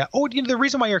is the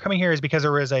reason why you're coming here is because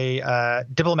there was a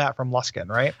diplomat from Luskin,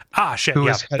 right? Ah, shit. Who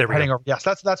is heading over. Yes,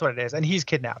 that's what it is, and he's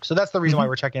kidnapped. So that's the reason why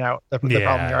we're checking out the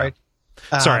problem here, right?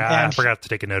 Sorry, I forgot to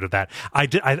take a note of that.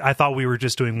 I thought we were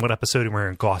just doing one episode and we were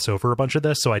going to gloss over a bunch of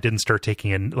this, so I didn't start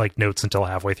taking in like notes until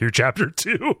halfway through chapter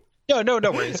 2. No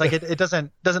worries. Like it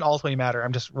doesn't ultimately matter.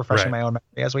 I'm just refreshing my own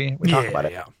memory as we talk about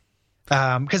it. Yeah.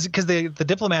 Because the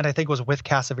diplomat I think was with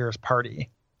Cassavir's party.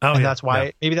 Oh, and that's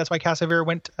why maybe that's why Cassavir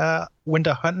went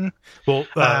to hunting. Well,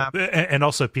 and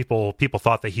also people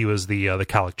thought that he was the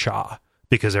Kalik Cha.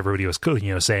 Because everybody was,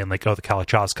 saying like, "Oh, the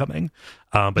Kalacha's coming,"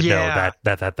 but no,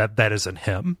 that isn't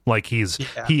him. Like he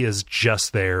is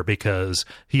just there because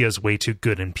he is way too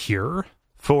good and pure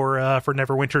for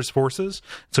Neverwinter's forces.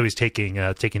 So he's taking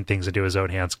things into his own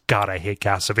hands. God, I hate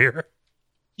Cassavir.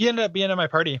 He ended up being in my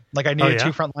party. Like I needed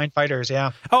 2 frontline fighters.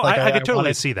 Yeah. Oh, like, I could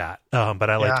totally see that. But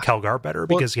I liked Kelgar better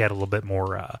because he had a little bit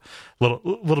more,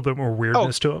 little bit more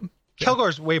weirdness to him.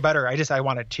 Kelgar's way better. I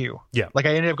wanted 2. Yeah. Like I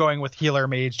ended up going with healer,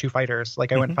 mage, 2 fighters.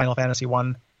 Like I went Final Fantasy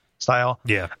 1 style.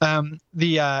 Yeah.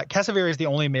 The Cassavir is the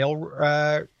only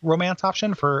male romance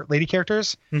option for lady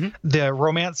characters. The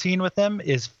romance scene with them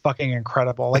is fucking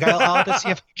incredible. Like I'll have to see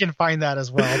if I can find that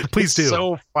as well. Please do.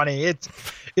 So funny.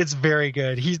 It's very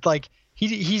good. He's like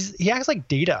he acts like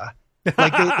Data.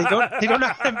 Like they don't know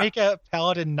how to make a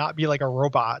paladin not be like a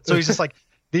robot. So he's just like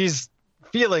these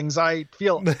feelings. I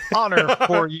feel honor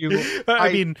for you.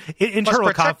 I mean,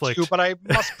 internal conflict. You, but I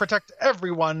must protect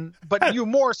everyone. But you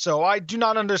more so. I do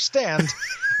not understand.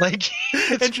 Like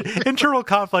internal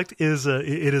conflict is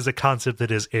a concept that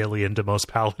is alien to most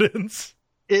paladins.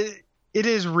 It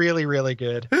is really, really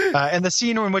good. And the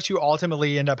scene in which you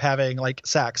ultimately end up having like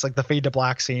sex, like the fade to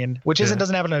black scene, which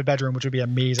doesn't happen in a bedroom, which would be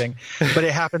amazing, but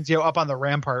it happens, up on the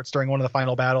ramparts during one of the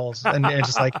final battles. And it's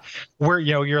just like,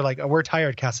 you're like, we're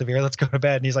tired, Cassavir, let's go to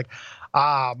bed. And he's like,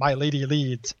 my lady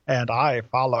leads and I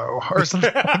follow, or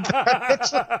something like that.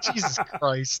 It's like, Jesus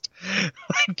Christ,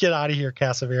 get out of here,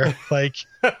 Cassavir. Like,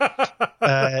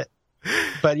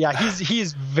 but yeah,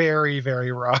 he's very,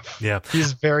 very rough. Yeah,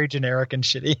 he's very generic and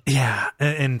shitty. Yeah,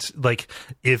 and like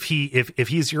if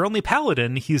he's your only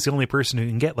paladin, he's the only person who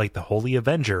can get like the Holy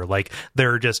Avenger. Like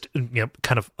they're just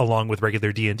kind of along with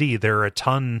regular D&D, there are a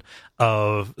ton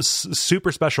of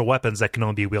super special weapons that can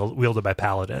only be wielded by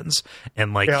paladins,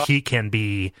 and like he can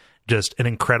be just an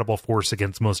incredible force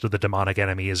against most of the demonic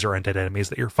enemies or undead enemies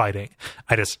that you're fighting.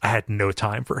 I had no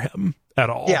time for him at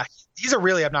all. Yeah, he's a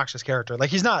really obnoxious character. Like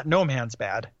he's not no man's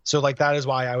bad. So like that is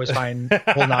why I was fine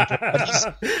holding on to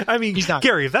him. But he's not.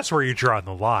 Gary, if that's where you're drawing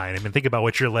the line, I mean, think about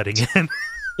what you're letting in.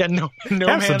 Yeah, no have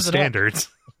man's some standards.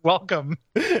 Welcome.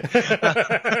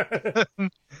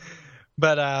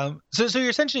 But so you're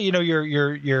essentially,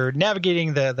 you're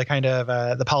navigating the kind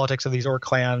of the politics of these orc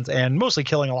clans and mostly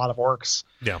killing a lot of orcs.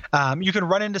 Yeah. You can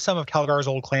run into some of Calgar's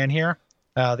old clan here,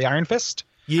 the Iron Fist.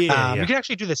 Yeah. You can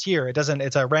actually do this here.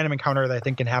 It's a random encounter that I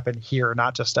think can happen here,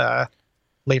 not just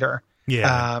later.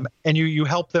 Yeah. And you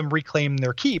help them reclaim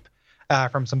their keep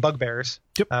from some bugbears.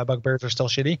 Yep. Bugbears are still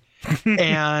shitty.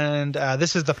 And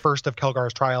this is the first of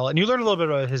Kelgar's trial. And you learn a little bit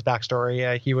about his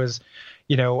backstory. He was,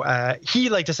 he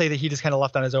liked to say that he just kind of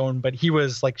left on his own, but he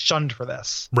was like shunned for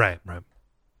this. Right.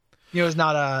 it's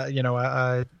not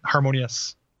a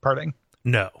harmonious parting.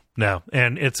 No,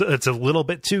 and it's a little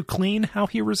bit too clean how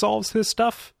he resolves his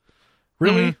stuff,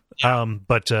 really.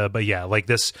 But yeah, like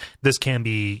this can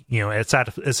be, it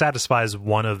satisfies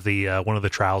one of the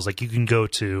trials. Like you can go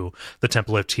to the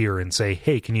Temple of Tyr and say,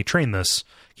 hey, can you train this?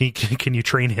 Can you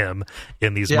train him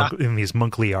in these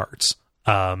monkly arts?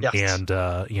 And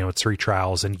it's 3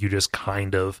 trials, and you just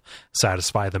kind of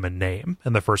satisfy them in name.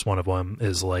 And the first one of them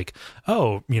is like,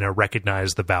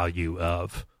 recognize the value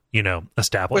of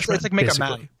establishment. It's like make basically.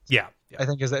 A man. Yeah. I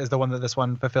think is the one that this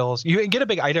one fulfills. You get a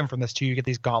big item from this too. You get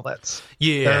these gauntlets.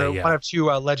 They're one of 2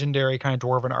 legendary kind of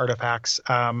dwarven artifacts.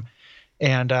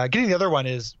 And getting the other one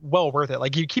is well worth it.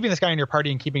 Like you keeping this guy in your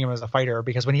party and keeping him as a fighter,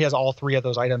 because when he has all 3 of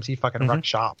those items, he fucking wrecks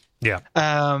shop. Yeah.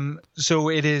 So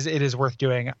it is worth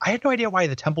doing. I had no idea why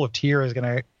the Temple of Tyr is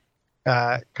going to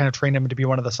kind of train him to be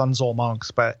one of the Sun Soul monks,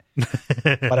 but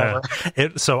whatever.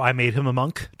 So I made him a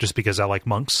monk just because I like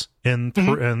monks in 3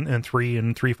 and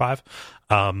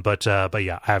 3.5. But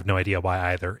yeah, I have no idea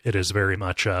why either. It is very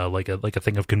much like a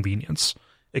thing of convenience.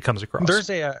 It comes across.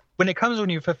 There's when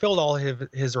you fulfilled all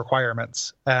his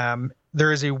requirements,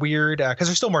 there is a weird, because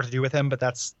there's still more to do with him, but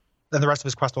then the rest of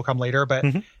his quest will come later. But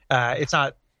it's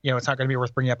not going to be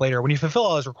worth bringing up later. When you fulfill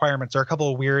all his requirements, there are a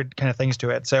couple of weird kind of things to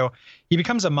it. So he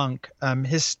becomes a monk.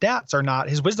 His stats are not,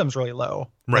 his wisdom's really low.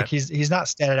 Right. Like he's not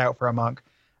statted out for a monk.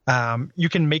 You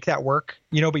can make that work,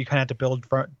 but you kind of have to build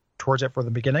towards it for the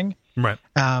beginning. Right.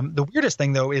 The weirdest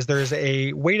thing though is there's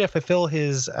a way to fulfill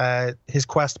his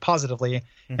quest positively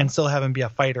and still have him be a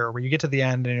fighter, where you get to the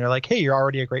end and you're like, hey, you're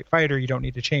already a great fighter, you don't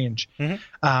need to change.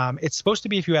 It's supposed to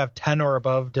be if you have 10 or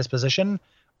above disposition,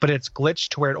 but it's glitched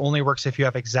to where it only works if you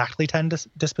have exactly 10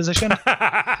 disposition.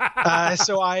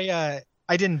 So I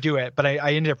didn't do it, but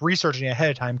I ended up researching it ahead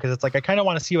of time, because it's like I kind of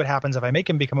want to see what happens if I make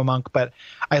him become a monk, but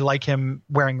I like him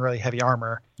wearing really heavy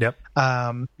armor. Yep.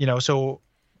 So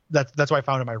that's what I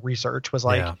found in my research was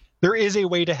like, there is a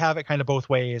way to have it kind of both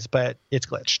ways, but it's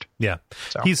glitched. Yeah.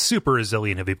 So he's super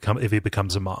resilient if he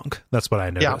becomes a monk. That's what I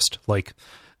noticed. Yeah. Like,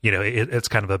 it's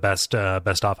kind of a best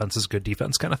offense is good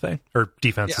defense kind of thing, or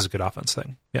defense is a good offense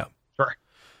thing. Yeah. Sure.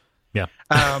 Yeah.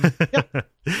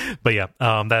 But yeah,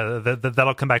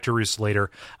 that'll come back to roost later.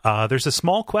 There's a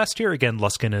small quest here. Again,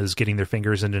 Luskin is getting their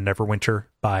fingers into Neverwinter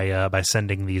by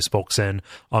sending these folks in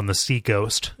on the Sea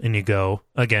Ghost, and you go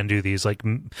again do these like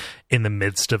in the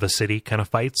midst of a city kind of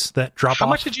fights that drop off. How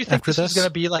much did you think this was going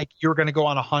to be like? You were going to go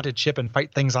on a haunted ship and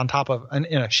fight things on top of in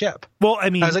a ship. Well, I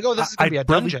mean, I was like, oh, this is going to be a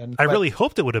dungeon. I really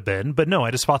hoped it would have been, but no,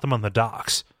 I just fought them on the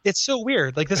docks. It's so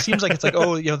weird. Like this seems like it's like,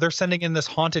 oh, they're sending in this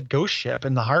haunted ghost ship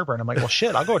in the harbor, and I'm like, well,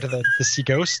 shit, I'll go to the Sea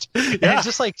Ghost. And it's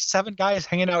just like 7 guys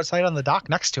hanging outside on the dock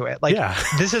next to it. Like,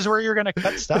 this is where you're going to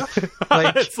cut stuff.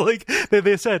 Like, it's like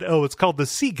they said, oh, it's called the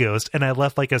Sea Ghost, and I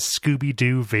left like a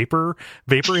Scooby-Doo vapor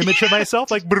image of myself,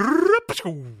 like.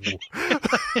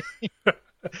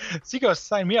 Sea Ghost,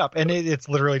 sign me up, and it's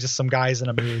literally just some guys in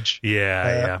a mage.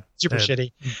 Super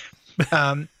shitty.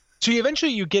 So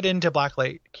you get into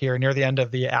Blacklight here near the end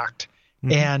of the act.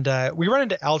 And we run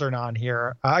into Aldernon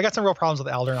here. I got some real problems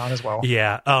with Aldernon as well.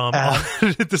 Yeah.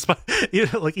 Despite,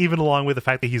 like even along with the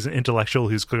fact that he's an intellectual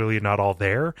who's clearly not all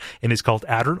there, and he's called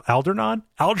Aldernon.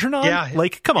 Yeah.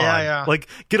 Like, come on. Yeah. Like,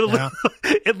 get a little.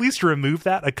 At least remove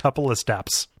that a couple of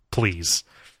steps, please.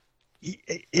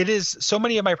 It is so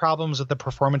many of my problems with the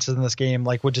performances in this game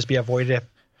like would just be avoided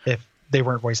if they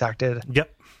weren't voice acted.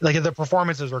 Yep. Like if the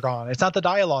performances were gone. It's not the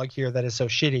dialogue here that is so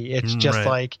shitty. It's just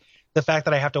like the fact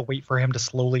that I have to wait for him to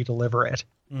slowly deliver it.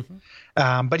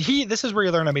 But this is where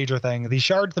you learn a major thing. These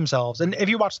shards themselves, and if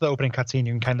you watch the opening cutscene,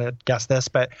 you can kind of guess this,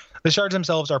 but the shards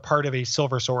themselves are part of a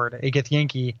silver sword, a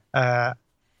Githyanki,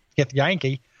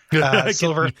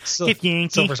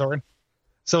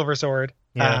 silver sword.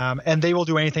 Yeah. And they will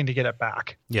do anything to get it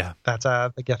back. Yeah. That's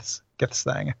the Gith's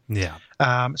thing. Yeah.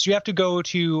 So you have to go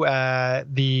to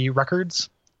the records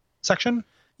section.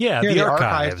 Yeah, the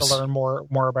archives to learn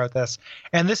more about this.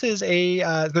 And this is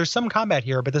there's some combat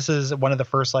here, but this is one of the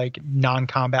first like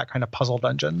non-combat kind of puzzle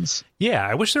dungeons. Yeah,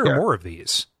 I wish there were more of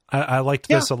these. I liked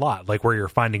this a lot, like where you're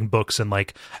finding books and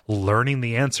like learning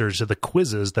the answers to the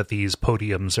quizzes that these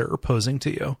podiums are posing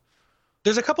to you.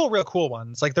 There's a couple of real cool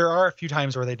ones. Like there are a few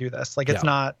times where they do this. Like it's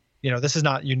not, this is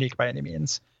not unique by any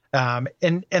means.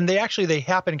 And they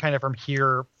happen kind of from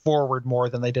here forward more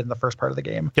than they did in the first part of the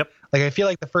game. Yep. Like I feel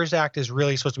like the first act is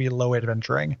really supposed to be low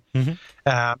adventuring.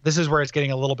 This is where it's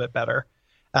getting a little bit better.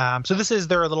 So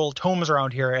there are little tomes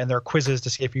around here, and there are quizzes to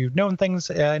see if you've know things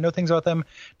about them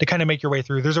to kind of make your way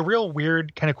through. There's a real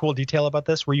weird kind of cool detail about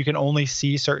this where you can only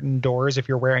see certain doors if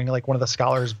you're wearing like one of the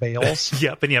scholars' veils.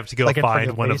 Yep, and you have to go like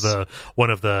find one of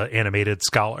the animated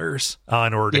scholars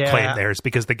in order to claim theirs,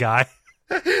 because the guy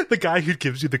who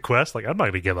gives you the quest, like, I'm not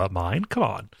going to give up mine. Come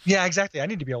on. Yeah, exactly. I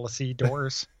need to be able to see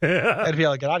doors. I'd be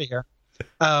able to get out of here.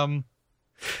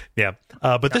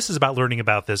 But this is about learning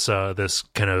about this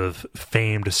kind of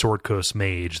famed Sword Coast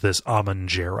mage, this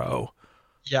Amanjaro.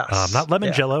 Yes. Not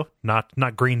lemon jello, not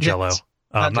green jello, Yes.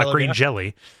 not green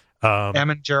jelly.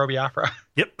 Amanjaro Biafra.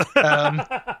 Yep.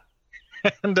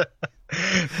 And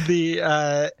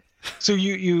so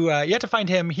you have to find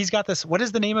him. He's got this. What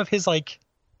is the name of his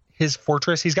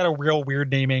fortress? He's got a real weird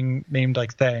named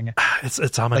like thing. It's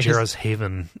Amanjaro's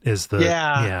Haven. Is the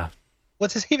yeah.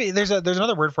 What's his haven? There's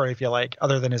another word for it, I feel like,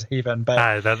 other than his haven.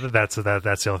 But that's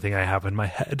the only thing I have in my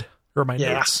head or my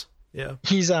notes. Yeah.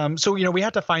 He's so we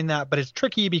have to find that, but it's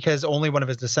tricky because only one of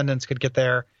his descendants could get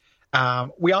there.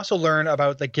 We also learn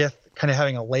about the Gith kind of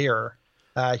having a lair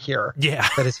here. Yeah.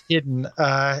 That is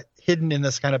hidden in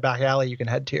this kind of back alley you can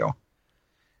head to.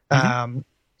 Mm-hmm.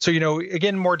 So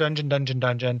again, more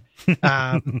dungeon.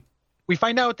 We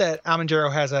find out that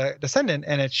Amanjaro has a descendant,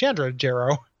 and it's Chandra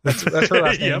Jaro. That's her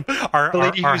last name. Our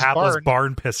hapless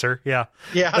barn pisser. Yeah.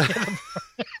 Yeah.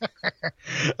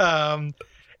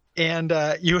 And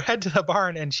you head to the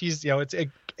barn, and she's,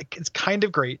 it's kind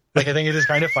of great. Like, I think it is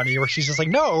kind of funny where she's just like,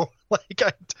 no, like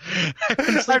I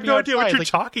have no idea what you're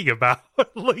talking about.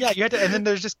 Like, yeah, you had to, and then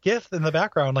there's just Gith in the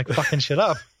background, like fucking shit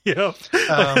up. Yeah.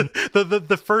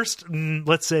 The first,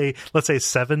 let's say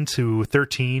 7 to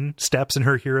 13 steps in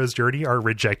her hero's journey are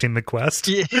rejecting the quest.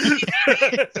 Yeah.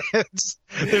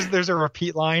 there's a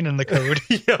repeat line in the code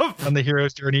on the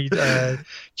hero's journey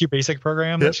Q basic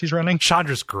program that she's running.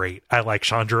 Chandra's great. I like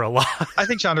Chandra a lot. I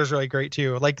think Chandra's really great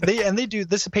too. Like they do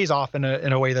this pays off in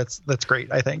a way that's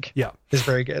great. I think. Yeah, is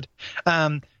very good.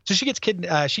 So she gets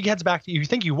she heads back to, you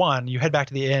think you won, you head back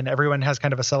to the inn, everyone has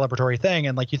kind of a celebratory thing,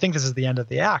 and like you think this is the end of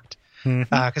the act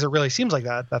because it really seems like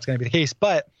that's going to be the case,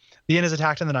 but the inn is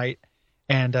attacked in the night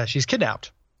and she's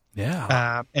kidnapped.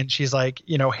 And she's like,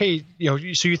 hey,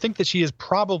 so you think that she is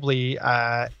probably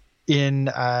in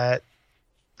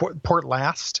Port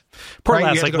Last, right?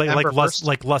 like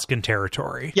Luskan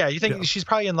territory. Yeah, you think she's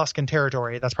probably in Luskan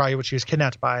territory. That's probably what she was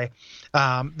kidnapped by.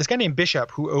 This guy named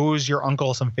Bishop, who owes your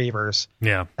uncle some favors,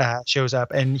 shows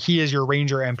up, and he is your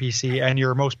ranger NPC and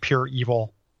your most pure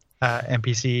evil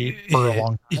NPC for a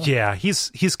long time. Yeah, he's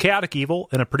chaotic evil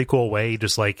in a pretty cool way.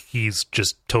 Just like he's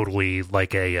just totally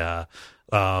like a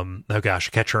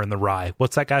Catcher in the Rye.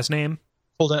 What's that guy's name?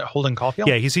 Holden Caulfield?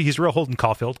 Yeah, he's real Holden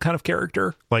Caulfield kind of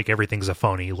character. Like everything's a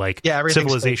phony. Like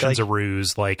civilization's a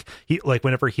ruse. Like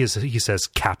whenever he says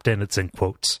captain, it's in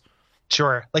quotes.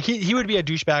 Sure. Like he would be a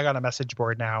douchebag on a message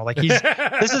board now. Like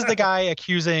this is the guy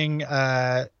accusing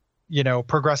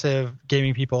progressive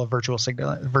gaming people of virtue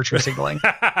signaling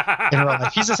in real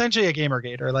life. He's essentially a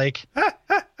gamergator. Like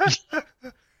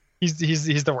He's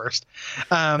the worst.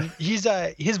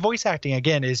 His voice acting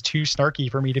again is too snarky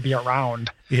for me to be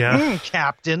around. Yeah,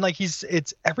 Captain. Like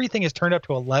everything is turned up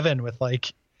to 11 with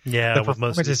like the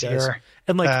performances here.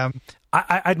 And like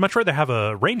I'd much rather have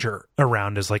a ranger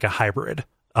around as like a hybrid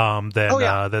than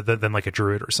like a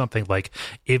druid or something. Like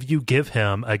if you give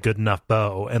him a good enough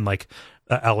bow and like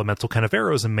elemental kind of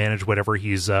arrows and manage whatever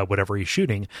he's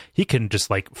shooting, he can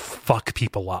just like fuck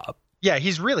people up. Yeah,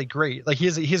 he's really great. Like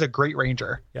he's a great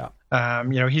ranger. Yeah.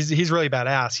 He's really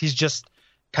badass. He's just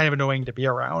kind of annoying to be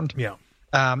around. Yeah.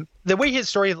 The way his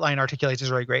storyline articulates is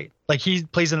really great. Like he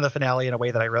plays into the finale in a way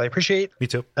that I really appreciate. Me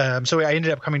too. So I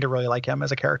ended up coming to really like him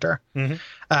as a character. Mm-hmm.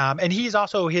 And he's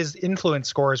also, his influence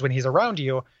scores when he's around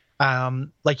you.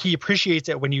 Like he appreciates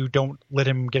it when you don't let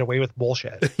him get away with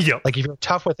bullshit. Yep. Like if you're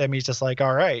tough with him, he's just like,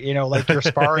 all right, like you're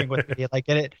sparring with me. Like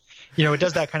it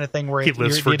does that kind of thing where he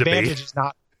lives for the advantage debate. is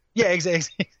not. Yeah,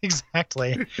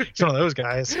 exactly. He's one of those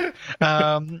guys.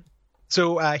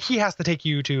 So he has to take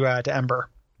you to Ember.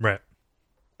 Right.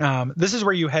 This is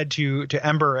where you head to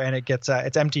Ember, and it gets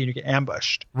it's empty, and you get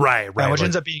ambushed. Right. Which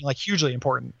ends up being like hugely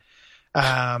important.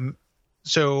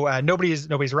 So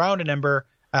nobody's around in Ember.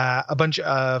 A bunch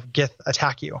of Gith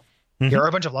attack you. Mm-hmm. There are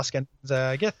a bunch of Luskans.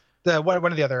 Gith. One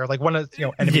or the other, like one of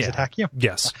enemies attack you.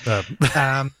 Yes.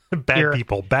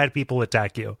 Bad people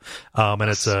attack you. And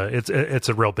it's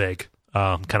a real big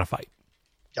kind of fight.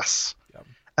 Yes.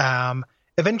 Yeah.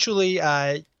 Eventually,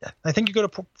 I think you go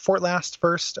to Port Last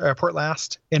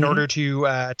in order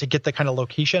to get the kind of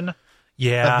location. Of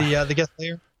the Gith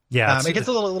layer. Yeah. It gets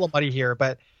a little muddy here,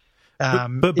 but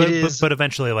but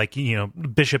eventually, like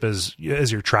Bishop is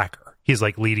your tracker. He's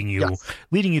like leading you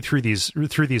through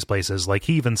these places. Like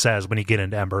he even says when you get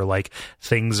into Ember, like,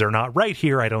 things are not right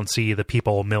here. I don't see the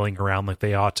people milling around like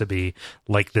they ought to be.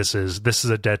 Like this is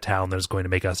a dead town that is going to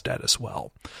make us dead as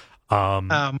well.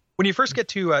 When you first get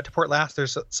to Port Last,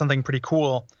 there's something pretty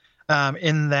cool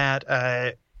in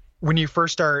that when you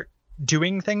first start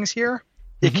doing things here,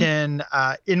 it can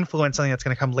influence something that's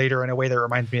going to come later in a way that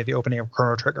reminds me of the opening of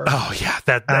Chrono Trigger. Oh yeah,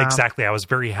 that exactly. I was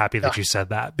very happy that you said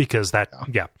that, because that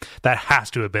has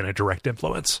to have been a direct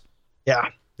influence. Yeah.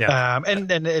 Yeah.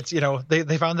 And it's,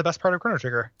 they found the best part of Chrono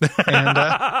Trigger.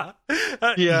 And,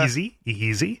 Easy.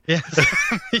 Yeah.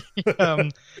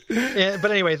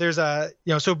 But anyway, there's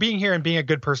so being here and being a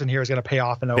good person here is going to pay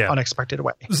off in an unexpected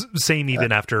way. Same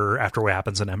even after what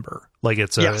happens in Ember. Like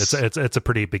it's a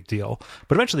pretty big deal.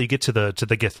 But eventually you get to the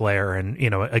Gith lair, and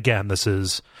again, this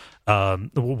is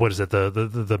what is it,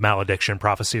 the malediction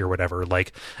prophecy or whatever.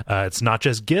 Like it's not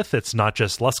just Gith, it's not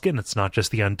just Luskin, it's not just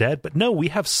the undead, but no, we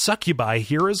have succubi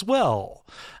here as well.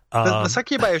 The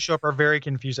succubi who show up are very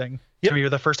confusing to me.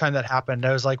 The first time that happened,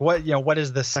 I was like, what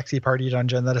is this sexy party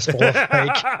dungeon that is full of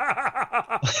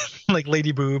like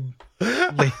Lady Boobington,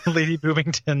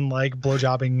 like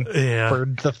blowjobbing for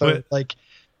the third, like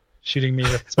shooting me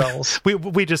with spells.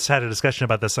 We just had a discussion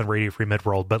about this on Radio Free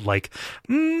Midworld, but like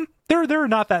there are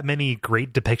not that many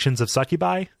great depictions of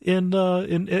succubi in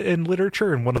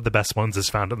literature, and one of the best ones is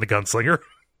found in the Gunslinger.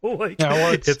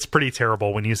 It's pretty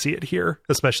terrible when you see it here,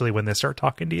 especially when they start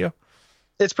talking to you.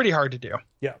 It's pretty hard to do.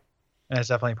 Yeah, and it's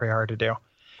definitely pretty hard to do.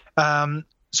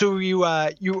 So you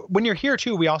when you're here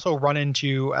too, we also run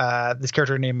into this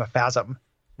character named Maphasm,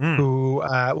 who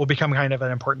will become kind of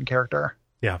an important character.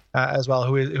 Yeah, as well,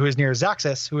 who is near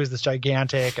Zaxxas, who is this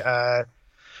gigantic,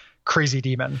 crazy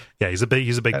demon. Yeah, he's a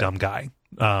big dumb guy.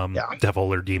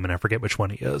 Devil or demon, I forget which one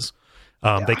he is.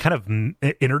 They kind of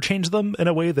interchange them in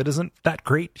a way that isn't that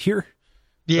great here.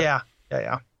 Yeah.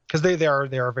 Because they are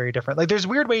very different. Like there's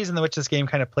weird ways in which this game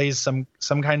kind of plays some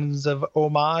kinds of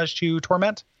homage to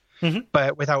Torment,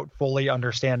 but without fully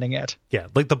understanding it. Yeah,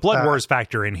 like the Blood Wars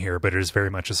factor in here, but it is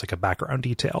very much just like a background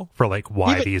detail for like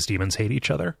why these demons hate each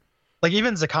other. Like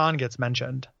even Zakan gets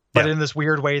mentioned, but in this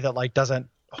weird way that like doesn't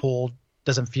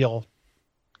feel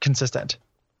consistent.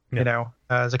 Yeah.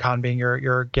 Zakan being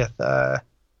your Gith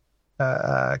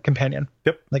companion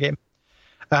in the game.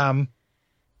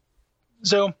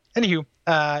 So anywho,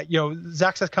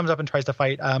 Zaxxas comes up and tries to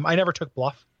fight. I never took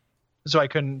bluff, so I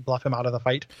couldn't bluff him out of the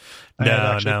fight.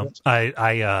 No.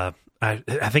 I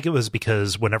think it was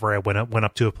because whenever I went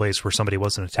up to a place where somebody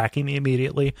wasn't attacking me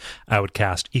immediately, I would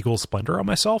cast Eagle Splendor on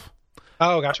myself.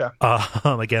 Oh, gotcha.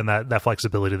 Again, that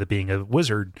flexibility that being a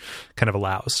wizard kind of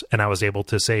allows. And I was able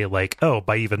to say, like, oh,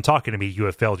 by even talking to me, you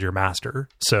have failed your master.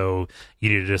 So you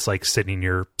need to just, like, sit in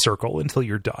your circle until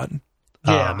you're done.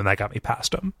 Yeah. And that got me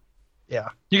past him. Yeah.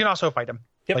 You can also fight him.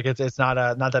 Yep. Like, it's not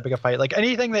that big a fight. Like,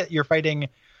 anything that you're fighting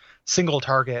single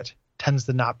target tends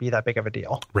to not be that big of a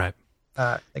deal. Right.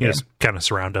 You just kind of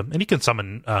surround him. And he can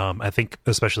summon, I think,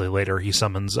 especially later, he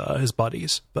summons his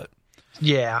buddies. But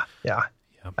Yeah.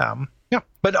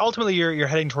 But ultimately, you're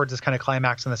heading towards this kind of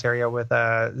climax in this area with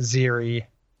Zier.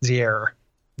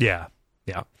 Yeah.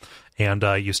 And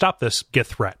you stop this Gith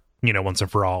threat, once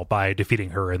and for all by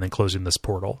defeating her and then closing this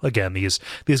portal. Again, these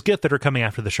Gith that are coming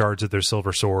after the shards of their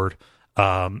silver sword,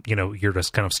 you're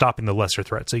just kind of stopping the lesser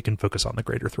threat so you can focus on the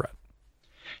greater threat.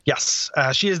 Yes,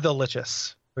 she is the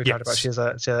Lichess we talked about. She is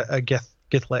a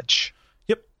Gith Lich.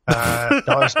 Yep.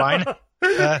 Dollar spine.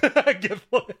 Gith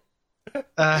Lich.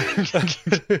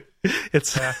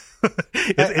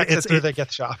 It's through the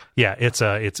gift shop. Yeah, it's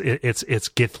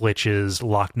Gith Lich's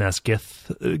Loch Ness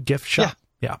gift shop.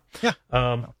 Yeah.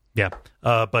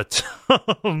 But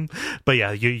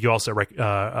yeah, you also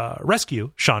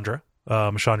rescue Chandra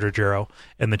Jarrow,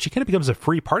 and then she kind of becomes a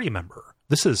free party member.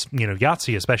 This is,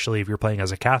 Yahtzee, especially if you're playing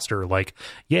as a caster, like,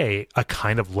 yay, a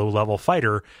kind of low level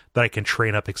fighter that I can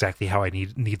train up exactly how I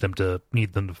need them to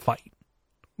fight.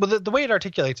 Well, the way it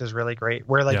articulates is really great,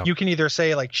 where you can either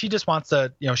say like she just wants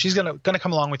to, she's gonna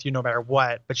come along with you no matter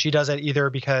what, but she does it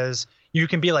either because you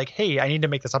can be like, hey, I need to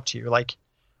make this up to you, like,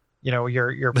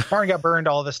 your barn got burned,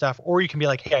 all of this stuff, or you can be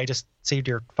like, hey, I just saved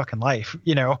your fucking life,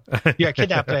 you got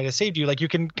kidnapped and I just saved you. Like you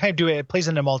can kind of do it. It plays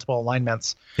into multiple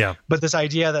alignments. Yeah. But this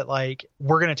idea that like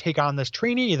we're gonna take on this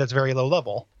trainee that's very low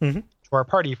level to our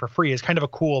party for free is kind of a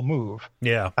cool move.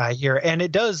 Yeah. Here, and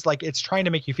it does like it's trying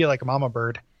to make you feel like a mama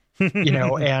bird.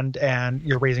 And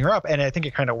you're raising her up, and I think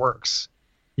it kind of works,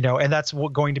 and that's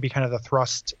going to be kind of the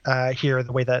thrust here,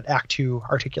 the way that Act 2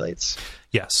 articulates.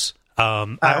 Yes.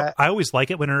 I always like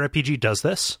it when an RPG does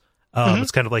this. It's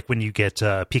kind of like when you get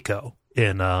Pico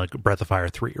in Breath of Fire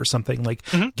 3 or something, like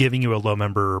giving you a low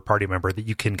member party member that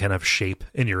you can kind of shape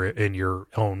in your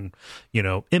own,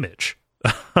 image.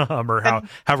 Or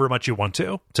however much you want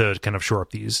to kind of shore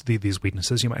up these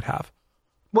weaknesses you might have.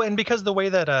 Well, and because the way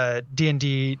that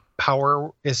D&D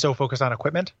power is so focused on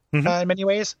equipment in many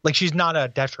ways, like she's not a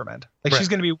detriment. Like she's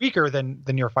going to be weaker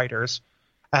than your fighters,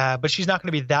 but she's not going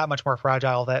to be that much more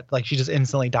fragile that like she just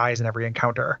instantly dies in every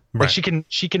encounter. Like she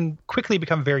can quickly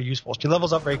become very useful. She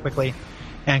levels up very quickly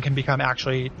and can become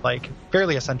actually like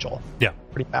fairly essential. Yeah,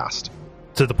 pretty fast.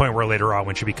 To the point where later on,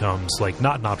 when she becomes like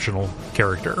not an optional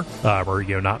character, or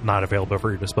not available for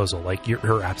your disposal, like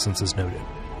her absence is noted.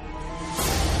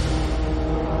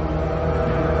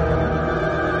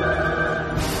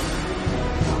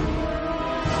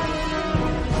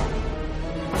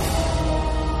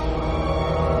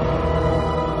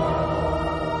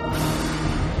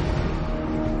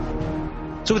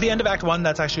 So with the end of Act 1,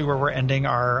 that's actually where we're ending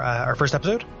our first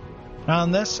episode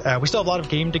on this. We still have a lot of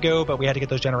game to go, but we had to get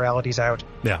those generalities out.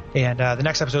 Yeah. And the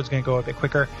next episode is going to go a bit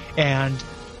quicker. And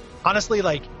honestly,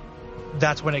 like,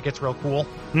 that's when it gets real cool.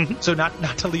 So not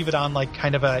to leave it on like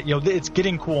kind of a, it's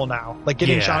getting cool now. Like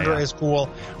getting Chandra is cool.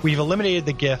 We've eliminated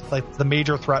the gift, like the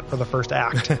major threat for the first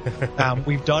act.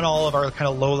 We've done all of our kind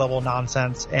of low level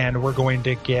nonsense, and we're going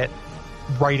to get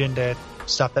right into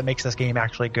stuff that makes this game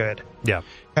actually good. Yeah.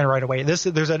 Kind of right away.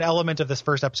 There's an element of this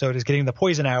first episode is getting the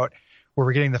poison out, where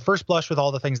we're getting the first blush with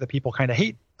all the things that people kind of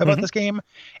hate about this game,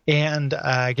 and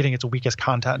getting its weakest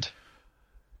content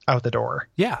out the door.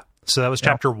 Yeah. So that was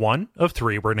chapter 1 of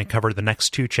 3. We're going to cover the next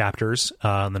 2 chapters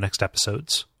in the next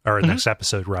episodes, or next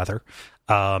episode rather.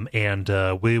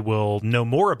 And we will know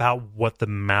more about what the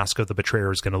Mask of the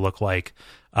Betrayer is going to look like,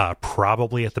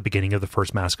 probably at the beginning of the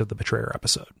first Mask of the Betrayer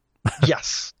episode.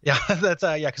 Yes. Yeah. That's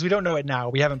because we don't know it now.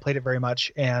 We haven't played it very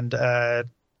much, and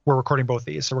we're recording both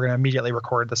these, so we're going to immediately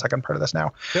record the second part of this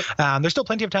now. Yep. There's still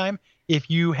plenty of time if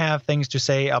you have things to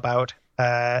say about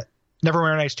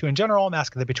Neverwinter Nights 2 in general,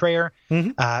 Mask of the Betrayer,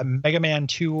 Mega Man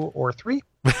 2 or 3.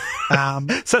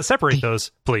 So separate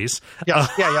those, please.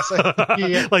 Yes.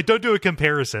 Yeah. Like, don't do a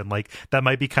comparison. Like, that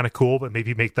might be kind of cool, but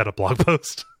maybe make that a blog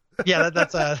post. Yeah,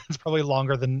 that's probably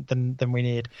longer than we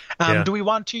need. Do we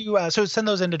want to so send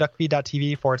those into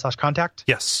duckfeed.tv/contact?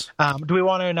 Yes. Do we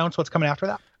want to announce what's coming after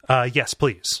that? Yes,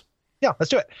 please. Yeah, let's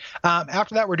do it.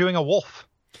 After that, we're doing a wolf.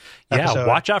 Yeah,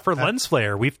 watch out for lens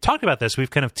flare. We've talked about this. We've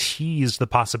kind of teased the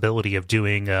possibility of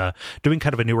doing kind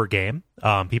of a newer game.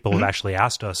 People have actually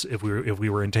asked us if we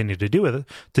were intending to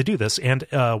do this, and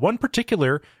one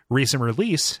particular recent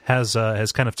release has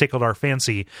kind of tickled our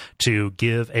fancy to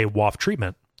give a WoF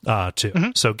treatment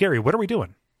to. So, Gary, what are we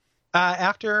doing?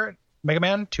 After Mega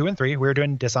Man 2 and 3, we're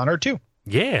doing Dishonored 2.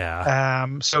 Yeah.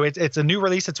 So it's a new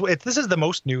release. This is the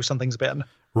most new something's been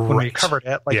when we covered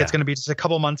it. Like it's going to be just a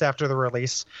couple months after the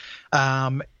release.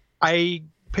 I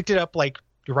picked it up like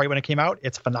right when it came out.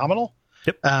 It's phenomenal.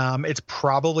 Yep. It's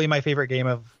probably my favorite game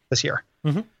of this year.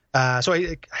 So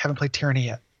I haven't played Tyranny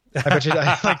yet. I bet you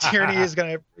like Tyranny is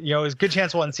going to, is a good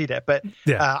chance we'll unseat it. But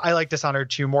I like Dishonored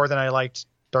 2 more than I liked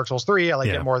Dark Souls 3. I like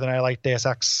it more than I like Deus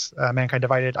Ex Mankind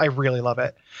Divided. I really love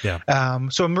it. Yeah.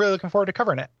 So I'm really looking forward to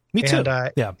covering it. Me too.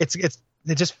 And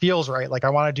it just feels right. Like I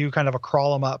want to do kind of a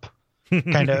crawl 'em up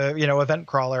kind of, event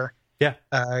crawler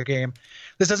game.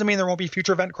 This doesn't mean there won't be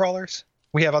future event crawlers.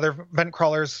 We have other event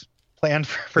crawlers planned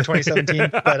for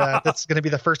 2017, but that's going to be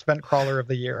the first event crawler of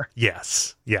the year.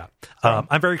 Yes. Yeah.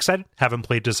 I'm very excited. Haven't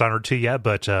played Dishonored 2 yet,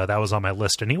 but that was on my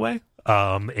list anyway.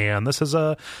 And this is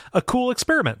a cool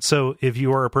experiment. So if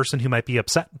you are a person who might be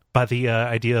upset by the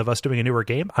idea of us doing a newer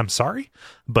game, I'm sorry,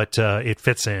 but it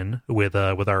fits in with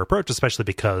our approach, especially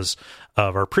because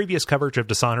of our previous coverage of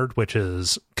Dishonored, which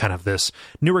is kind of this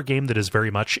newer game that is very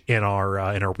much in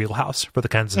our wheelhouse for the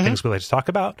kinds of things we like to talk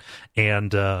about.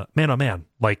 And man, oh man,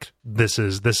 like this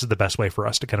is the best way for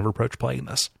us to kind of approach playing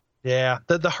this. Yeah,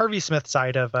 the Harvey Smith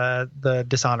side of the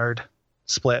Dishonored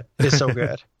split is so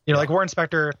good. Like Warren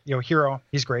Spector, hero,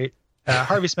 he's great.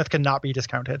 Harvey Smith cannot be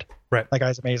discounted. Right. That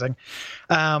guy's amazing.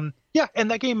 And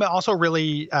that game also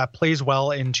really plays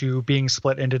well into being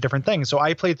split into different things. So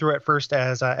I played through it first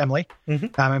as Emily.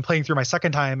 I'm playing through my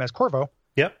second time as Corvo.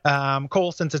 Yep.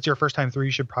 Cole, since it's your first time through,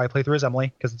 you should probably play through as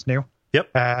Emily because it's new.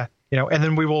 Yep. And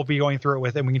then we will be going through it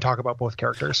with, and we can talk about both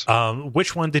characters.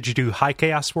 Which one did you do high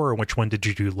chaos for, and which one did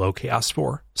you do low chaos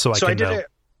for? So I did it.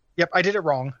 Yep, I did it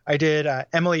wrong. I did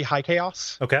Emily High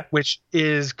Chaos. Okay. Which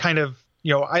is kind of,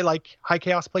 I like High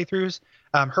Chaos playthroughs.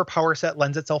 Her power set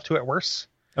lends itself to it worse.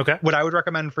 Okay. What I would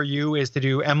recommend for you is to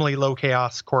do Emily Low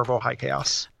Chaos, Corvo High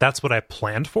Chaos. That's what I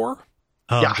planned for.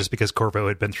 Just because Corvo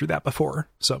had been through that before.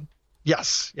 So.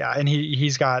 Yes. Yeah. And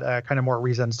he's got kind of more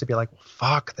reasons to be like,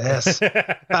 fuck this.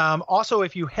 Also,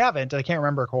 if you haven't, I can't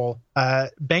remember, Cole,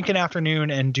 bank an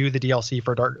afternoon and do the DLC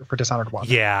for Dishonored 1.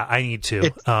 Yeah, I need to.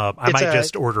 I might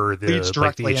just order the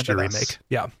HD remake.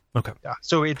 Yeah. Okay. Yeah.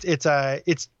 So it's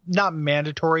not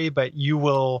mandatory, but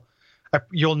you'll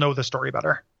know the story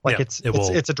better. Like it's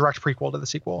a direct prequel to the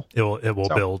sequel. It will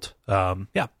build. Cool.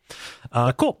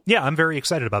 Yeah, I'm very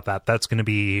excited about that. That's going to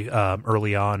be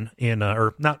early on in,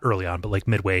 or not early on, but like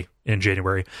midway in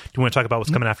January. Do you want to talk about what's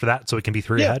coming after that so we can be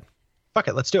 3 ahead? Fuck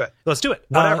it. Let's do it.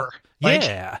 Whatever. Like,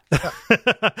 yeah.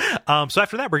 So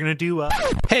after that, we're going to do,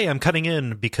 hey, I'm cutting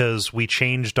in because we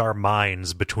changed our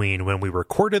minds between when we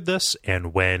recorded this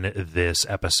and when this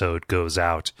episode goes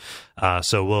out.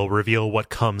 So we'll reveal what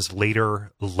comes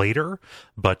later.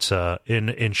 But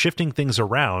in shifting things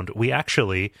around, we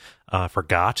actually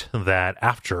forgot that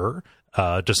after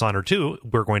Dishonored 2,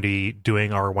 we're going to be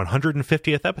doing our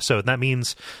 150th episode. And that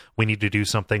means we need to do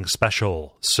something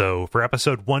special. So for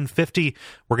episode 150,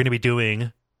 we're going to be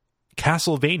doing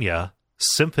Castlevania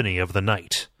Symphony of the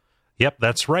Night. Yep,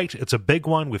 that's right. It's a big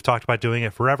one. We've talked about doing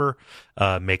it forever.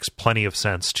 Makes plenty of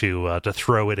sense to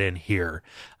throw it in here.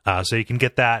 So you can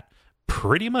get that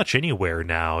pretty much anywhere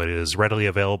now. It is readily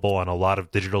available on a lot of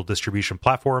digital distribution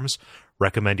platforms.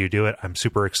 Recommend you do it. I'm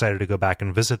super excited to go back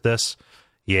and visit this.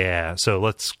 Yeah, so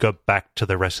let's go back to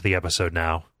the rest of the episode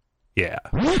now. Yeah.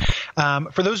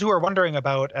 For those who are wondering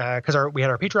about, because we had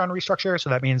our Patreon restructure,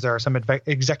 so that means there are some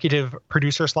executive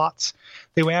producer slots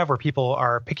that we have where people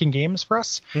are picking games for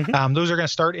us. Mm-hmm. Those are going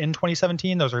to start in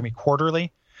 2017. Those are going to be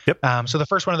quarterly. Yep. So the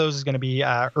first one of those is going to be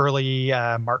early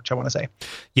March, I want to say.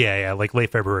 Yeah, like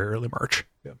late February, early March.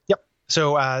 Yep.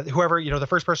 So whoever, the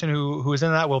first person who is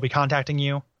in that will be contacting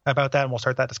you about that, and we'll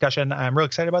start that discussion. I'm really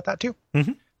excited about that too.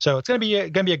 Mm-hmm. So it's going to be a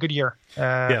good year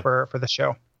for the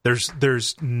show.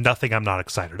 There's nothing I'm not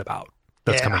excited about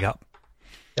that's coming up.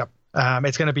 Yep.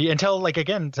 It's going to be until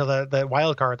the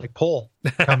wild card, like Pull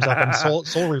comes up and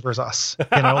Soul Reapers us,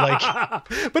 like,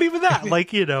 but even that,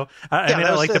 like, I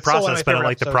like the process, but I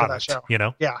like the product,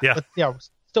 Yeah.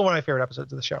 Still one of my favorite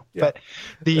episodes of the show. Yeah. But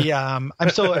the I'm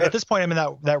still at this point I'm in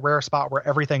that rare spot where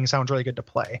everything sounds really good to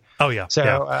play. Oh yeah.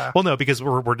 So well, no, because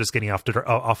we're just getting off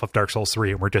of Dark Souls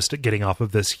 3 and we're just getting off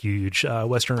of this huge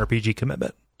Western RPG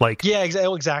commitment. Like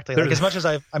exactly. Like, as much as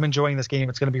I'm enjoying this game,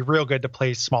 it's going to be real good to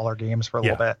play smaller games for a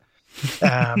little bit.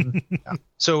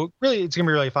 So really, it's gonna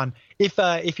be really fun.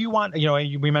 If you want,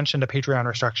 we mentioned a Patreon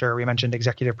restructure, we mentioned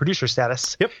executive producer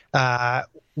status. Yep.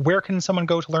 Where can someone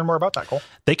go to learn more about that, Cole?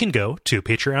 They can go to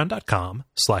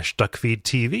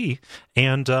patreon.com/duckfeedtv,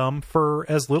 and for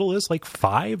as little as like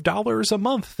 $5 a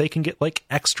month, they can get like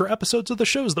extra episodes of the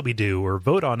shows that we do, or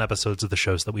vote on episodes of the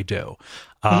shows that we do.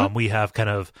 We have kind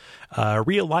of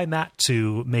realigned that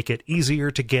to make it easier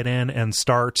to get in and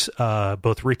start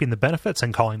both reaping the benefits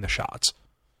and calling the shots.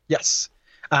 Yes.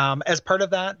 As part of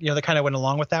that, that kind of went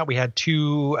along with that. We had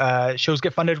 2 shows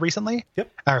get funded recently.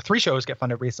 Yep. Or 3 shows get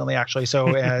funded recently, actually.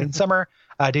 So in summer,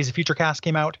 Days of Future Cast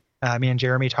came out. Me and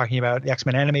Jeremy talking about the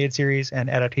X-Men animated series and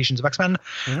adaptations of X-Men.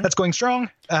 Mm-hmm. That's going strong.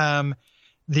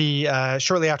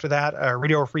 Shortly after that,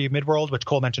 Radio Free Midworld, which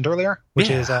Cole mentioned earlier, which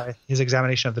is his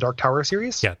examination of the Dark Tower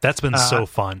series. Yeah, that's been so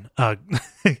fun.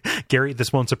 Gary,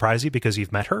 this won't surprise you because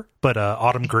you've met her, but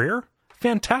Autumn Greer,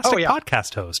 fantastic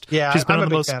podcast host. Yeah, she's been I'm on a the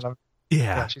big most. fan of.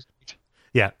 Yeah, she's great.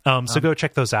 Yeah. So go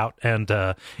check those out, and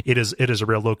it is a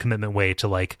real low commitment way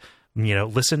to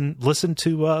listen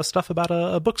to stuff about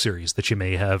a book series that you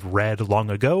may have read long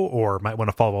ago or might want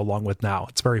to follow along with now.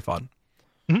 It's very fun.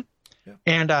 Mm-hmm. Yeah.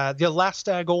 And the last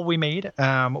goal we made,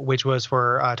 which was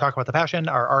for Talk About the Passion,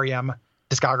 our REM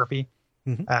discography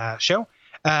show,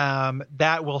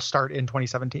 that will start in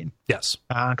 2017. Yes,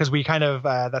 because we kind of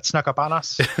that snuck up on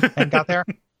us and got there.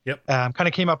 Yep. Kind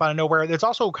of came up out of nowhere. It's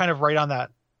also kind of right on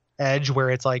that edge where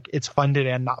it's like it's funded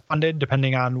and not funded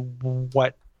depending on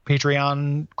what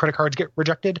Patreon credit cards get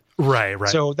rejected. Right.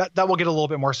 So that will get a little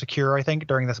bit more secure, I think,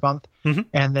 during this month. Mm-hmm.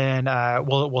 And then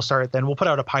we'll start it. Then we'll put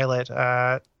out a pilot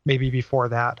maybe before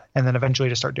that, and then eventually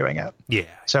just start doing it. Yeah.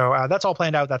 So that's all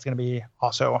planned out. That's going to be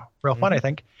also real fun, I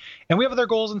think. And we have other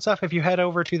goals and stuff. If you head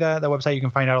over to the website, you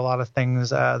can find out a lot of things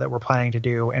that we're planning to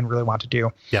do and really want to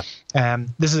do. Yeah.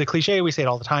 This is a cliche. We say it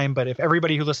all the time, but if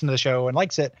everybody who listened to the show and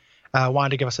likes it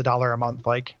wanted to give us $1 a month,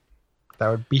 like that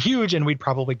would be huge, and we'd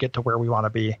probably get to where we want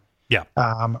to be. Yeah.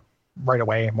 Right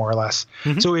away, more or less.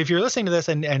 Mm-hmm. So if you're listening to this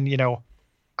and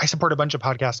I support a bunch of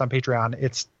podcasts on Patreon.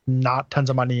 It's not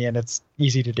tons of money and it's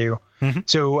easy to do. Mm-hmm.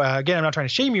 So again, I'm not trying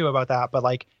to shame you about that, but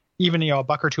like even $1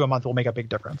 or $2 a month will make a big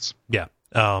difference. Yeah.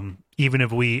 Even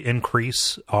if we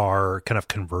increase our kind of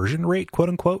conversion rate, quote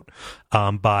unquote,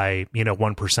 by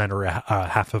 1% or a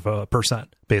half of a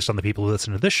percent based on the people who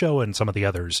listen to this show and some of the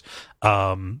others,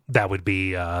 that would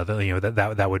be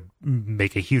that would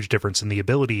make a huge difference in the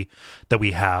ability that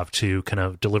we have to kind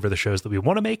of deliver the shows that we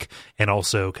want to make and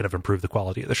also kind of improve the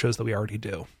quality of the shows that we already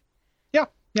do.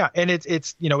 Yeah, and it's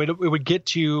it would get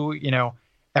to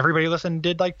everybody listened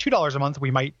did like $2 a month.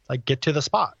 We might like get to the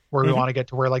spot where we want to get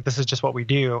to where like this is just what we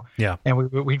do. Yeah,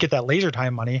 and we get that laser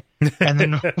time money, and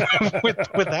then with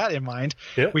that in mind,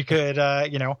 we could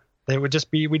they would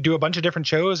just be we'd do a bunch of different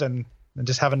shows and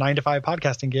just have a 9-to-5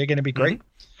 podcasting gig, and it'd be great.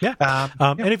 Yeah.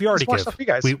 And if you already give, stuff for you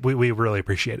guys. we really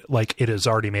appreciate it. Like, it has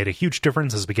already made a huge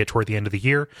difference as we get toward the end of the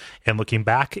year and looking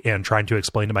back and trying to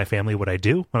explain to my family what I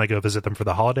do when I go visit them for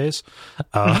the holidays.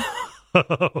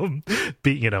 It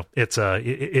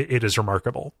is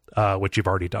remarkable what you've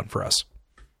already done for us.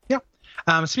 Yeah.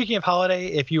 Speaking of holiday,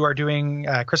 if you are doing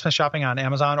Christmas shopping on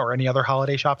Amazon or any other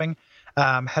holiday shopping,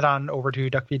 head on over to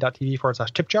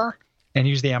duckfeed.tv/tipjar and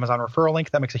use the Amazon referral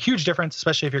link. That makes a huge difference,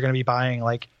 especially if you're going to be buying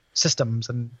like systems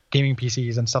and gaming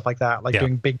PCs and stuff like that, like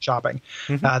doing big shopping.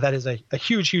 That is a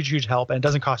huge help, and it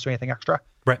doesn't cost you anything extra.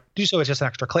 Right. Do so, it's just an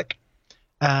extra click.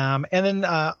 And then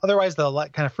otherwise, the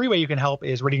kind of free way you can help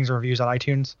is ratings and reviews on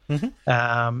iTunes.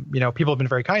 People have been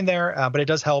very kind there, but it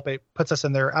does help. It puts us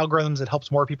in their algorithms. It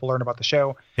helps more people learn about the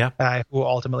show, who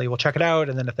ultimately will check it out.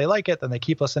 And then if they like it, then they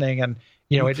keep listening. And,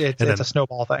 it's a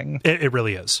snowball thing. It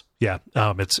really is. Yeah.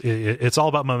 It's all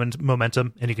about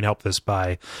momentum, and you can help this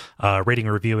by rating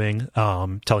and reviewing,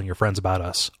 telling your friends about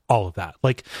us, all of that.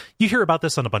 Like, you hear about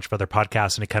this on a bunch of other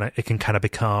podcasts, and it can kind of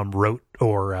become rote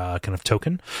or kind of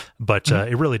token, but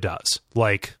it really does.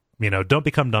 Like, don't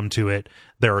become numb to it.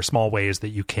 There are small ways that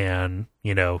you can,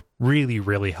 really,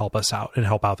 really help us out and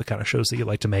help out the kind of shows that you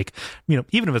like to make,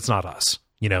 even if it's not us.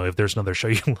 If there's another show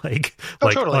you like,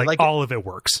 totally. Like all of it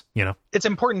works, It's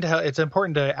important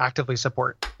to actively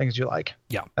support things you like.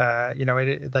 Yeah.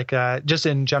 Just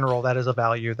in general, that is a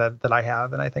value that I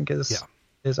have, and I think is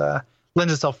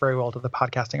lends itself very well to the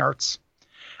podcasting arts.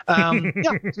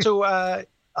 So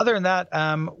other than that,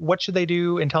 what should they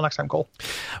do until next time, Cole?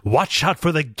 Watch out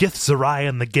for the Githzerai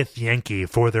and the Gith Yankee,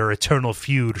 for their eternal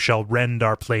feud shall rend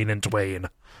our plain in twain.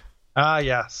 Ah,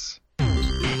 yes.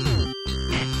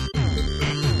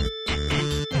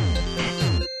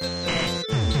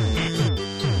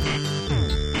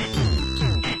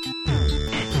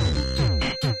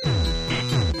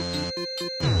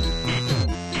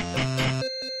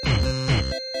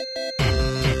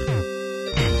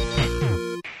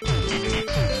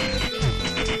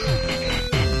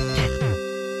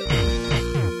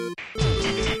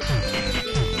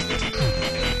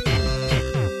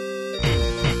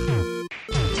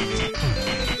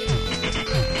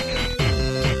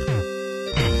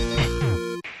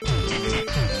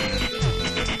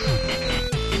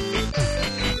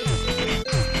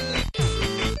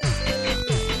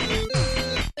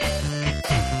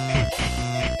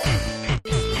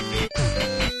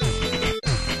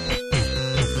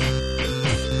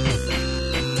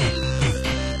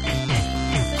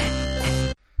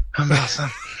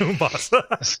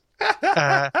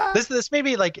 This made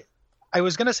me like, I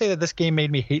was gonna say that this game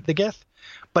made me hate the Gith,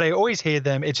 but I always hated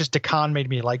them. It's just Dakan made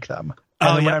me like them.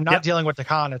 And when I'm not dealing with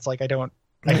Dakan, it's like I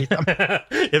hate them.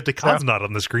 If Dakan's not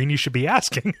on the screen, you should be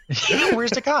asking.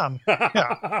 Where's Dakan?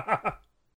 Yeah.